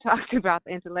down when you talked about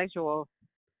the intellectual,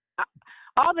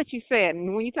 all that you said.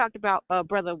 And when you talked about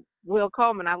Brother Will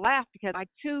Coleman, I laughed because I,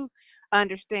 too,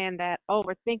 understand that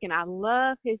overthinking. I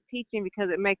love his teaching because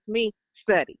it makes me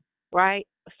study, right?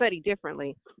 Study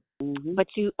differently. Mm-hmm. But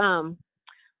you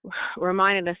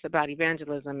reminded us about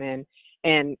evangelism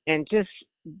and just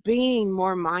being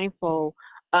more mindful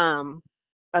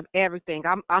of everything.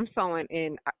 I'm sowing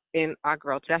in our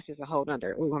growth. That's just a whole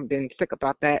nother. I've been sick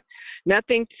about that.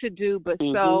 Nothing to do but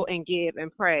sow and give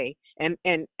and pray and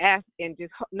ask and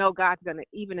just know God's gonna,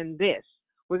 even in this,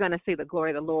 we're gonna see the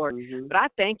glory of the Lord. But I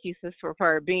thank you, sister,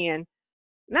 for being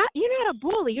you're not a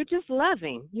bully. You're just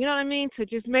loving. You know what I mean? To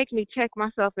just make me check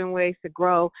myself in ways to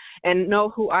grow and know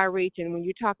who I reach. And when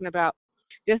you're talking about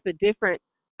just the different,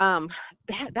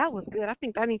 that was good. I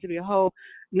think that needs to be a whole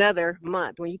another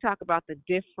month when you talk about the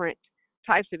different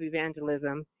types of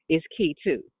evangelism is key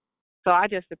too. So I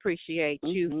just appreciate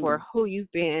you for who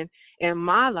you've been in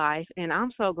my life, and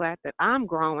I'm so glad that I'm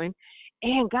growing,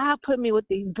 and God put me with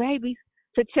these babies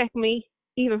to check me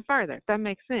even further, if that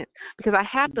makes sense, because I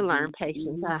have to learn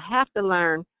patience. I have to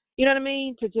learn, you know what I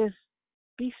mean, to just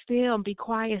be still and be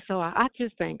quiet. So I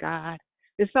just thank God.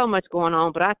 There's so much going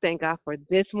on, but I thank God for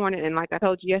this morning, and like I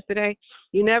told you yesterday,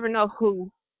 you never know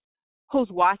who's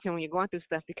watching when you're going through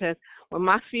stuff, because when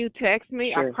my few text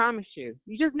me, I promise you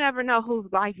just never know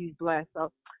whose life he's blessed.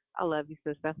 So I love you,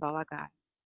 sis. That's all I got.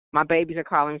 My babies are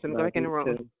calling me, so I'm going back in the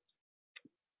room.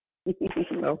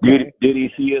 Okay.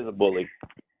 Diddy, she is a bully.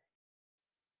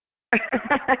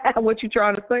 What you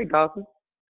trying to say, Dawson?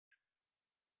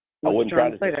 I wasn't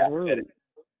trying to say that.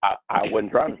 I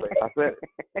wasn't trying to say it. I said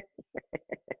it.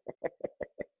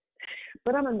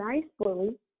 But I'm a nice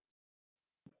bully.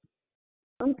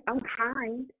 I'm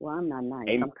kind. Well, I'm not nice.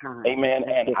 I'm kind. Amen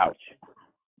and ouch.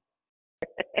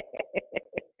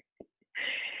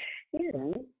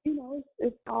 Yeah, you know,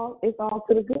 it's all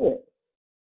to the good.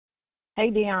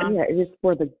 Hey, Dionne. Yeah, it's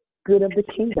for the good of the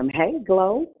kingdom. Hey,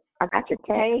 Glow. I got your text.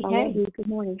 Hey. Love you. Good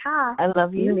morning. Hi. I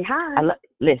love you. Hi.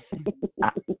 Listen,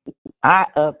 I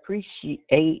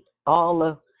appreciate all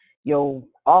of your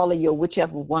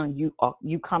whichever one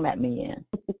you come at me in.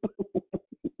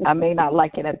 I may not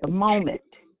like it at the moment,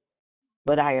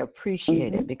 but I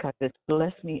appreciate it because it's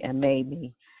blessed me and made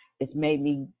me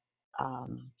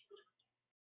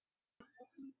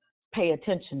pay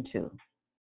attention to,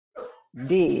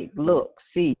 dig, look,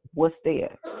 see what's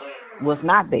there, what's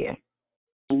not there,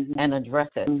 and address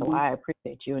it. So I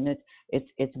appreciate you, and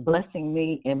it's blessing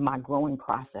me in my growing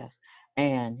process,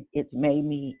 and it's made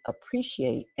me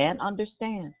appreciate and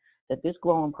understand that this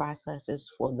growing process is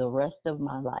for the rest of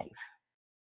my life.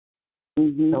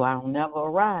 So I'll never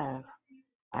arrive.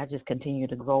 I just continue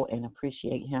to grow and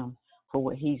appreciate him for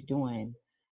what he's doing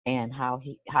and how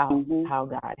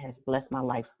God has blessed my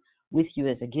life with you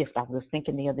as a gift. I was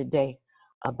thinking the other day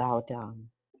about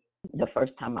the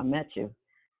first time I met you,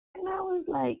 and I was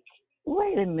like,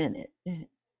 wait a minute. You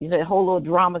know, that whole little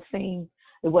drama scene,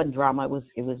 it wasn't drama, it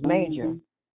was major.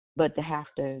 But to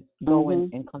have to go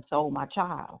and console my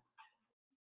child.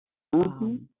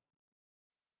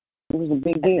 It was a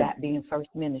big deal. That being first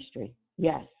ministry.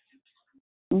 Yes.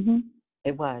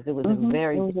 It was. It was a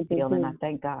very big deal, and I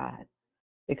thank God.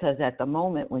 Because at the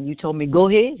moment when you told me, go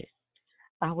ahead,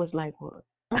 I was like, what?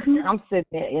 I'm sitting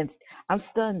there and I'm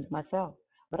stunned myself.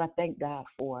 But I thank God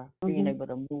for being able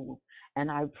to move. And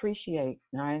I appreciate,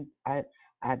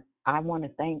 I want to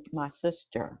thank my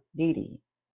sister, Dee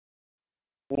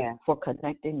Dee, for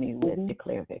connecting me with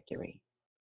Declare Victory.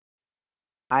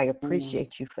 I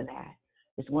appreciate you for that.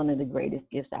 It's one of the greatest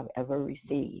gifts I've ever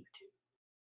received.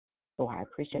 So I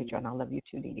appreciate you, and I love you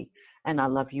too, Dee Dee. And I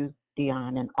love you,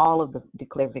 Dionne, and all of the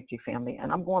Declare Victory family.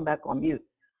 And I'm going back on mute.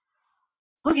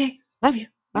 Okay, love you.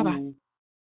 Bye-bye.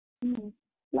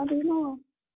 Love you more.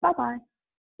 Bye-bye.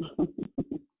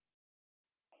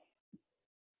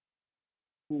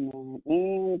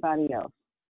 Anybody else?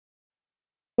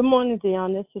 Good morning,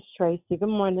 Dionne. This is Tracy. Good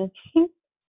morning.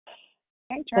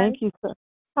 Hey, Tracy. Thank you.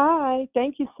 Hi.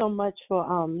 Thank you so much for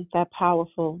that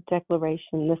powerful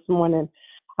declaration this morning.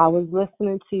 I was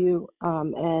listening to you,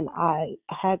 and I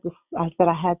said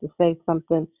I had to say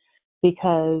something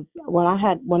because when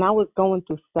I was going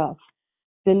through stuff,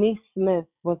 Denise Smith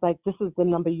was like, "This is the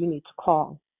number you need to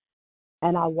call."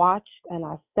 And I watched and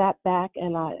I sat back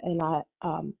and I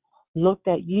looked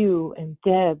at you and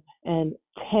Deb and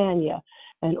Tanya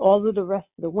and all of the rest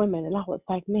of the women, and I was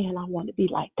like, man, I want to be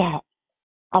like that.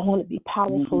 I want to be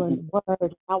powerful in the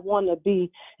word. I want to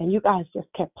be, and you guys just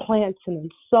kept planting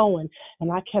and sowing, and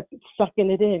I kept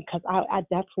sucking it in because I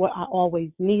that's what I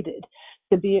always needed,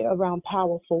 to be around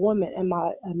powerful women. And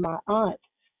my aunt,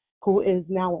 who is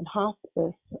now in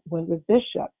hospice, was a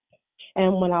bishop.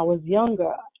 And when I was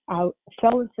younger, I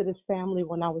fell into this family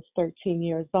when I was 13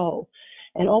 years old.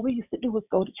 And all we used to do was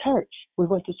go to church. We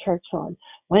went to church on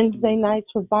Wednesday nights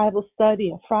for Bible study,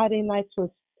 and Friday nights was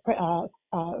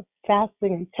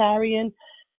fasting and tarrying.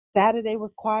 Saturday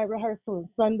was choir rehearsal, and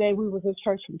Sunday we was in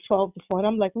church from 12 to 4. And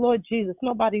I'm like, Lord Jesus,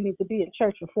 nobody needs to be in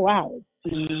church for 4 hours.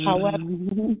 However,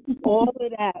 all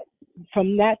of that,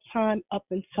 from that time up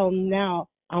until now,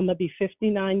 I'm going to be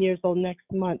 59 years old next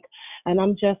month. And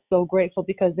I'm just so grateful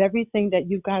because everything that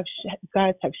you guys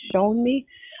have shown me,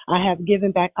 I have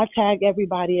given back. I tag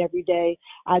everybody every day.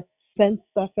 I send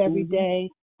stuff every day.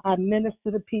 I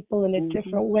minister to people in a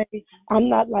different way. I'm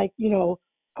not like,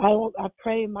 I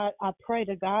pray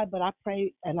to God, but I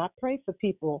pray for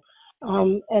people.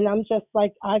 And I'm just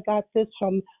like, I got this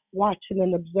from watching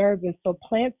and observing. So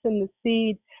planting the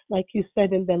seed, like you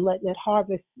said, and then letting it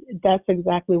harvest, that's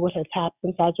exactly what has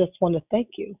happened. So I just want to thank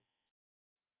you.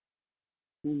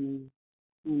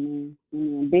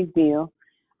 Big deal.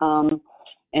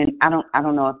 And I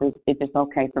don't know if it's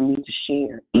okay for me to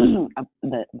share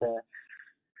the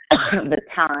the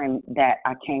time that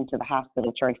I came to the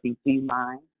hospital, Tracy. Do you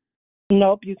mind?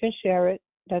 Nope, you can share it.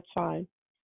 That's fine.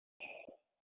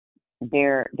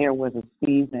 There was a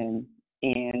season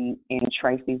in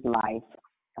Tracy's life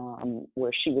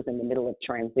where she was in the middle of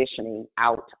transitioning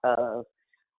out of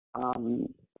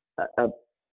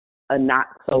a not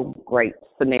so great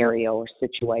scenario or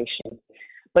situation,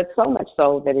 but so much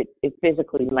so that it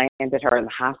physically landed her in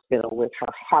the hospital with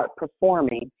her heart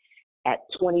performing at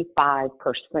 25%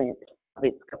 of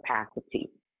its capacity,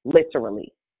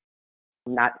 literally.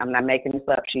 I'm not making this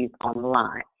up. She's on the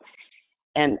line.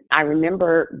 And I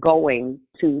remember going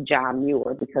to John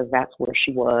Muir because that's where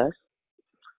she was,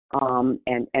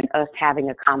 and us having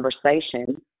a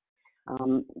conversation,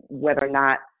 whether or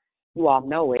not you all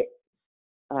know it,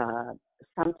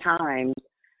 sometimes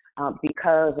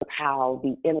because of how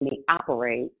the enemy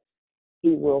operates,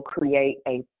 he will create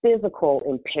a physical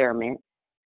impairment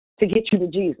to get you to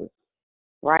Jesus,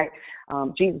 right?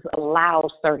 Jesus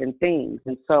allows certain things.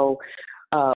 And so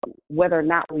whether or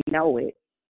not we know it,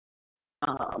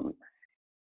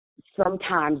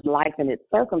 sometimes life and its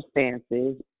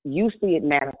circumstances, you see it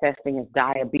manifesting as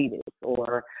diabetes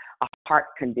or a heart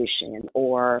condition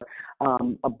or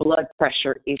a blood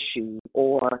pressure issue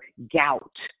or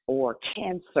gout or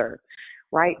cancer,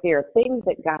 right? There are things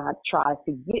that God tries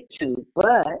to get to,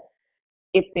 but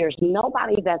if there's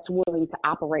nobody that's willing to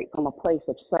operate from a place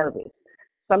of service,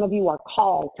 some of you are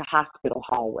called to hospital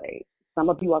hallways. Some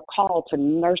of you are called to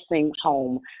nursing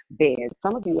home beds.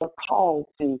 Some of you are called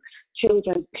to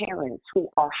children's parents who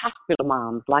are hospital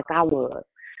moms like I was,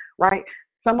 right?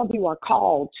 Some of you are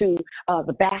called to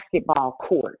the basketball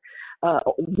court,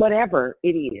 whatever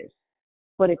it is.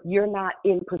 But if you're not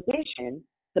in position,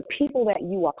 the people that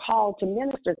you are called to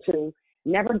minister to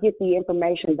never get the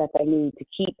information that they need to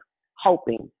keep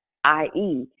hoping,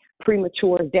 i.e.,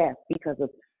 premature death because of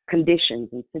conditions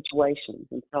and situations.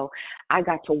 And so I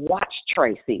got to watch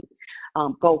Tracy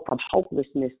go from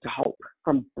hopelessness to hope,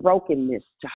 from brokenness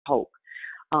to hope,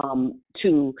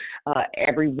 to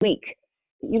every week.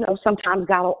 You know, sometimes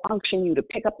God will unction you to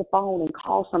pick up the phone and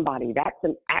call somebody. That's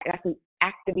an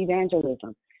act of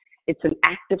evangelism. It's an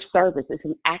act of service. It's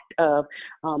an act of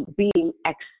being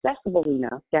accessible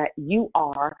enough that you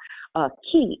are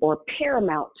key or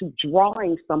paramount to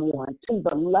drawing someone to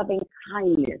the loving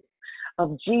kindness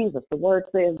of Jesus. The word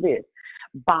says this: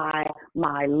 by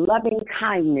my loving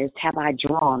kindness have I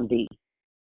drawn thee.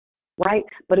 Right?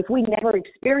 But if we never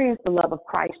experience the love of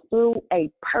Christ through a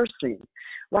person,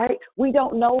 right, we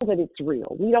don't know that it's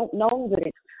real. We don't know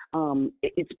that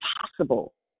it's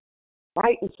possible.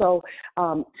 Right? And so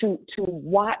to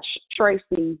watch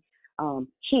Tracy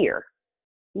here,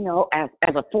 you know, as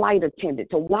a flight attendant,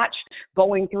 to watch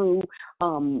going through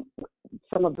some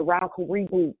of the radical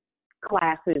reboot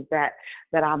classes that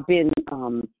I've been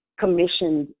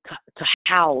commissioned to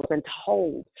house and to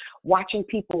hold, watching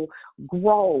people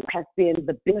grow has been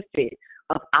the benefit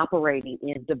of operating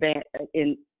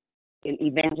in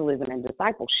evangelism and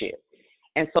discipleship.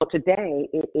 And so today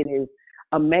it is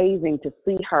amazing to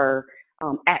see her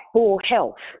at full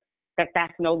health,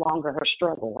 that's no longer her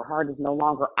struggle. Her heart is no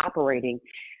longer operating.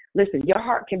 Listen, your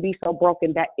heart can be so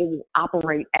broken that it will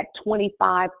operate at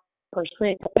 25%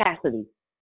 capacity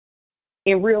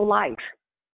in real life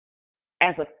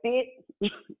as a fit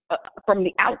from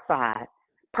the outside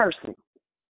person.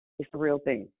 It's the real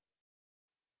thing.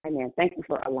 Amen. Thank you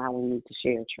for allowing me to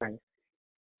share, Trace.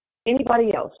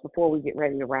 Anybody else before we get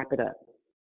ready to wrap it up?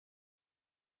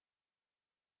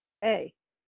 Hey,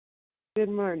 good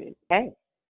morning. Hey,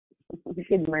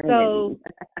 good morning. So,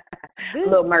 a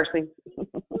little mercy.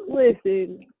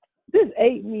 Listen, this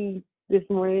ate me this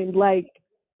morning. Like,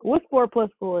 what's 4 plus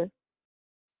 4?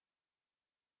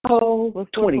 Oh,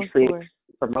 what's 26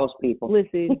 for most people.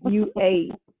 Listen, you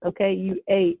ate. Okay, you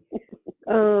ate.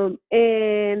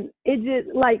 And it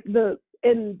just like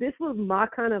and this was my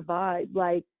kind of vibe.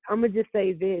 Like, I'm gonna just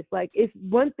say this. Like, it's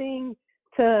one thing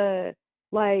to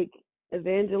like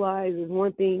evangelize, is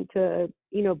one thing to,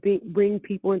 you know, bring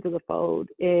people into the fold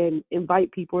and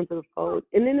invite people into the fold,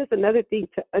 and then it's another thing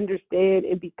to understand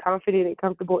and be confident and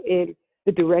comfortable in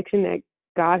the direction that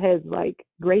God has like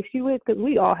graced you with, because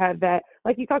we all have that.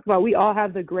 Like you talked about, we all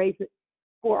have the grace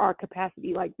for our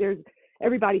capacity. Like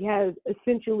everybody has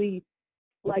essentially,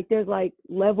 like, there's like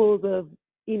levels of,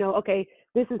 you know, okay,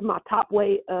 this is my top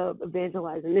way of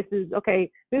evangelizing. This is, okay,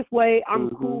 this way, I'm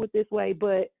cool with this way,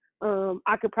 but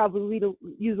I could probably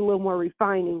use a little more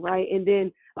refining, right? And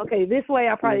then, okay, this way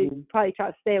I probably try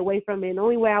to stay away from it. And the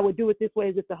only way I would do it this way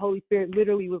is if the Holy Spirit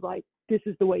literally was like, this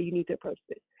is the way you need to approach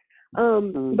this.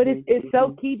 But it's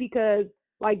so key because,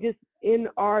 like, just in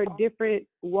our different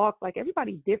walks, like,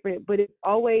 everybody's different, but it's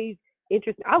always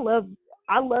interesting. I love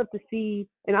to see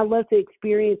and I love to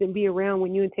experience and be around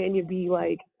when you and Tanya be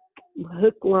like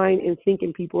hook, line, and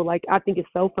sinking people. Like, I think it's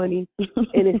so funny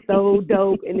and it's so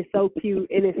dope and it's so cute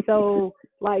and it's so,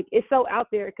 like, it's so out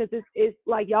there because it's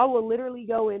like y'all will literally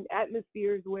go in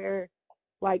atmospheres where,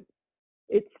 like,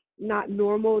 it's not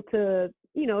normal to,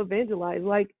 evangelize.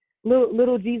 Like,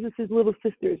 little Jesus's little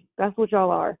sisters. That's what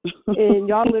y'all are. And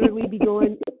y'all literally be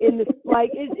going in this,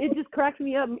 like, it just cracks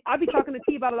me up. I be talking to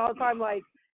T about it all the time, like,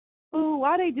 oh,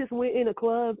 why they just went in a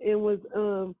club and was,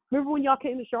 remember when y'all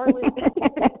came to Charlotte?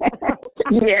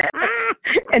 Yeah.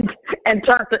 And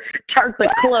turned the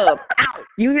club out.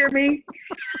 You hear me?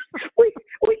 We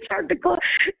turned the club.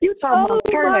 You talking about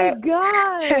turn that. Oh, my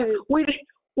God.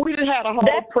 We just had a whole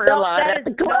prayer line. That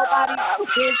is nobody's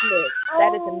business.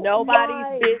 That is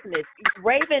nobody's business.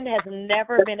 Raven has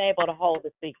never been able to hold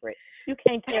a secret. You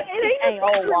can't tell. It ain't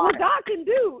hold water. What God can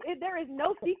do. There is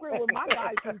no secret what my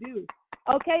God can do.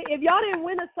 Okay, if y'all didn't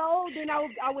win a soul, then I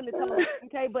wouldn't have told you.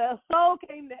 Okay, but a soul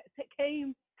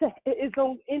is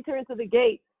going to enter into the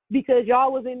gate because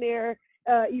y'all was in there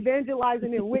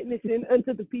evangelizing and witnessing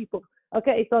unto the people.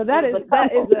 Okay, so that is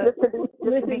purpose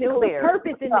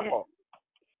in that.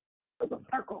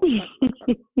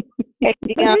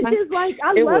 It's just like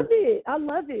I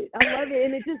love it,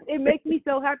 and it makes me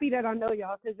so happy that I know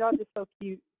y'all because y'all just so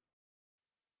cute.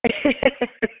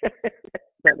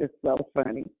 That is so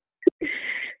funny.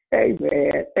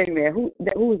 Amen. Who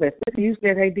was that? You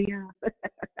said, hey, Dionne.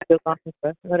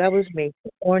 Well, that was me.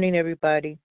 Good morning,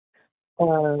 everybody.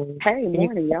 Hey,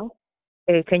 morning, y'all.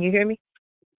 Hey, can you hear me?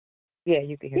 Yeah,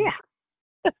 you can hear me.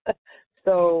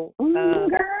 So,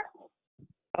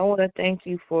 I want to thank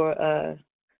you for, I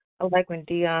like when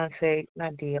Dionne said,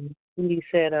 not Dionne, he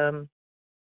said,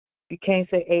 you can't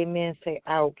say amen, say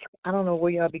ouch. I don't know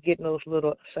where y'all be getting those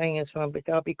little sayings from, but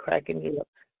y'all be cracking me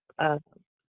up.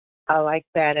 I like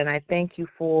that, and I thank you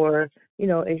for,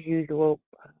 as usual.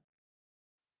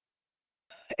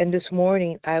 And this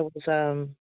morning, I was, a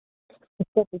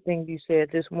couple things you said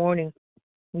this morning.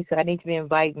 You said, I need to be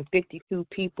inviting 52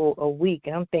 people a week,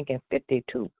 and I'm thinking,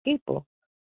 52 people?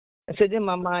 And so then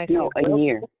my mind said, a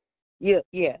year. Yeah,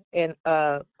 and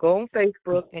go on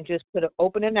Facebook and just put an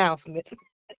open announcement.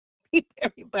 Keep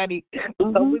everybody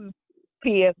with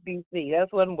PSBC.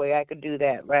 That's one way I could do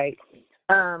that, right?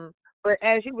 But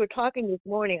as you were talking this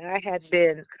morning, I had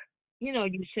been, you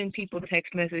send people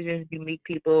text messages, you meet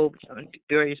people in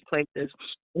various places.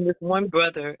 And this one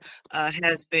brother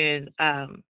has been,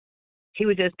 he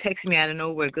was just texting me out of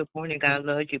nowhere, good morning, God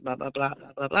loves you, blah, blah, blah,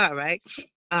 blah, blah, blah, right?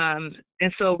 And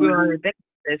so we're on the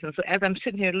and so as I'm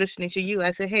sitting here listening to you,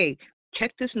 I said, hey,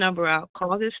 check this number out,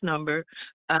 call this number,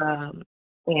 and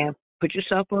put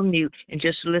yourself on mute and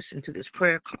just listen to this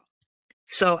prayer call.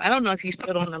 So I don't know if he's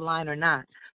still on the line or not,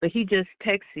 but he just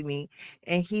texted me,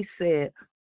 and he said,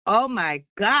 oh, my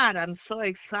God, I'm so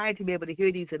excited to be able to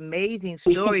hear these amazing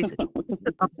stories.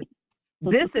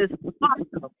 This is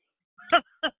awesome.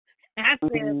 I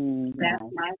said, that's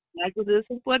my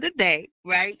evangelism for the day,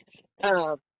 right?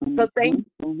 So thank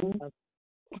you.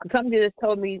 Somebody just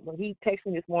told me when he texted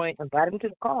me this morning, invite him to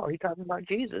the call. He's talking about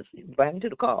Jesus. Invite him to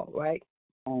the call, right?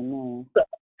 Amen. So,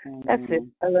 that's it.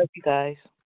 I love you guys.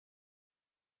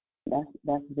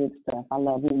 That's good stuff. I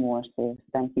love you more, sis.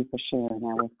 Thank you for sharing.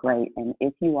 That was great. And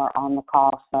if you are on the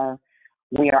call, sir,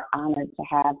 we are honored to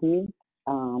have you.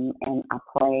 And I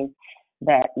pray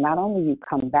that not only you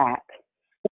come back,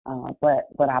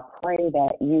 but I pray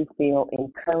that you feel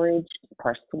encouraged,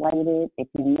 persuaded. If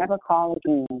you never call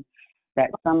again, that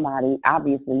somebody,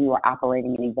 obviously you are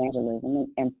operating in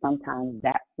evangelism, and sometimes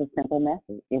that's the simple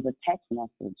message, is a text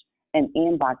message, an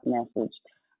inbox message.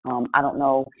 I don't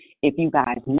know if you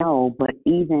guys know, but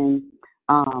even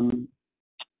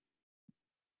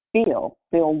Phil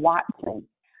Watson,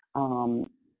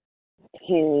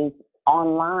 his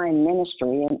online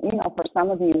ministry, and for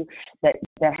some of you that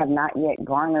have not yet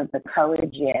garnered the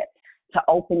courage yet to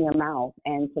open your mouth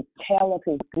and to tell of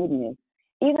his goodness,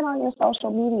 even on your social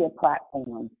media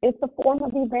platforms, it's a form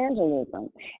of evangelism,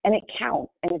 and it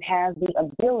counts, and it has the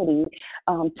ability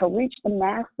to reach the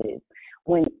masses.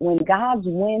 When God's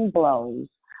wind blows,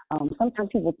 sometimes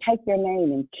people take your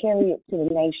name and carry it to the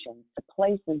nations, to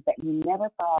places that you never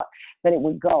thought that it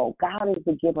would go. God is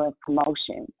the giver of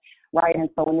promotion, right?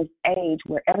 And so in this age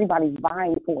where everybody's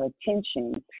vying for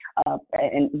attention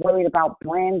and worried about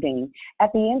branding,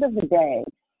 at the end of the day,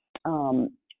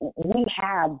 we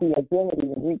have the ability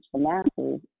to reach the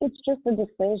masses. It's just a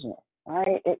decision,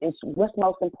 right? It's what's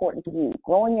most important to you.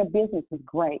 Growing your business is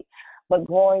great, but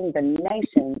growing the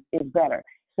nation is better.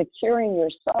 Securing your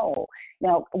soul.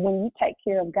 Now, when you take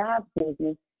care of God's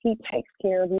business, He takes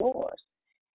care of yours.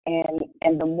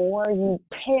 And the more you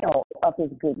tell of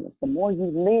His goodness, the more you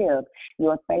live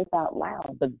your faith out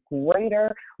loud, the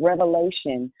greater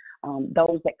revelation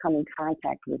those that come in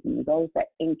contact with you, those that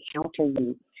encounter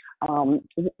you,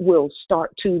 will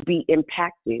start to be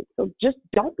impacted. So just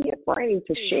don't be afraid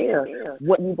to share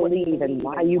what you believe and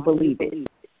why you believe it.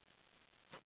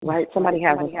 Right? Somebody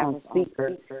has us on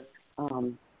speaker.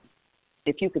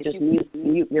 If you could just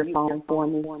mute your phone for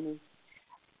me.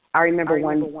 I remember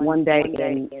one day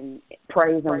in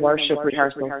praise and worship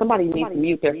rehearsal, somebody needs to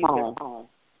mute their phone.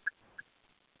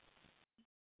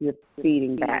 You're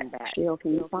feeding back. Cheryl,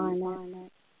 can you find that?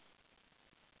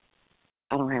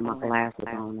 I don't have my glasses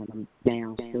on and I'm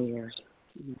downstairs.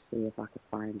 Let me see if I can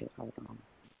find it. Hold on.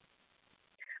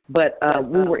 But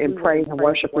we were in praise and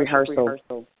worship rehearsal,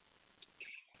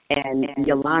 and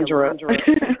Yolandra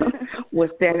was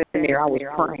standing there. I was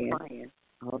praying.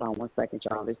 Hold on one second,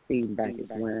 y'all. This feedback is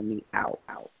wearing me out.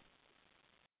 Let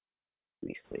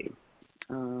me see.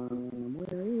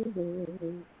 Where is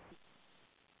it?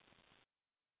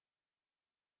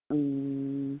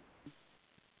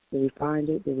 Did we find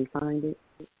it?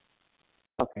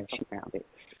 Okay, she found it.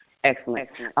 Excellent.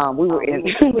 We were in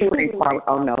part.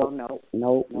 Oh no,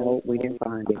 we didn't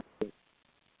find it.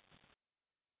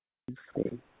 Let's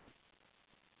see.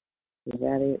 Is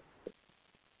that it?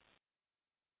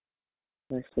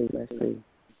 Let's see.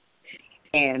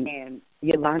 And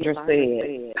Yolanda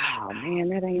said, "Oh man,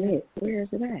 that ain't it. Where is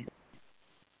it at?"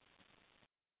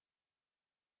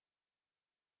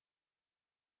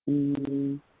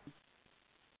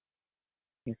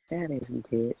 If that isn't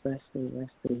it, let's see.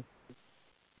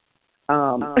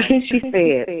 She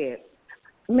said,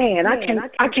 "Man,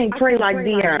 I can't pray like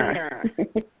Dionne."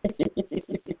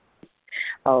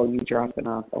 Oh, you dropping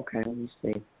off? Okay, let me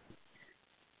see.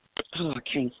 Oh, I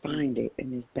can't find it,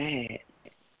 and it's bad.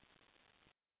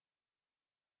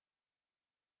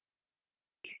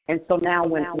 And so now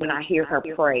when I hear her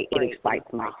pray, it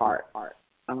excites my heart.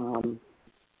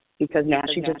 Because now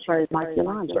she just prays like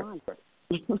Yolanda.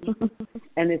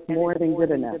 And it's more than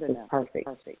good enough. It's perfect.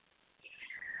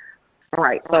 All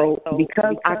right, so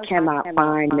because I cannot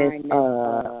find this,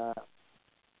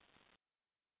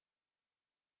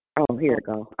 oh, here it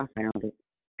goes. I found it.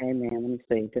 Amen. Let me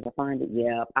see. Did I find it?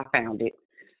 Yeah, I found it.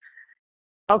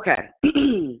 Okay.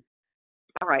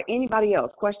 All right. Anybody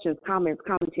else? Questions, comments,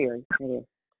 commentary?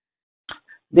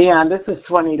 Dionne, this is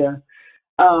Juanita.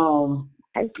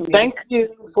 Thank you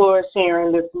for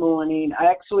sharing this morning. I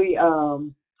actually, I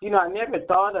never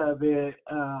thought of it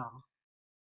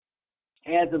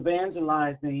as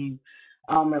evangelizing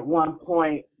at one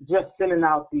point, just sending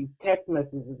out these text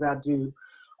messages I do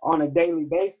on a daily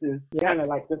basis, kind of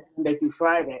like this Monday through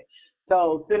Friday.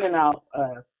 So sending out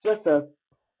just a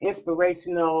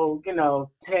inspirational,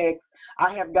 text.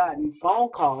 I have gotten phone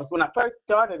calls. When I first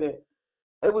started it,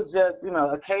 it was just,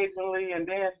 occasionally, and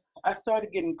then I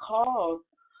started getting calls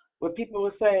where people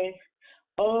would say,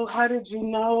 "Oh, how did you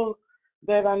know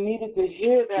that I needed to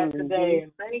hear that today?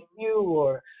 And thank you."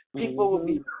 Or people would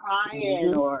be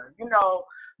crying or,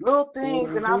 little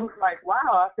things. And I was like,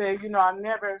 wow. I said, I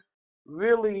never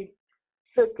really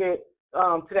took it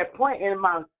to that point. And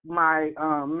my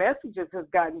messages has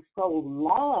gotten so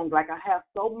long. Like I have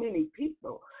so many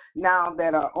people now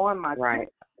that are on my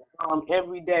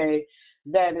every day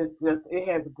that is just, it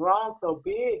has grown so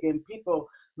big, and people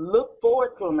look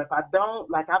forward to them. If I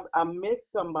don't, like I missed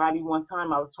somebody one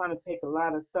time. I was trying to take a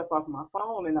lot of stuff off my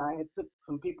phone, and I had took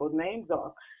some people's names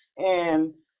off.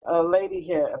 And a lady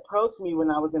had approached me when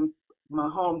I was in my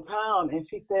hometown, and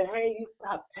she said, "Hey, you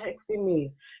stop texting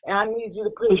me, and I need you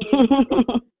to put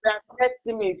stop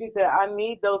texting me." She said, "I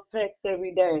need those texts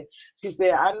every day." She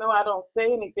said, "I know I don't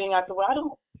say anything." I said, "Well, I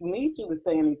don't need you to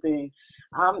say anything.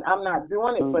 I'm not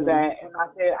doing it for that." And I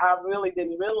said, I really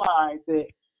didn't realize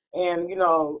it. And,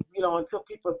 until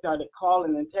people started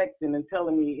calling and texting and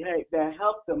telling me, hey, that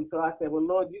helped them. So I said, well,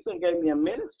 Lord, you can give me a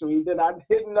ministry that I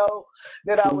didn't know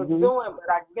that I was doing, but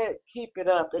I can't keep it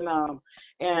up. And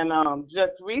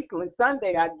just recently,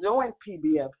 Sunday, I joined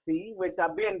PBFC, which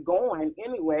I've been going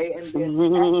anyway, and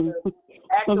been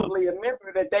actively a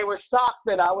member, that they were shocked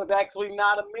that I was actually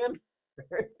not a member.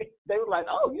 They were like,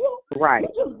 "Oh, you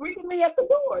just greeted me at the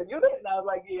door. You didn't?" I was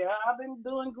like, "Yeah, I've been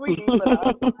doing greetings, but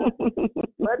I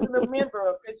wasn't a member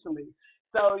officially."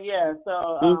 So yeah,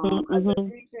 I just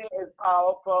appreciate is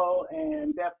powerful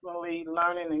and definitely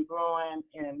learning and growing,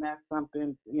 and that's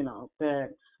something, that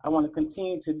I want to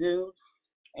continue to do.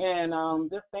 And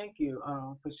just thank you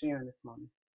for sharing this morning.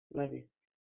 Love you.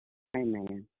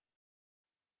 Amen.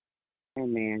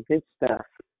 Amen. Good stuff.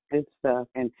 Good stuff.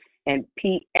 And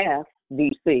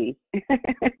PFDC it's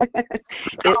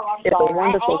a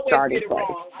wonderful starting place.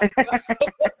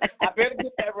 I better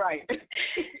get that right.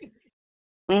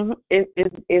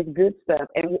 It's good stuff.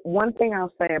 And one thing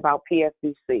I'll say about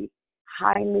PFDC,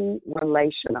 highly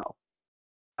relational.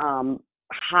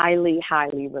 Highly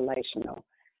relational.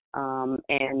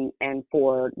 And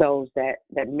for those that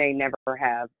may never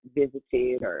have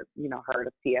visited or, heard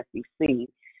of PFDC,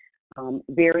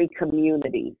 very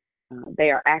community.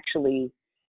 They are actually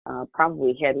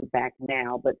probably headed back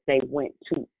now, but they went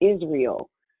to Israel.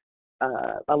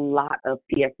 A lot of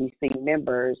PFDC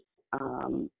members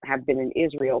have been in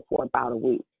Israel for about a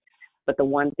week. But the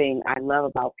one thing I love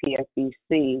about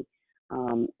PFDC,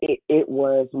 it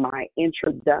was my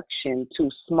introduction to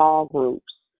small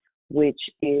groups, which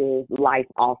is life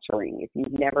altering. If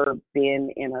you've never been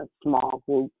in a small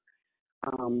group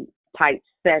type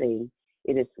setting,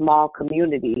 it is small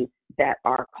communities that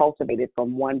are cultivated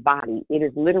from one body. It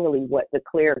is literally what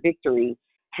Declare Victory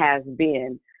has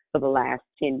been for the last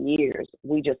 10 years.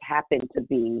 We just happen to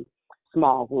be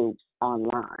small groups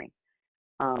online.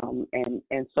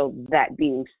 And so that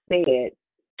being said,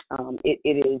 it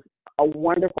is a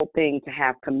wonderful thing to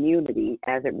have community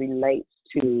as it relates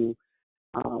to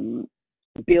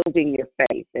building your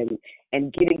faith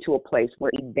and getting to a place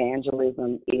where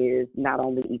evangelism is not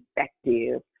only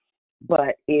effective,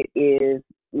 but it is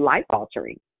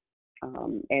life-altering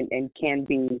and can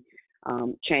be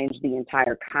change the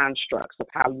entire constructs of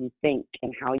how you think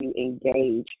and how you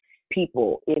engage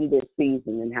people in this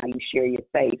season and how you share your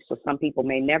faith. So some people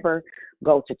may never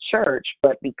go to church,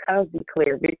 but because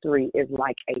Declare Victory is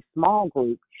like a small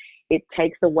group, it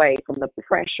takes away from the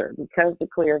pressure. Because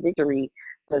Declare Victory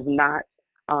does not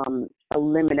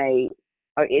eliminate,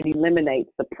 or it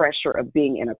eliminates the pressure of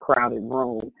being in a crowded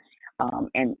room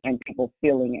and people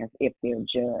feeling as if they're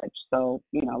judged. So,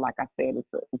 like I said,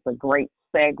 it's a great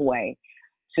segue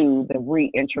to the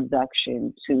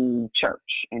reintroduction to church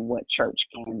and what church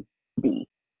can be.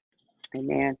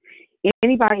 Amen.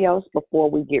 Anybody else before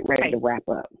we get ready to wrap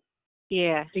up?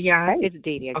 Yeah, it's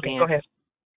Dee Dee again. Okay, go ahead.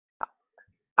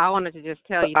 I wanted to just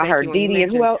tell you. I heard Dee Dee,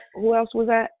 and who else was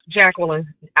that?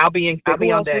 Jacqueline. I'll be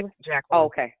on deck. Jacqueline. Oh,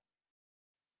 okay.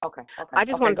 I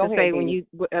just wanted to say when you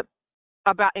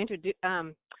about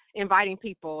inviting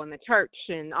people in the church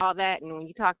and all that, and when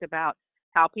you talked about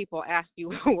how people ask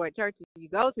you what church you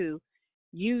go to,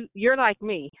 you're like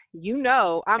me.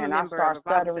 I'm a member of a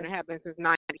Bible Center, have been since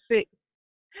 '96.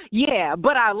 Yeah,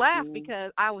 but I laughed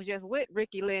because I was just with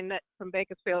Ricky Lynn from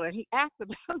Bakersfield, and he asked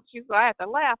about you, so I had to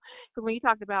laugh because when you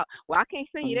talked about, I can't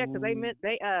send you there because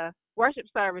they worship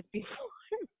service before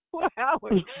 4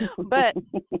 hours. But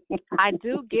I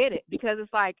do get it because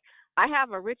it's like I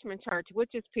have a Richmond church,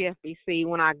 which is PFBC,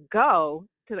 when I go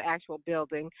to the actual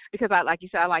building because like you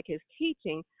said, I like his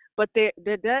teaching. But it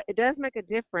does make a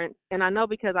difference, and I know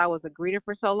because I was a greeter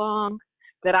for so long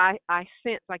that I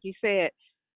sense, like you said,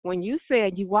 when you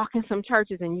said you walk in some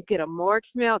churches and you get a morgue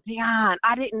smell, Dionne,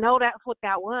 I didn't know that's what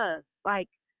that was. Like,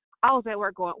 I was at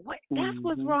work going, what? That's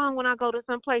what's wrong when I go to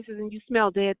some places and you smell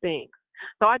dead things.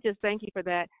 So I just thank you for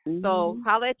that. So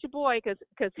holla at your boy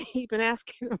because he's been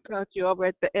asking about you over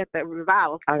at the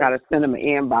revival. I got to send him an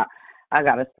inbox.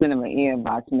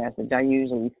 Message. I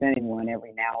usually send him one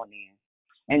every now and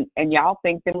then. And y'all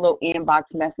think them little inbox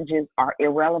messages are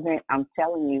irrelevant? I'm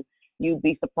telling you, you'd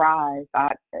be surprised.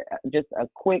 Just a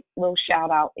quick little shout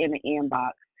out in the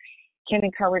inbox can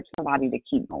encourage somebody to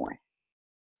keep going.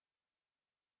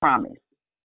 Promise.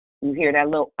 You hear that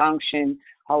little unction,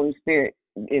 Holy Spirit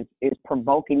is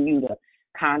provoking you to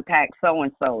contact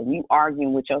so-and-so. You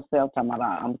arguing with yourself, talking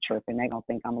about, I'm tripping. They're going to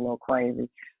think I'm a little crazy.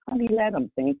 Honey, let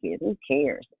them think it. Who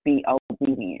cares? Be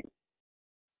obedient.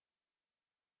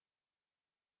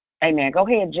 Amen. Go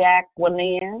ahead,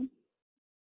 Jacqueline.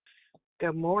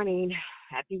 Good morning.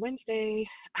 Happy Wednesday.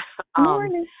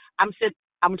 Morning. I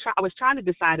was trying to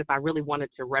decide if I really wanted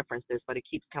to reference this, but it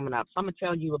keeps coming up. So I'm gonna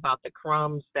tell you about the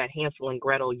crumbs that Hansel and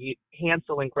Gretel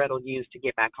used to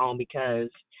get back home, because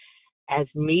as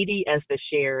meaty as the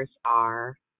shares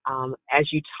are,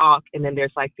 as you talk, and then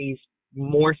there's like these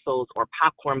morsels or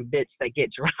popcorn bits that get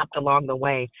dropped along the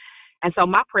way. And so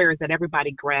my prayer is that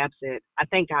everybody grabs it. I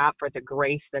thank God for the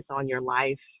grace that's on your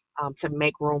life to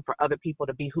make room for other people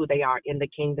to be who they are in the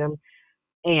kingdom.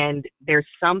 And there's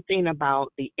something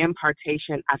about the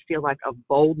impartation, I feel like, of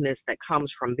boldness that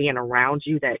comes from being around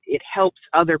you, that it helps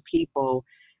other people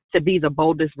to be the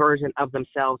boldest version of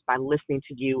themselves by listening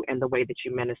to you and the way that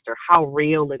you minister, how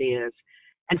real it is.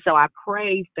 And so I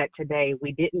pray that today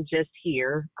we didn't just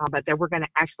hear, but that we're going to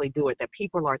actually do it, that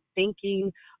people are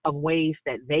thinking of ways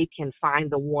that they can find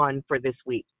the one for this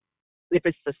week. If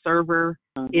it's the server,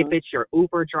 if it's your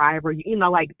Uber driver,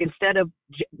 like instead of,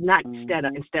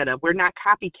 we're not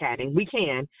copycatting. We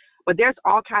can, but there's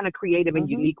all kind of creative and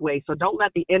unique ways. So don't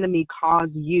let the enemy cause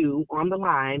you on the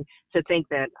line to think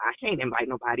that I can't invite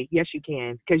nobody. Yes, you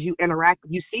can, because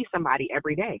you see somebody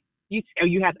every day.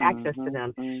 You have access to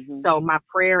them. So my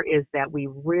prayer is that we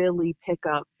really pick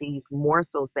up these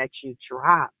morsels that you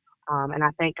drop. And I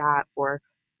thank God for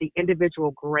the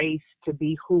individual grace to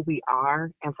be who we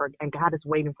are, and God is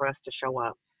waiting for us to show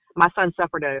up. My son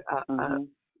suffered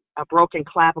a broken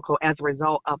clavicle as a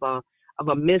result of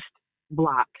a missed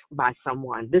block by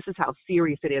someone. This is how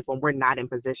serious it is when we're not in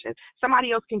position.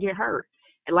 Somebody else can get hurt.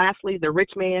 And lastly, the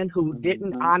rich man who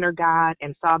didn't honor God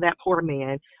and saw that poor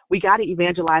man, we got to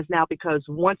evangelize now, because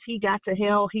once he got to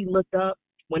hell, he looked up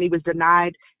when he was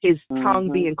denied his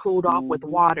tongue being cooled off with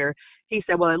water. He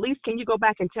said, well, at least can you go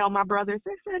back and tell my brothers?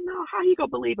 They said, no, how you going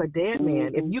to believe a dead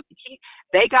man? If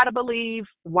they got to believe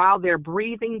while they're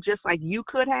breathing, just like you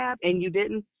could have, and you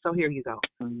didn't. So here you go.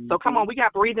 So come on, we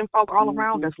got breathing folk all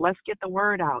around us. Let's get the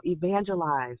word out.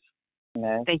 Evangelize.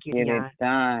 Let's Thank you, get Dionne. it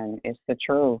done. It's the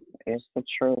truth. It's the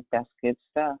truth. That's good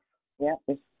stuff. Yeah,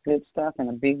 it's good stuff and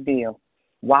a big deal.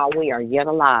 While we are yet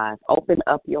alive, open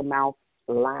up your mouth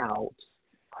loud.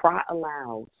 Cry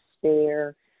aloud.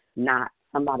 Spare not.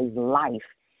 Somebody's life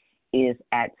is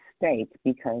at stake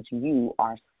because you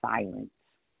are silent.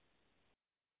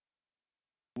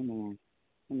 Amen.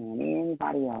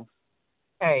 Anybody else?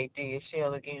 Hey, D, it's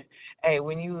Shell again. Hey,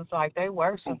 when you was like, they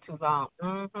worship too long,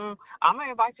 I'm going to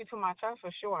invite you to my church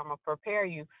for sure. I'm going to prepare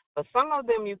you. But some of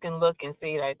them you can look and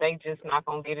see that they just not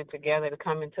going to get it together to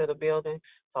come into the building.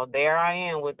 So there I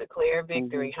am with Declare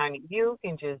Victory. Honey, you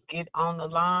can just get on the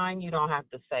line. You don't have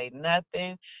to say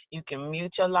nothing. You can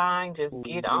mute your line. Just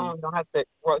get on. You don't have to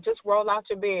just roll out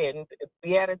your bed and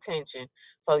be at attention.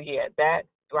 So, yeah, that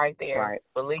right there,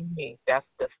 believe me, that's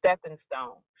the stepping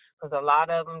stone. Because a lot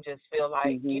of them just feel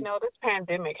like, this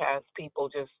pandemic has people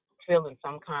just feeling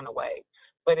some kind of way.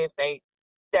 But if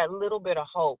that little bit of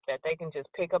hope that they can just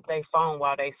pick up their phone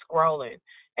while they scrolling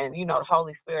and, the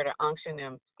Holy Spirit will unction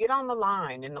them, get on the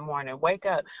line in the morning, wake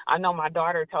up. I know my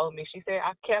daughter told me, she said,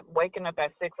 I kept waking up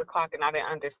at 6 o'clock and I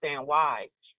didn't understand why.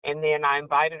 And then I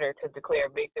invited her to Declare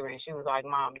Victory, and she was like,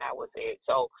 Mom, that was it.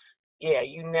 So, yeah,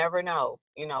 you never know,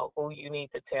 who you need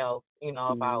to tell,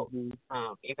 about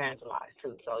evangelize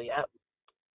too. So, yep.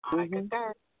 All right, good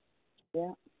there.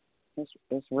 Yeah,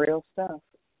 it's real stuff.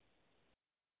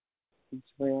 It's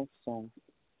real stuff.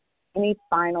 Any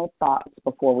final thoughts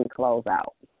before we close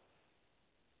out?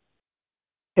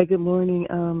 Hey, good morning,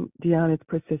 Dionne. It's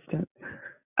persistent.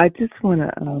 I just want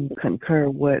to concur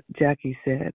what Jacqueline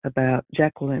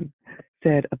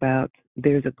said about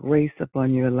there's a grace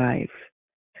upon your life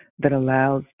that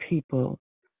allows people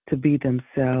to be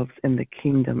themselves in the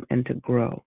kingdom and to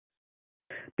grow.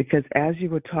 Because as you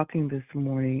were talking this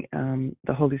morning,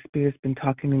 the Holy Spirit's been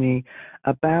talking to me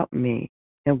about me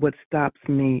and what stops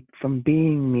me from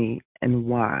being me and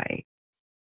why.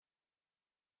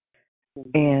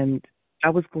 And I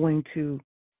was going to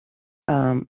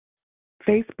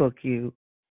Facebook you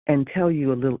and tell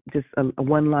you a little, just a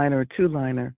one-liner or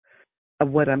two-liner of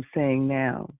what I'm saying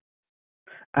now.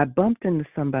 I bumped into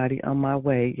somebody on my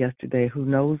way yesterday who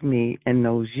knows me and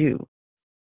knows you.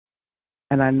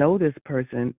 And I know this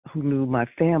person who knew my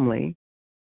family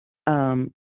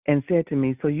and said to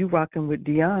me, so you rocking with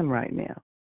Dionne right now?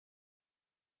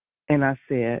 And I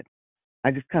said,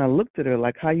 I just kind of looked at her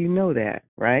like, how you know that,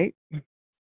 right?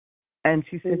 And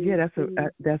she said, yeah,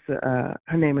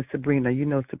 her name is Sabrina. You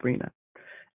know Sabrina.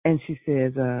 And she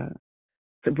says,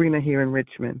 Sabrina here in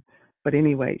Richmond. But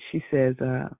anyway, she says,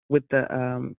 with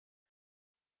her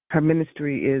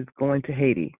ministry is going to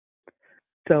Haiti.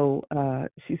 So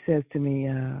she says to me,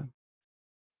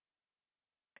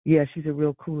 yeah, she's a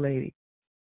real cool lady.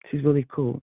 She's really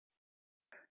cool.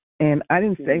 And I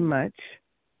didn't say much.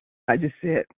 I just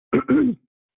said,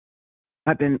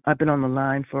 I've been on the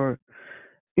line for,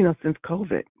 since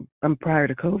COVID, prior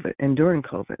to COVID and during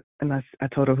COVID. And I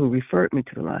told her who referred me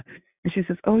to the line. And she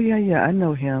says, oh, yeah, I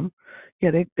know him.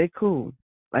 Yeah, they cool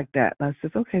like that. And I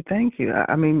says, okay, thank you.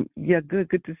 I mean, yeah, good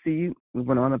to see you. We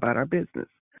went on about our business.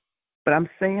 But I'm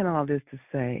saying all this to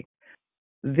say,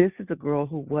 this is a girl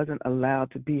who wasn't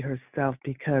allowed to be herself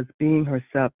because being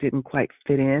herself didn't quite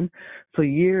fit in. So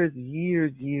years,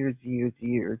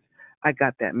 I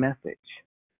got that message.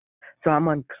 So I'm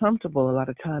uncomfortable a lot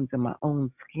of times in my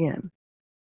own skin.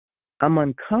 I'm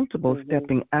uncomfortable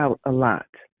stepping out a lot.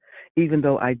 Even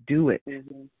though I do it,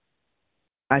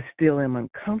 I still am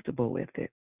uncomfortable with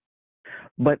it.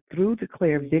 But through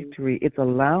Declare Victory, it's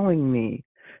allowing me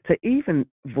to even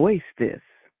voice this,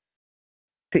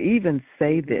 to even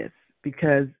say this,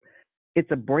 because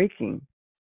it's a breaking.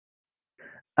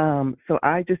 So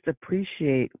I just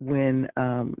appreciate when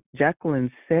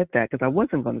Jacqueline said that, because I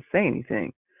wasn't going to say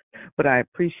anything, but I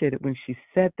appreciate it when she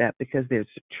said that, because there's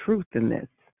truth in this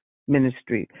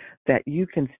ministry, that you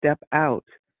can step out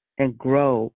and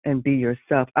grow and be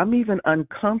yourself. I'm even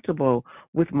uncomfortable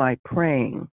with my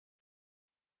praying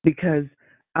because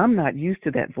I'm not used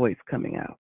to that voice coming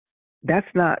out.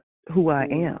 That's not who I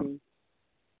am.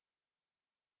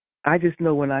 I just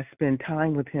know when I spend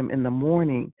time with him in the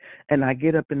morning, and I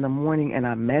get up in the morning and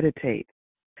I meditate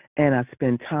and I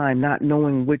spend time not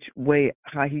knowing which way,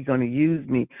 how he's going to use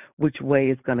me, which way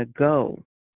it's going to go.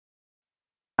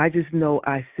 I just know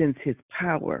I sense his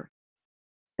power.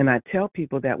 And I tell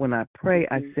people that when I pray,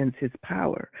 I sense his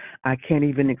power. I can't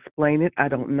even explain it. I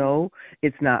don't know.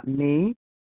 It's not me.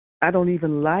 I don't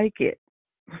even like it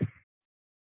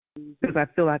because I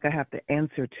feel like I have to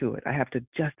answer to it. I have to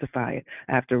justify it.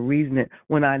 I have to reason it.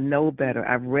 When I know better,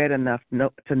 I've read enough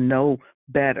to know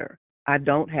better. I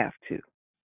don't have to.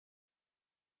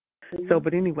 So,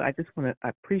 but anyway, I just want to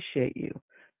appreciate you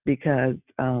because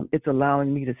it's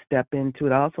allowing me to step into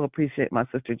it. I also appreciate my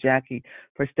sister Jackie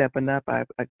for stepping up. I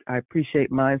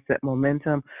appreciate Mindset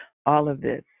Momentum, all of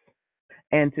this.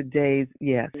 And today's,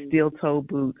 steel toe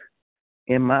boots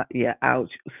in my,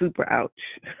 ouch, super ouch,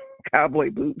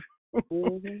 cowboy boots.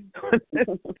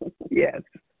 Yes,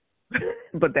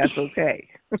 but that's okay.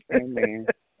 Amen.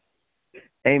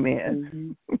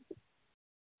 Amen.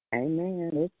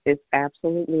 Amen. It's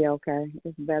absolutely okay.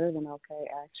 It's better than okay,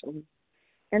 actually.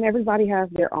 And everybody has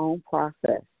their own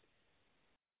process,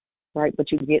 right?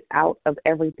 But you get out of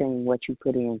everything what you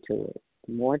put into it.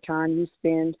 The more time you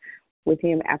spend with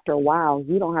him, after a while,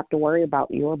 you don't have to worry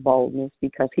about your boldness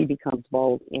because he becomes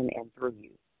bold in and through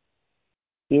you.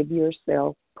 Give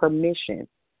yourself permission,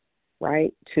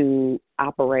 right, to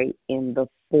operate in the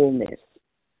fullness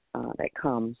that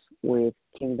comes with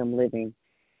kingdom living,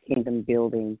 kingdom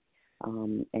building,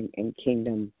 and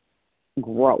kingdom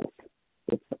growth.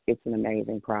 It's an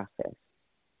amazing process.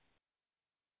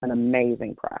 An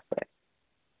amazing process.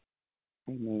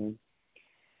 Amen.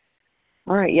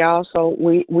 All right, y'all. So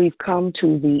we've come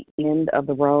to the end of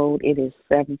the road. It is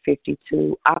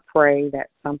 7:52. I pray that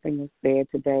something was said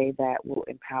today that will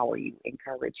empower you,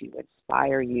 encourage you,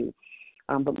 inspire you,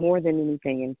 but more than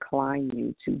anything, incline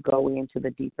you to go into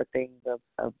the deeper things of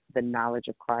the knowledge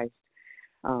of Christ,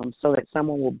 so that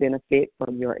someone will benefit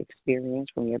from your experience,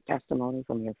 from your testimony,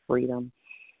 from your freedom,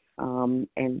 and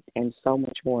so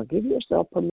much more. Give yourself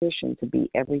permission to be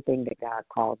everything that God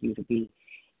called you to be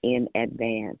in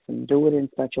advance, and do it in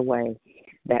such a way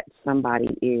that somebody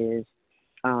is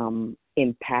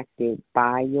impacted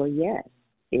by your yes.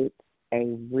 It's a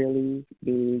really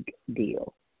big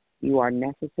deal. You are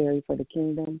necessary for the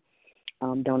kingdom.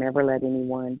 Don't ever let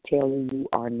anyone tell you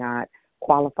are not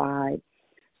qualified.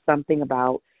 Something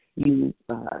about you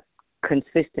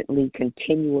consistently,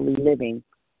 continually living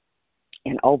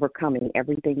and overcoming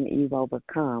everything that you've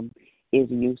overcome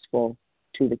is useful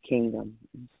to the kingdom.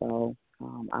 So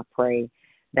I pray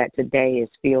that today is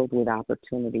filled with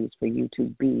opportunities for you to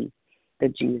be the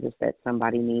Jesus that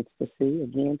somebody needs to see.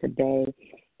 Again, today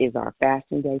is our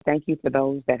fasting day. Thank you for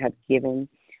those that have given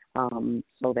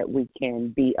so that we can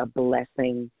be a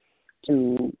blessing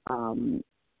to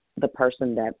the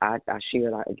person that I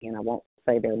shared. Again, I won't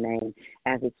say their name.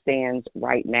 As it stands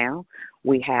right now,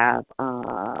 we have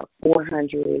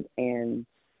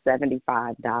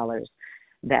 $475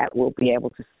 that we'll be able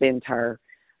to send her.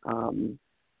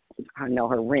 I know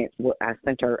her rent. I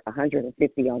sent her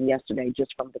 $150 on yesterday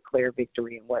just from Declare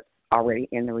Victory and what's already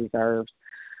in the reserves.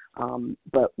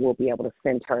 But we'll be able to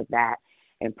send her that,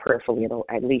 and prayerfully it'll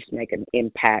at least make an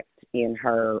impact in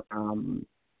her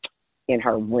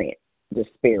rent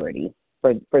disparity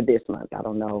for this month. I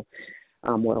don't know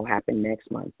what will happen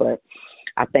next month, but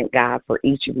I thank God for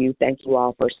each of you. Thank you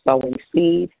all for sowing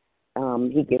seed.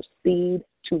 He gives seed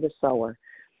to the sower.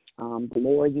 The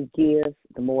more you give,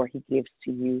 the more he gives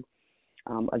to you.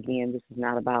 Again, this is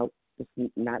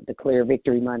not Declare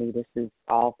Victory money. This is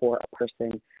all for a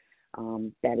person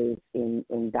that is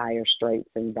in dire straits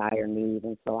and dire need.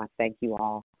 And so I thank you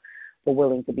all for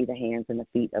willing to be the hands and the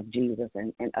feet of Jesus,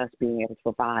 and us being able to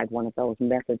provide one of those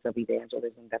methods of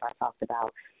evangelism that I talked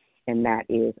about, and that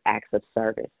is acts of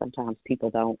service. Sometimes people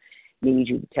don't need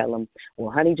you to tell them, well,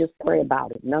 honey, just pray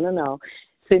about it. No.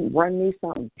 Run me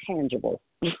something tangible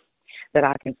that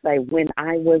I can say when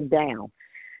I was down,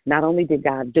 not only did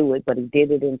God do it, but he did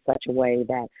it in such a way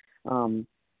that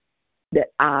that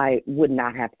I would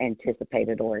not have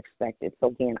anticipated or expected. So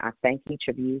again, I thank each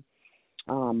of you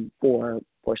for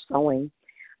sowing.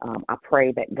 I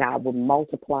pray that God will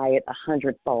multiply it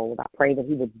 100-fold. I pray that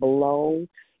he would blow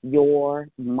your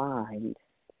mind.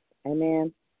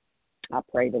 Amen. I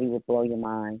pray that he would blow your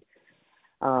mind.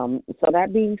 So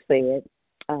that being said,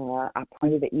 I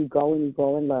pray that you go and you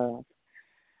grow in love.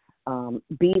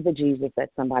 Be the Jesus that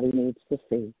somebody needs to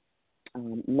see.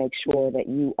 Make sure that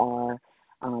you are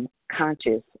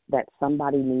conscious that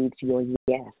somebody needs your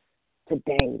yes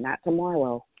today, not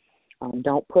tomorrow.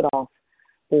 Don't put off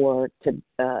for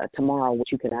tomorrow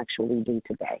what you can actually do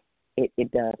today.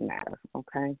 It does matter,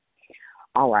 okay?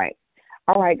 All right,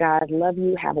 guys. Love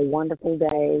you. Have a wonderful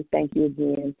day. Thank you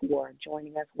again for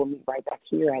joining us. We'll meet right back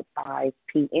here at 5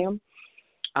 p.m.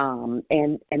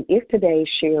 And if today's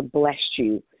share blessed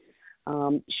you,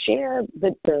 share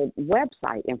the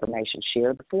website information,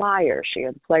 share the flyer,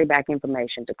 share the playback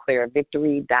information,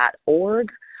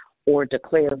 declarevictory.org or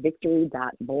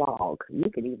declarevictory.blog. You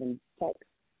can even text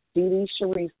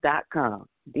ddsharice.com,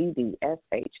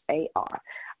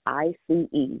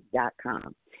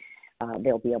 ddsharice.com.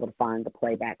 They'll be able to find the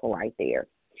playback right there.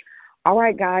 All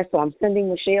right, guys, so I'm sending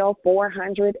Michelle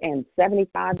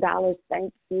 $475.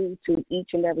 Thank you to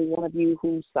each and every one of you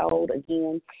who sold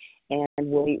again. And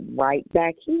we'll be right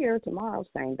back here tomorrow,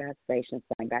 same bad station,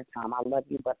 same bad time. I love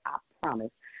you, but I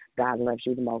promise God loves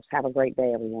you the most. Have a great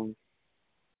day, everyone.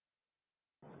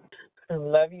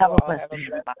 Love you all. Have a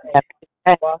blessed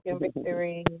day. Walk in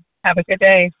victory. Have a good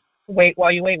day. Wait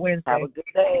while you wait Wednesday. Have a good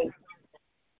day.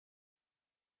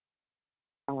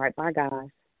 All right, bye, guys.